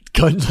tour,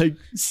 going like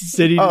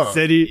city to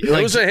city.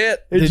 It was a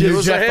hit. the It new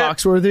was a Jeff hit.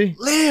 Foxworthy.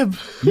 Lib.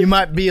 You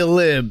might be a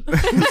lib.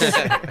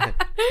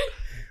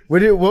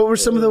 What were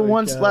some of the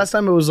ones last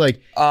time? It was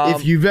like,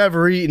 if you've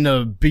ever eaten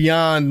a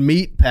Beyond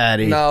Meat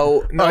patty,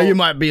 No. oh, you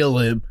might be a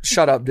lib.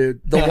 Shut up,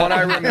 dude. The one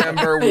I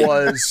remember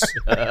was,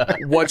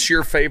 what's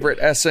your favorite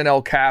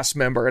SNL cast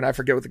member? And I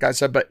forget what the guy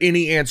said, but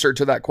any answer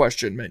to that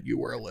question meant you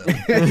were a lib.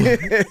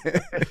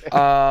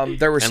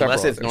 There were several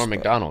Unless it's others, Norm but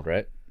Macdonald,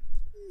 right?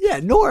 Yeah,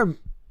 Norm.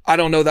 I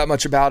don't know that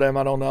much about him.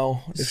 I don't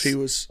know if he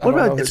was. I What don't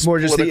about- know his it's more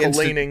just the political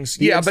insti- leanings.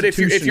 the Yeah, but if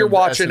institution you're of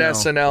watching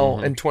SNL.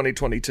 SNL in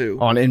 2022,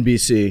 On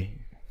NBC.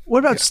 What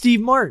about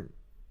Steve Martin?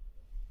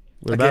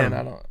 What about again, him?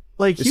 I don't.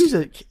 Like he was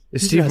a. Is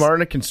he's Steve an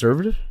Martin a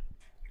conservative?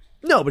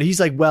 No, but he's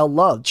like well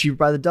loved, cheaper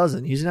by the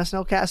dozen. He's an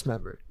SNL cast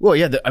member. Well,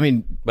 yeah. I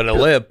mean, But a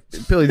lib.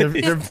 Billy,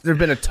 there've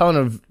been a ton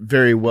of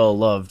very well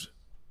loved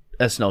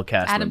SNL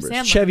cast Adam members.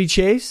 Sandler. Chevy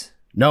Chase.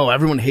 No,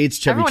 everyone hates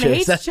Chevy Everyone Chase.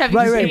 hates That's- Chevy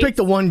Right, right. You Chase. pick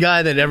the one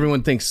guy that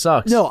everyone thinks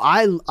sucks. No,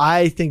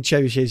 I think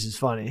Chevy Chase is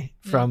funny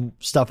from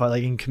stuff I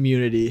like in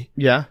Community.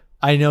 Yeah.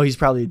 I know he's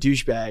probably a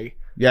douchebag.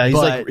 Yeah, he's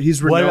but like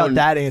he's what about renowned-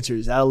 that answer?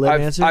 Is that a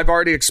lib answer? I've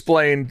already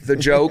explained the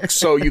joke,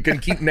 so you can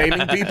keep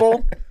naming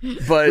people.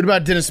 But What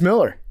about Dennis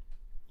Miller?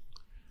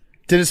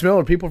 Dennis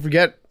Miller, people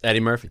forget Eddie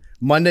Murphy.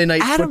 Monday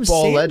Night Adam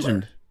Football Sandler.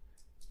 legend.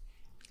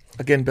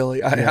 again,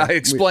 Billy, I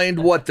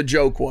explained what the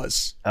joke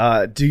was.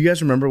 Do you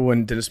guys remember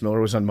when Dennis Miller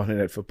was on Monday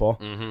Night Football?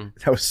 Mm-hmm.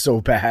 That was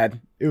so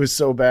bad. It was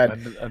so bad.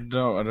 I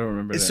don't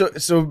remember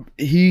that. So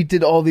he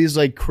did all these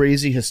like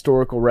crazy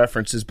historical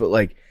references, but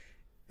like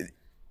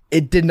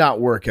it did not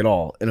work at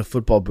all in a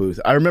football booth.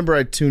 I remember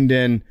I tuned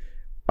in.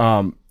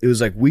 It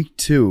was like week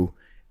 2,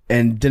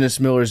 and Dennis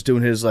Miller's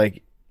doing his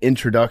like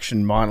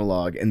introduction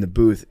monologue in the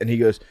booth, and he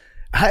goes,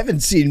 "I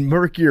haven't seen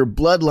murkier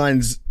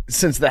bloodlines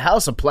since the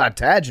House of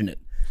Plantagenet."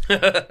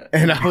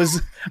 And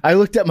I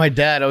looked at my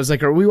dad. I was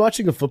like, "Are we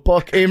watching a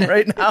football game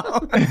right now?"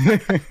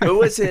 Who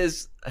was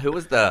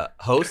the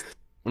host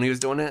when he was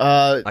doing it?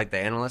 Like the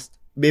analyst?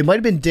 It might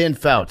have been Dan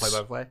Fouts.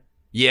 Play-by-play?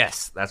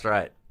 Yes, that's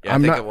right. Yeah,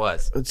 I'm I think not- it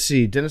was. Let's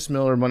see, Dennis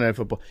Miller, Monday Night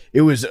Football.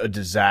 It was a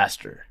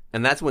disaster.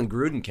 And that's when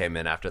Gruden came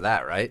in after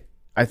that, right?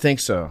 I think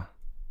so.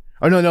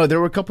 Oh no, there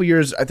were a couple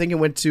years. I think it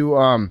went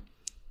to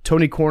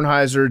Tony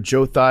Kornheiser,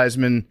 Joe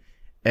Theismann,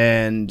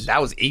 and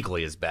That was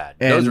equally as bad.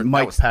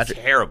 Mike that was Patrick.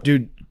 terrible.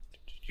 Dude,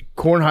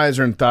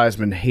 Kornheiser and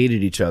Theismann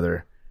hated each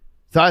other.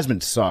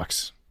 Theismann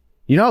sucks.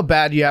 You know how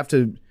bad you have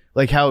to,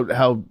 like how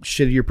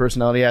shitty your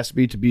personality has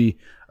to be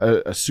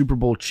a Super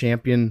Bowl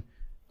champion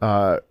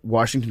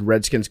Washington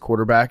Redskins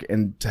quarterback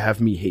and to have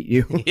me hate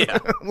you? Yeah.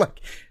 Like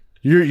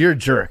you're a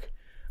jerk.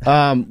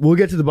 We'll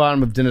get to the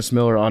bottom of Dennis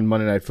Miller on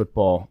Monday Night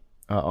Football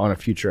on a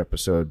future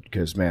episode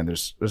because man,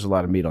 there's a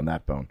lot of meat on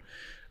that bone.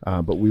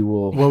 But we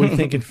will. What are we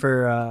thinking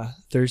for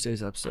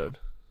Thursday's episode?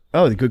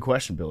 Oh, good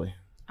question, Billy.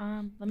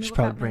 Let me Should look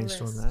probably out my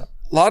brainstorm list. that.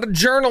 A lot of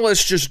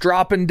journalists just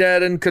dropping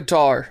dead in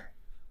Qatar.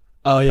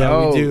 Oh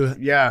yeah, we do.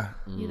 Yeah.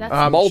 Yeah,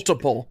 that's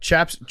Multiple.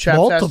 Chaps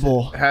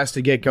Multiple. has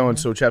to get going.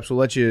 So Chaps, we'll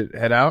let you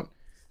head out.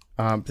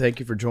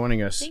 Thank you for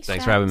joining us.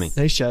 Thanks for having me.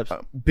 Thanks, chaps.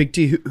 Big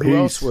T, who Peace.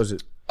 else was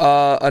it?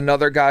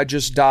 Another guy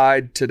just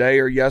died today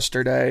or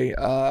yesterday.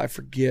 I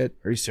forget.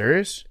 Are you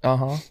serious?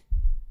 Uh-huh.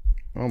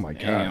 Oh my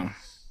god. Damn.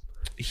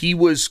 He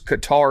was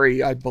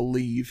Qatari, I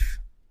believe.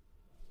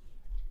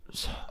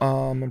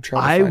 I'm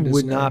trying to I find his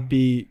would name. not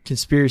be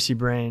conspiracy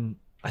brain.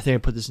 I think I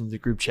put this into the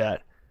group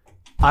chat.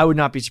 I would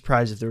not be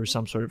surprised if there was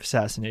some sort of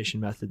assassination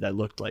method that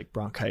looked like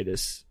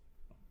bronchitis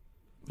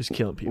was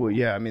killing people. Well,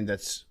 yeah, I mean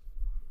that's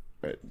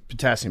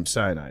potassium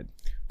cyanide.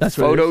 That's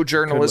what it is.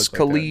 Photojournalist Could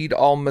look like Khalid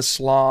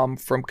Al-Maslam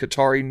from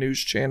Qatari news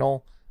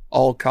channel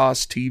Al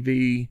Qas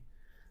TV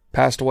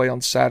passed away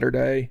on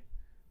Saturday.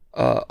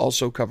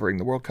 Also covering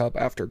the World Cup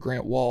after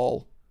Grant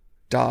Wall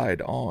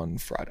died on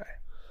Friday.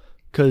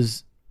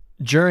 Because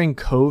during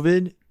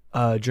COVID,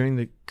 during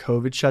the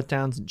COVID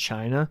shutdowns in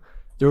China,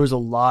 there was a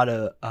lot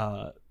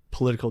of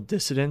political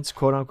dissidents,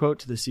 quote unquote,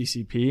 to the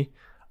CCP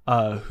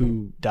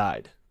who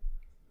died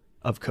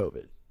of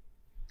COVID.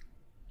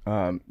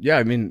 Yeah,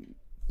 I mean,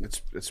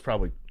 it's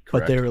probably correct.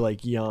 But they were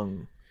like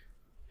young.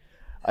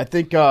 I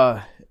think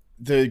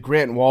the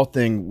Grant Wall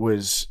thing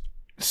was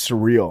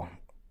surreal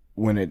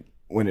when it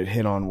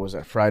hit on, was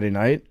that Friday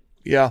night?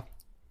 Yeah.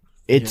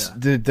 It's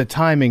the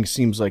timing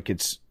seems like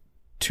it's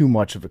too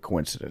much of a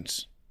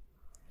coincidence.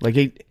 Like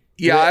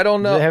I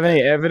don't know. Do they have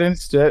any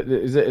evidence?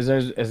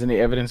 Has any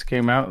evidence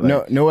came out?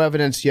 No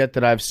evidence yet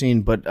that I've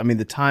seen, but I mean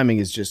the timing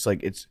is just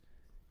like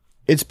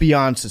it's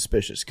beyond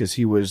suspicious because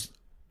he was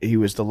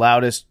the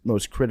loudest,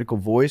 most critical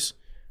voice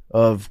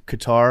of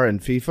Qatar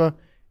and FIFA,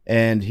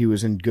 and he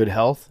was in good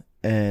health,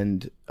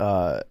 and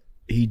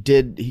he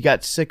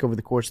got sick over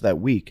the course of that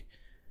week,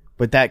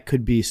 but that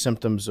could be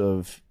symptoms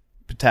of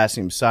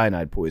potassium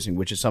cyanide poisoning,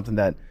 which is something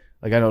that,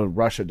 like, I know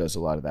Russia does a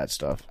lot of that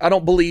stuff. I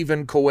don't believe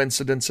in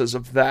coincidences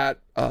of that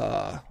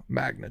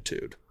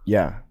magnitude.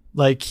 Yeah.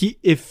 Like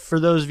if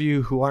for those of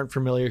you who aren't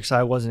familiar, because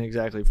I wasn't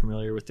exactly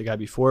familiar with the guy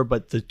before,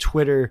 but the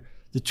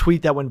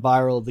tweet that went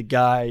viral, the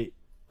guy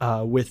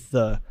with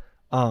the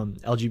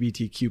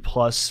LGBTQ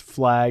plus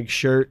flag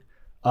shirt,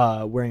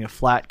 wearing a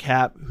flat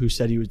cap, who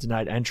said he was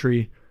denied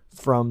entry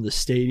from the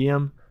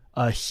stadium,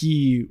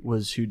 he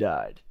was who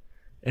died.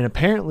 And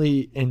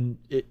apparently,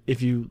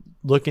 if you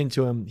look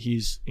into him,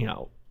 he's,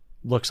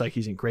 looks like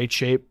he's in great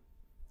shape,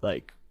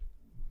 like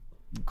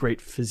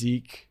great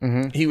physique.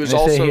 Mm-hmm. He was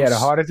he had a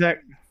heart attack.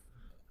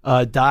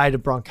 Died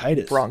of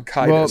bronchitis.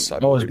 Bronchitis.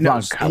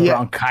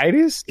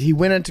 He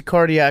went into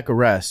cardiac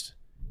arrest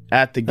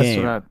at the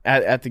game.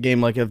 At the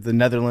game, like of the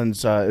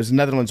Netherlands. It was the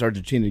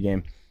Netherlands-Argentina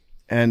game,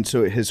 and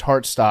so his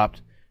heart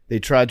stopped. They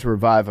tried to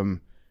revive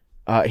him.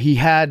 He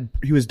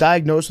was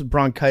diagnosed with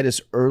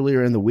bronchitis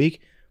earlier in the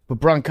week, but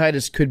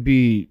bronchitis could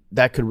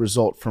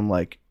result from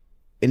like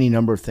any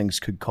number of things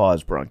could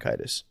cause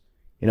bronchitis,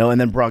 and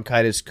then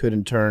bronchitis could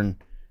in turn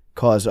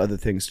cause other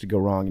things to go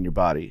wrong in your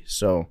body.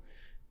 So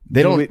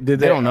they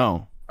don't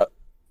know.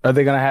 Are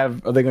they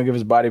gonna give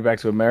his body back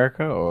to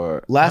America,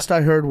 or? Last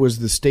I heard was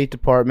the State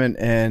Department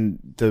and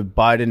the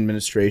Biden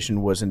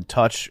administration was in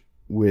touch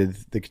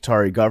with the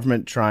Qatari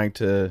government trying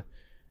to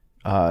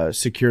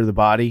secure the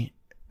body,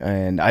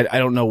 and I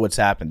don't know what's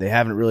happened. They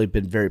haven't really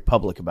been very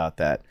public about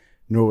that,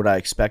 nor would I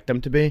expect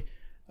them to be.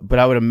 But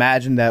I would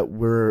imagine that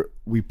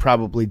we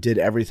probably did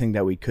everything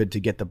that we could to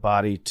get the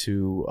body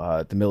to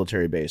the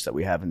military base that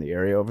we have in the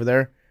area over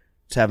there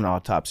to have an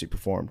autopsy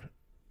performed.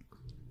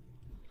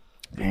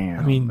 Damn.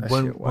 I mean,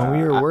 when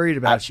we were worried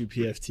about you,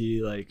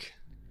 PFT, like.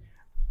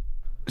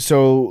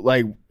 So,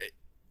 like,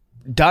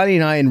 Donnie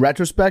and I, in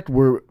retrospect,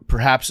 were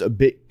perhaps a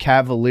bit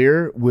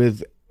cavalier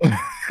with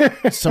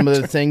some of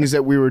the things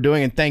that we were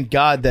doing. And thank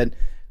God that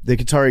the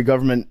Qatari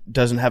government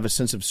doesn't have a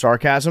sense of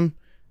sarcasm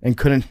and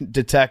couldn't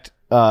detect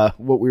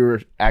what we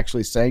were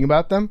actually saying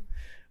about them.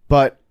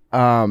 But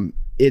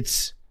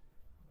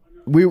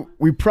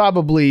we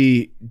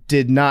probably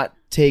did not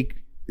take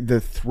the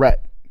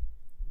threat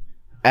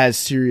as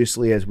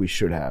seriously as we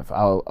should have.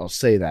 I'll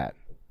say that.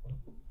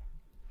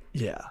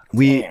 Yeah.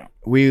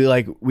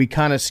 We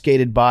kind of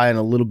skated by in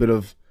a little bit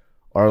of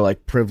our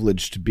like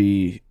privilege to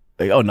be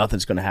like, oh,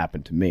 nothing's going to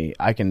happen to me.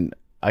 I can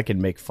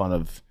make fun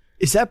of.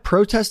 Is that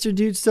protester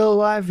dude still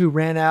alive who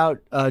ran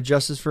out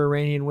justice for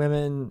Iranian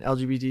women,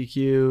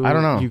 LGBTQ? I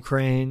don't know.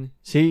 Ukraine.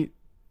 See,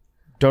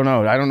 don't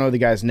know. I don't know the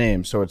guy's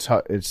name, so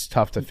it's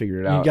tough to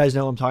figure it out. You guys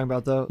know what I'm talking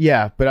about, though.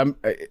 Yeah, but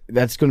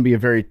that's going to be a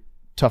very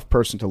tough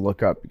person to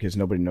look up because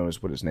nobody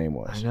knows what his name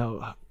was. I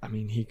know. I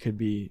mean, he could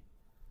be.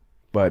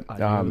 But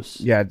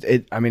yeah,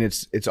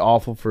 it's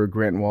awful for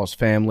Grant Wall's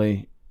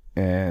family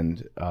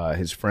and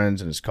his friends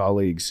and his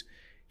colleagues.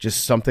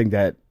 Just something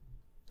that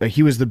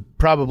he was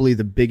probably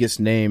the biggest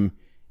name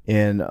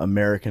in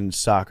American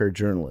soccer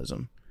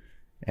journalism,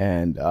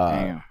 and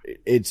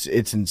it's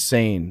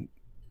insane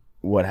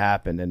what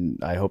happened. And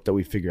I hope that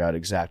we figure out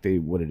exactly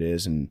what it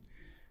is. And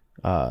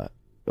I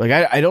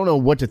don't know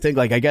what to think.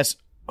 Like, I guess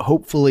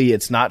hopefully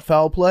it's not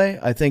foul play.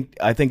 I think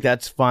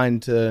that's fine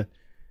to.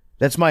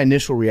 That's my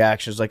initial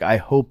reaction. Is like, I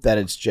hope that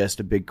it's just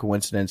a big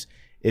coincidence.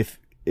 If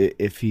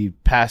he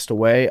passed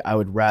away, I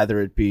would rather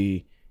it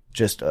be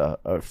just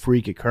a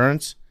freak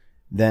occurrence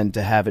than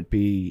to have it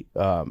be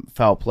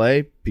foul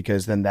play,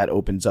 because then that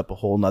opens up a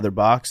whole nother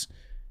box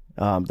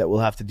that we'll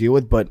have to deal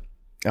with. But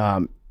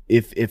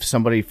if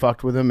somebody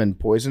fucked with him and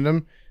poisoned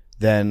him,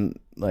 then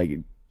like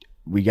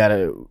we're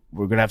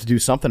gonna have to do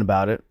something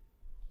about it.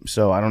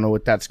 So I don't know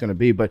what that's going to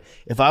be, but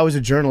if I was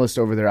a journalist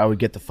over there, I would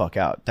get the fuck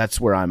out. That's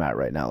where I'm at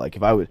right now. Like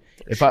if I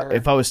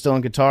was still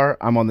in Qatar,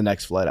 I'm on the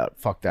next flight out.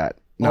 Fuck that.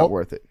 Not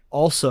worth it.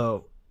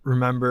 Also,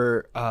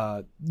 remember,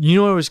 you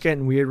know what was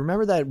getting weird?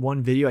 Remember that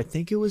one video? I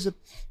think it was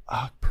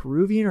a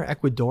Peruvian or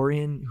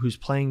Ecuadorian who's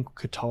playing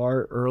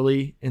Qatar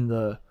early in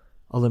the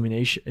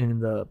elimination, in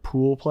the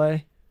pool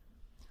play.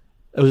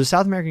 It was a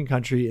South American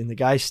country, and the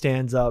guy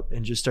stands up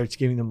and just starts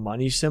giving the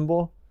money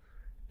symbol.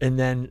 And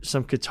then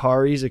some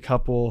Qataris, a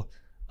couple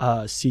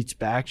seats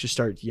back, just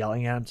start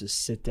yelling at him to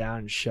sit down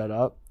and shut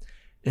up.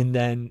 and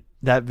then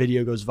that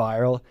video goes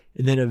viral,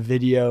 and then a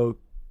video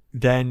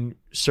then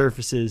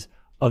surfaces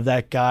of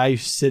that guy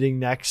sitting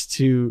next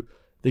to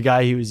the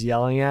guy he was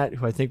yelling at,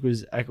 who I think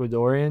was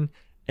Ecuadorian,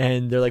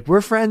 and they're like,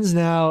 we're friends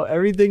now,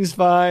 everything's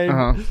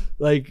fine.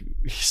 Like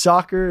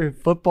soccer,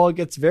 football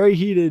gets very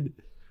heated.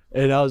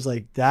 And I was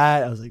like,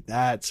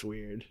 that's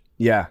weird.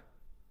 Yeah.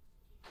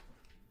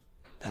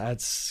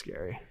 That's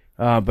scary.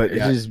 But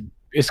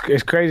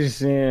it's crazy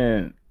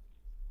seeing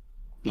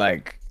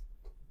like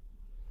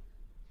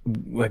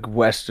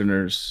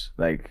Westerners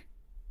like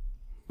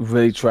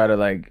really try to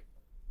like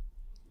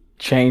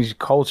change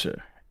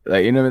culture.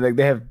 Like, you know, like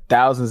they have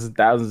thousands and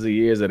thousands of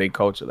years of their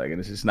culture, like, and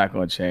it's just not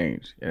going to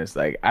change. And it's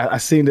like I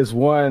seen this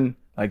one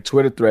like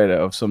Twitter thread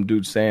of some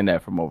dude saying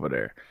that from over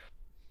there,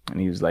 and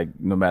he was like,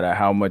 no matter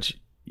how much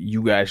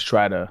you guys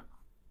try to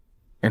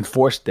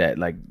enforce that,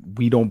 like,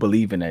 we don't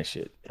believe in that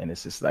shit. And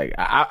it's just like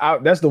I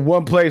that's the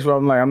one place where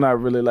I'm like, I'm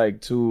not really like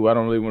I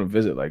don't really want to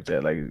visit like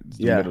that, like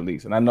the Middle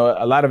East. And I know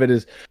a lot of it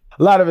is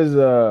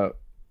a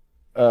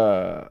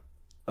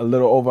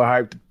little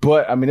overhyped,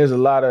 but I mean there's a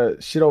lot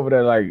of shit over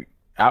there. Like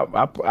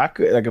I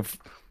could, like, if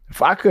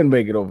I couldn't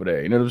make it over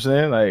there, you know what I'm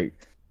saying? Like,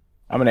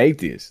 I'm an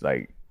atheist.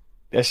 Like,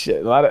 that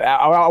shit,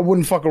 I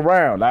wouldn't fuck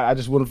around. I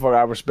just wouldn't fuck.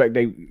 I respect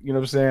they, you know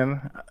what I'm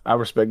saying? I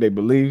respect their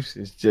beliefs.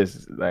 It's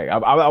just like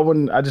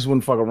I just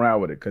wouldn't fuck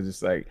around with it, because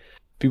it's like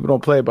people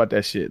don't play about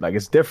that shit. Like,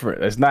 it's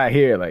different. It's not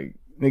here. Like,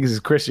 niggas is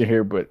Christian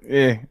here, but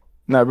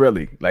not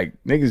really. Like,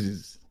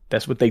 niggas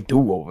that's what they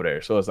do over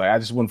there. So it's like I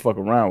just wouldn't fuck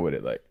around with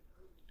it. Like,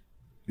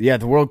 yeah,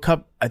 the World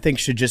Cup I think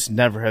should just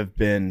never have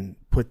been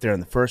put there in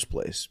the first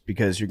place,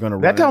 because you're gonna.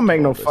 That don't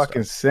make no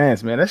fucking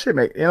sense, man. That shit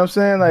make, you know what I'm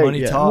saying? Like, Money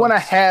you talks. want to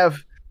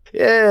have,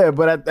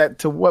 but at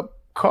to what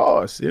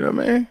cost? You know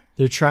what I mean?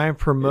 They're trying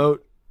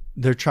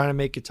to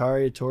make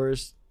Qatar a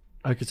tourist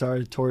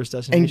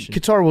destination.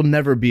 And Qatar will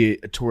never be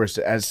a tourist.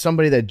 As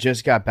somebody that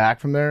just got back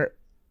from there,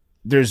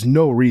 there's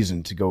no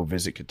reason to go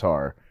visit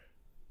Qatar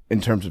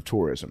in terms of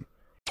tourism.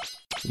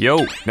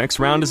 Yo, next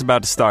round is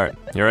about to start.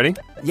 You ready?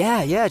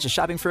 Yeah, just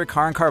shopping for a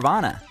car in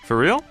Carvana. For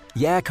real?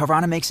 Yeah,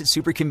 Carvana makes it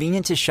super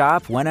convenient to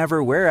shop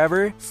whenever,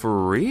 wherever.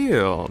 For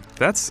real?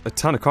 That's a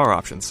ton of car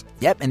options.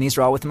 Yep, and these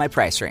are all within my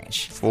price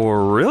range.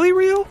 For really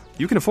real?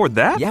 You can afford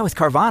that? Yeah, with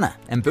Carvana.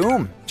 And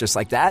boom, just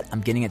like that, I'm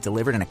getting it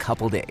delivered in a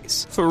couple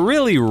days. For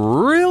really,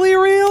 really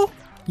real?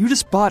 You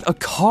just bought a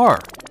car.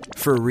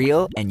 For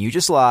real, and you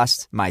just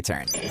lost my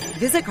turn.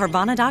 Visit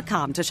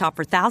Carvana.com to shop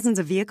for thousands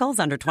of vehicles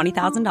under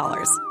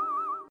 $20,000.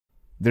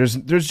 There's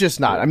just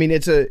not. I mean,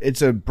 it's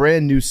a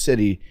brand new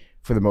city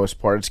for the most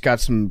part. It's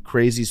got some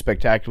crazy,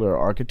 spectacular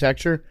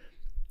architecture,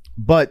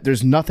 but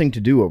there's nothing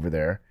to do over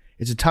there.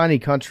 It's a tiny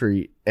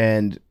country,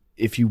 and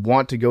if you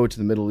want to go to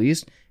the Middle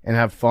East and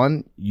have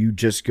fun, you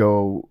just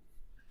go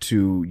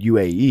to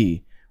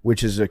UAE,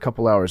 which is a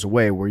couple hours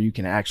away, where you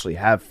can actually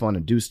have fun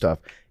and do stuff.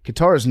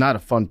 Qatar is not a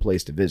fun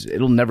place to visit.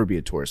 It'll never be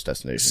a tourist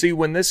destination. See,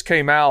 when this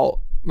came out,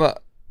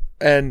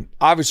 and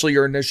obviously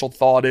your initial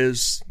thought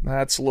is,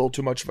 that's a little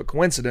too much of a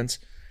coincidence.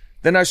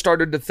 Then I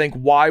started to think,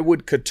 why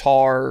would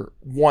Qatar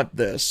want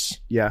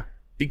this? Yeah.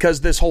 Because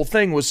this whole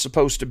thing was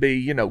supposed to be,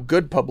 you know,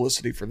 good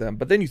publicity for them.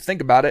 But then you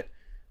think about it,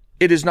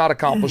 it has not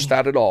accomplished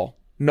that at all.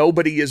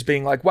 Nobody is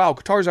being like, wow,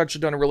 Qatar's actually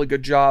done a really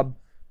good job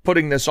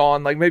putting this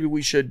on. Like, maybe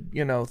we should,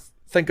 you know,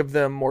 think of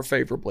them more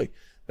favorably.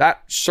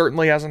 That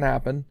certainly hasn't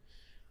happened.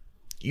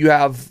 You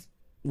have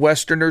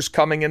Westerners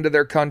coming into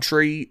their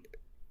country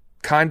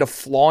kind of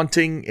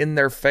flaunting in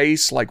their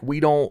face, like, we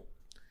don't,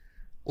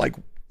 like,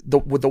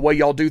 with the way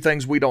y'all do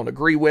things, we don't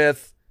agree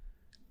with.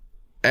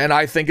 And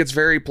I think it's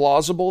very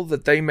plausible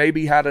that they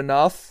maybe had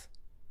enough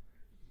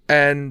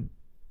and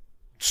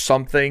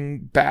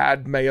something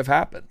bad may have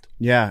happened.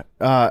 Yeah.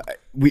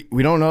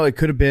 We don't know. It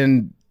could have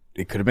been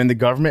the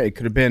government. It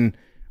could have been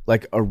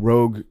like a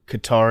rogue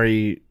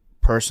Qatari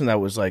person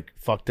that was like,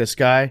 fuck this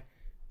guy,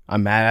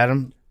 I'm mad at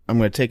him, I'm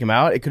going to take him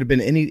out. It could have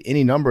been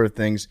any number of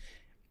things.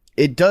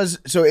 It does.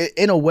 So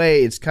in a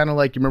way, it's kind of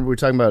like, you remember we were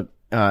talking about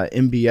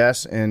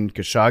MBS and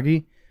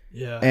Khashoggi.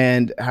 Yeah.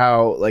 And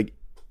how, like,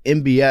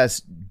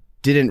 MBS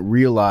didn't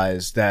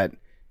realize that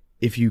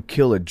if you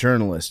kill a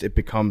journalist, it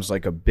becomes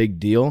like a big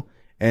deal.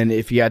 And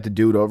if he had to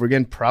do it over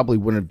again, probably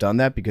wouldn't have done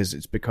that, because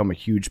it's become a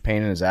huge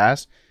pain in his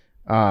ass.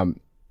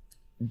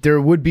 There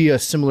would be a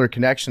similar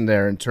connection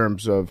there in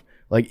terms of,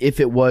 like, if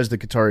it was the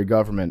Qatari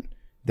government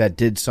that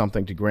did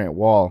something to Grant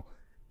Wall,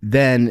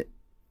 then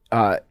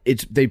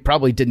they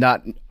probably did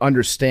not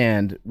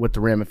understand what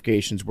the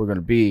ramifications were going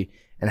to be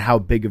and how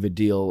big of a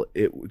deal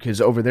because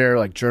over there,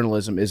 like,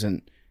 journalism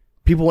isn't,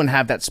 people wouldn't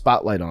have that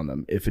spotlight on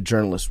them. If a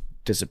journalist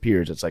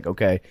disappears, it's like,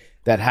 okay,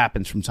 that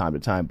happens from time to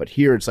time. But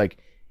here it's like,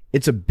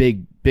 it's a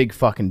big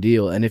fucking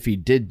deal. And if he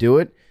did do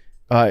it,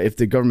 if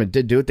the government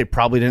did do it, they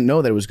probably didn't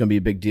know that it was going to be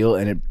a big deal,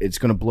 and it's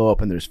going to blow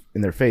up in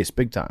their face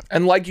big time.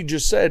 And like you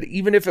just said,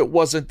 even if it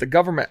wasn't the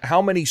government,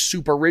 how many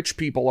super rich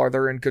people are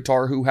there in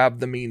Qatar who have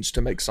the means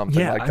to make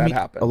something like that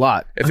happen? A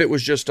lot. If it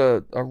was just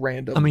a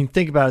random. I mean,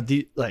 think about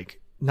it.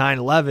 Like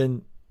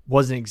 9/11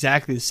 wasn't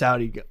exactly the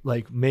Saudi,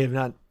 like, may have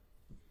not.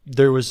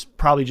 There was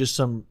probably just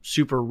some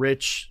super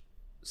rich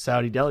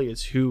Saudi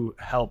delegates who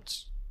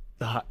helped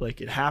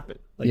it happen.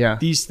 Like Yeah.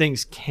 these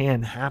things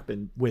can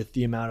happen with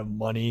the amount of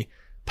money,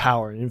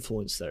 power, and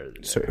influence that are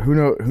there. So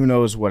who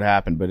knows what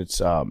happened, but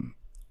it's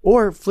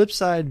Or flip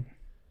side,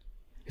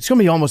 it's gonna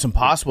be almost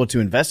impossible to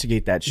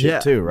investigate that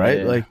shit too, right?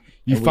 Yeah. Like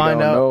you And we find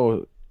don't out.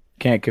 know,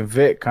 can't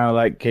convict, kind of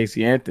like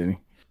Casey Anthony.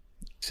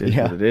 It's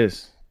what it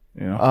is.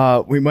 You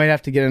know, We might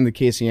have to get into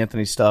Casey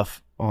Anthony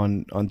stuff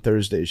on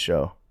Thursday's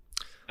show.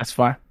 that's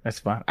fine. That's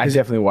fine. I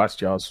definitely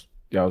watched y'all's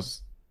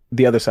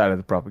the other side of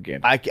the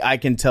propaganda. I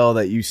can tell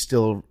that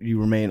you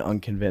remain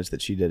unconvinced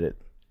that she did it.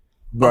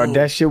 Bro,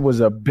 that shit was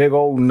a big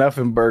old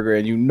nothing burger,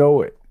 and you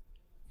know it.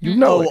 You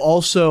know it.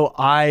 Also,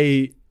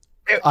 I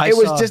It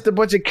saw- was just a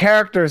bunch of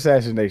character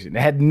assassination. It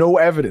had no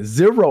evidence,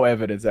 zero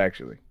evidence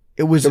actually.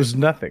 There was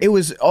nothing. It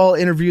was all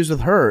interviews with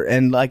her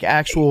and like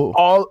actual.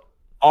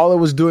 All it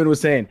was doing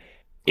was saying,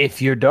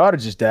 if your daughter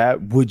just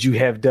died, would you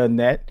have done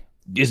that?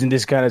 Isn't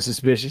this kind of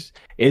suspicious?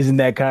 Isn't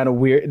that kind of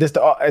weird? That's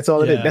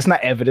all it is. That's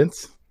not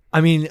evidence. I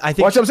mean, I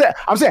think Watch what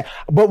I'm saying,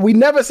 but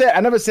I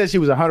never said she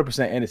was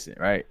 100% innocent,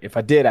 right? If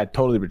I did, I'd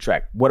totally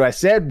retract. What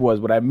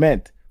I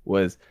meant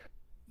was,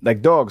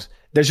 like dogs,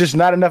 there's just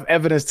not enough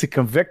evidence to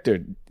convict her.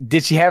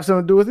 Did she have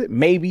something to do with it?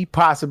 Maybe,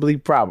 possibly,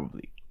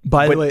 probably.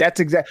 By the way,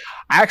 that's I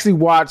actually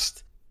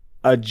watched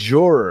a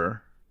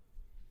juror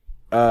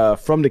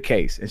from the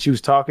case, and she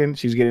was talking,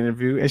 she was getting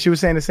interviewed, and she was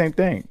saying the same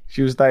thing.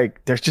 She was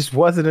like, there just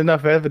wasn't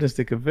enough evidence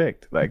to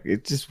convict. Like,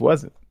 it just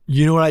wasn't.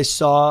 You know what I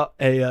saw?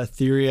 A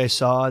theory I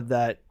saw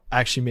that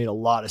actually made a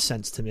lot of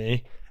sense to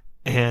me.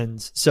 And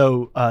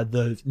so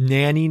the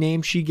nanny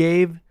name she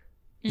gave,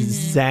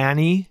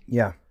 Zanny.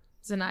 Yeah.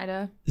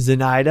 Zenaida.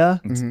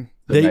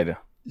 Zenaida.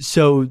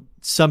 So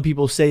some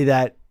people say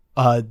that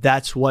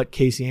that's what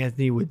Casey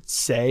Anthony would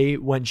say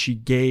when she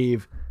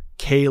gave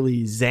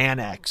Kaylee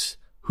Xanax.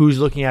 Who's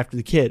looking after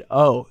the kid?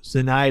 Oh,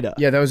 Zenaida.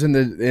 Yeah, that was in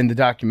the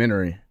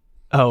documentary.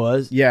 Oh, it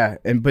was? Yeah,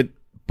 and but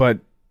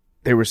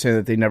they were saying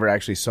that they never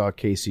actually saw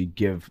Casey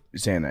give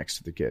Xanax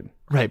to the kid.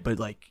 Right, but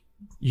like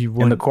you And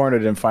wouldn't. the coroner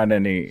didn't find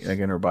any like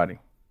in her body.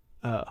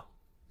 Oh.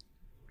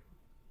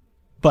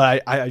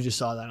 But I just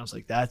saw that and I was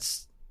like,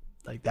 that's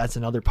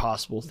another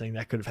possible thing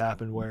that could have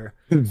happened where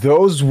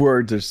Those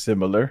words are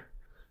similar.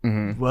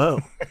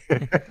 whoa.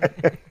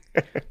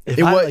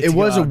 It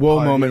was a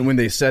whoa moment when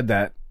they said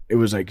that. It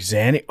was like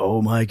Xanax.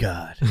 Oh my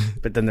god!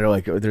 But then they're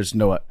like, oh, there's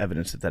no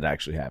evidence that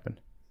actually happened.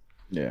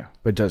 Yeah,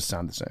 but it does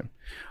sound the same.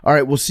 All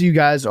right, we'll see you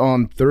guys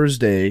on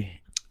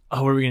Thursday.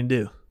 Oh, what are we gonna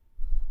do?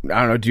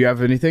 I don't know. Do you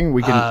have anything?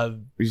 We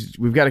can.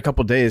 We've got a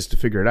couple days to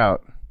figure it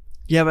out.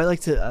 Yeah, but I like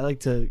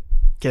to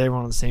get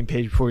everyone on the same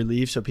page before we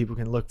leave so people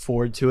can look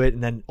forward to it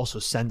and then also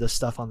send us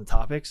stuff on the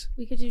topics.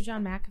 We could do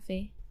John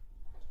McAfee.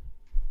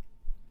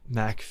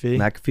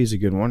 McAfee's a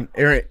good one.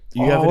 Aaron,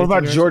 you have what about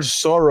anything, George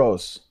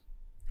Soros?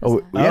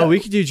 Oh, yeah. We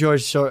could do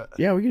George Soros.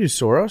 Yeah, we could do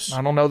Soros.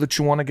 I don't know that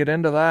you want to get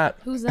into that.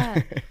 Who's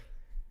that?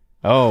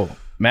 Oh,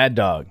 Mad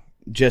Dog.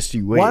 Just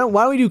you wait. Why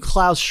don't we do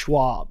Klaus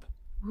Schwab?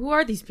 Who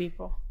are these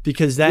people?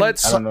 Because then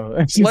Let's I don't know.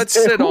 let's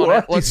sit on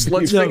it. Let's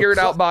figure it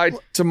out by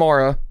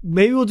tomorrow.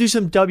 maybe we'll do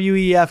some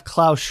WEF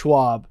Klaus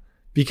Schwab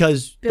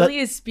because Billy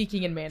is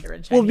speaking in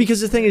Mandarin Chinese. well,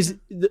 because the thing is,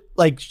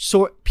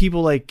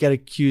 people like get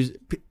accused.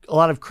 A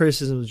lot of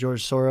criticism of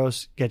George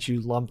Soros gets you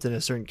lumped in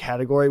a certain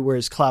category,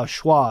 whereas Klaus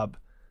Schwab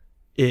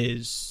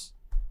is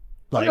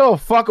like, Oh,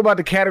 fuck about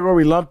the category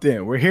we lumped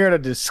in. We're here to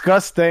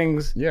discuss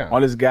things Yeah.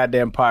 on this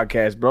goddamn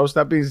podcast, bro.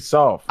 Stop being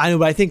soft. I know,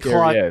 but I think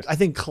There he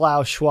is.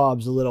 Klaus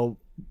Schwab's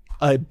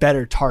a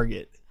better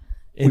target.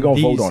 We're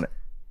gonna vote on it.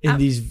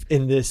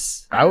 In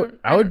this. I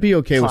would be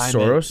okay with Climate.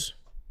 Soros.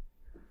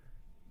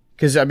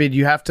 Because I mean,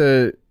 you have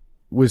to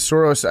with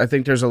Soros. I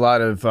think there's a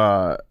lot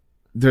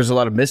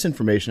of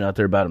misinformation out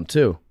there about him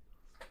too.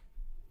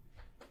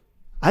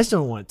 I just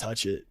don't want to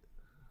touch it.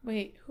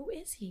 Wait, who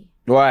is he?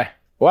 Why?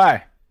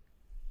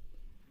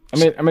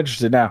 I'm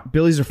interested now.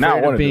 Billy's Now I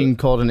afraid wanna of do being it.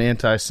 called an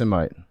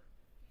anti-Semite.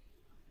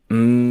 I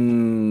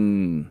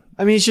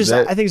mean, it's just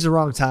That- I think it's the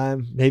wrong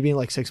time. Maybe in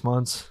like 6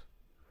 months.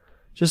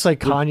 Just like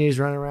Kanye's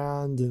running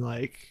around and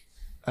like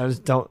I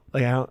don't.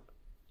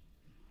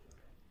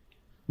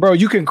 Bro,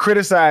 you can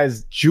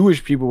criticize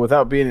Jewish people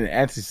without being an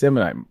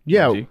anti-Semite.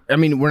 Yeah, G. I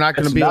mean, we're not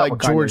going to That's be not like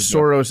what George Kanye's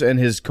doing. Soros and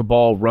his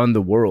cabal run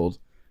the world.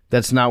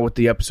 That's not what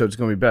the episode's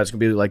going to be about. It's going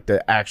to be like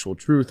the actual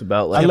truth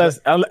about like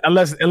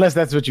Unless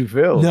that's what you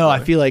feel. No, I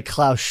feel like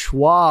Klaus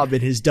Schwab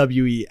and his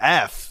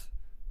WEF.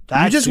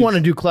 you just want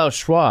to do Klaus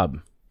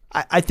Schwab.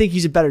 I think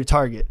he's a better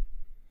target.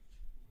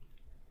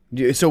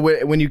 So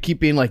when you keep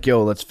being like,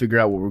 "Yo, let's figure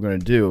out what we're going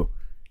to do,"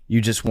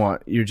 you're just trying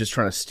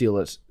to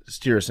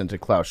steer us into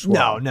Klaus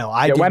Schwab. No.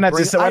 Why not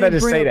just say that? Why not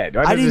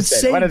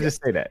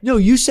just say that? No,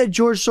 you said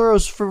George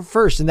Soros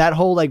first, and that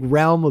whole like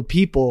realm of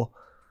people,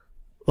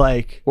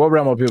 like What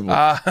realm of people?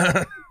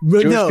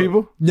 Jewish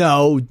people?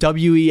 No,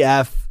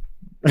 WEF,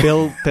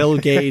 Bill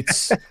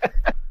Gates,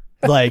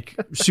 like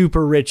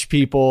super rich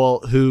people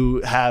who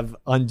have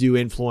undue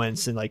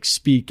influence and like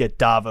speak at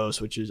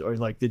Davos, or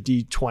like the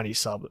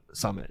D20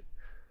 summit.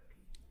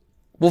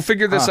 We'll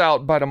figure this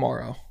out by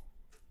tomorrow.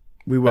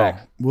 We will.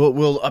 Back.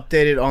 We'll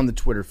update it on the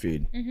Twitter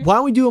feed. Why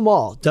don't we do them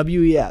all?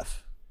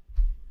 WEF.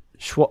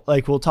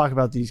 Like, we'll talk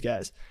about these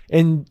guys.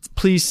 And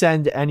please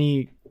send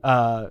any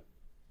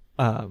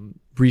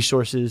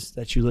resources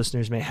that you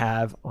listeners may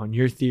have on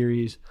your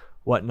theories,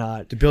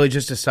 whatnot. Did Billy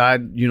just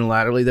decide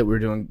unilaterally that we were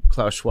doing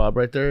Klaus Schwab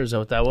right there? Is that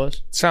what that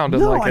was? Sounded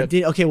No, like I it.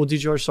 did. Okay, we'll do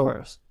George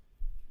Soros.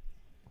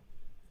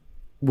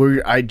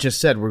 I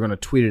just said we're going to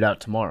tweet it out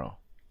tomorrow.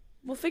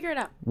 We'll figure it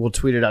out. We'll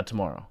tweet it out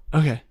tomorrow.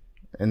 Okay.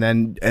 And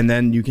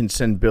then you can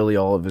send Billy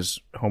all of his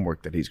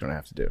homework that he's going to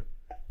have to do.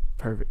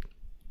 Perfect.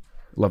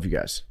 Love you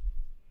guys.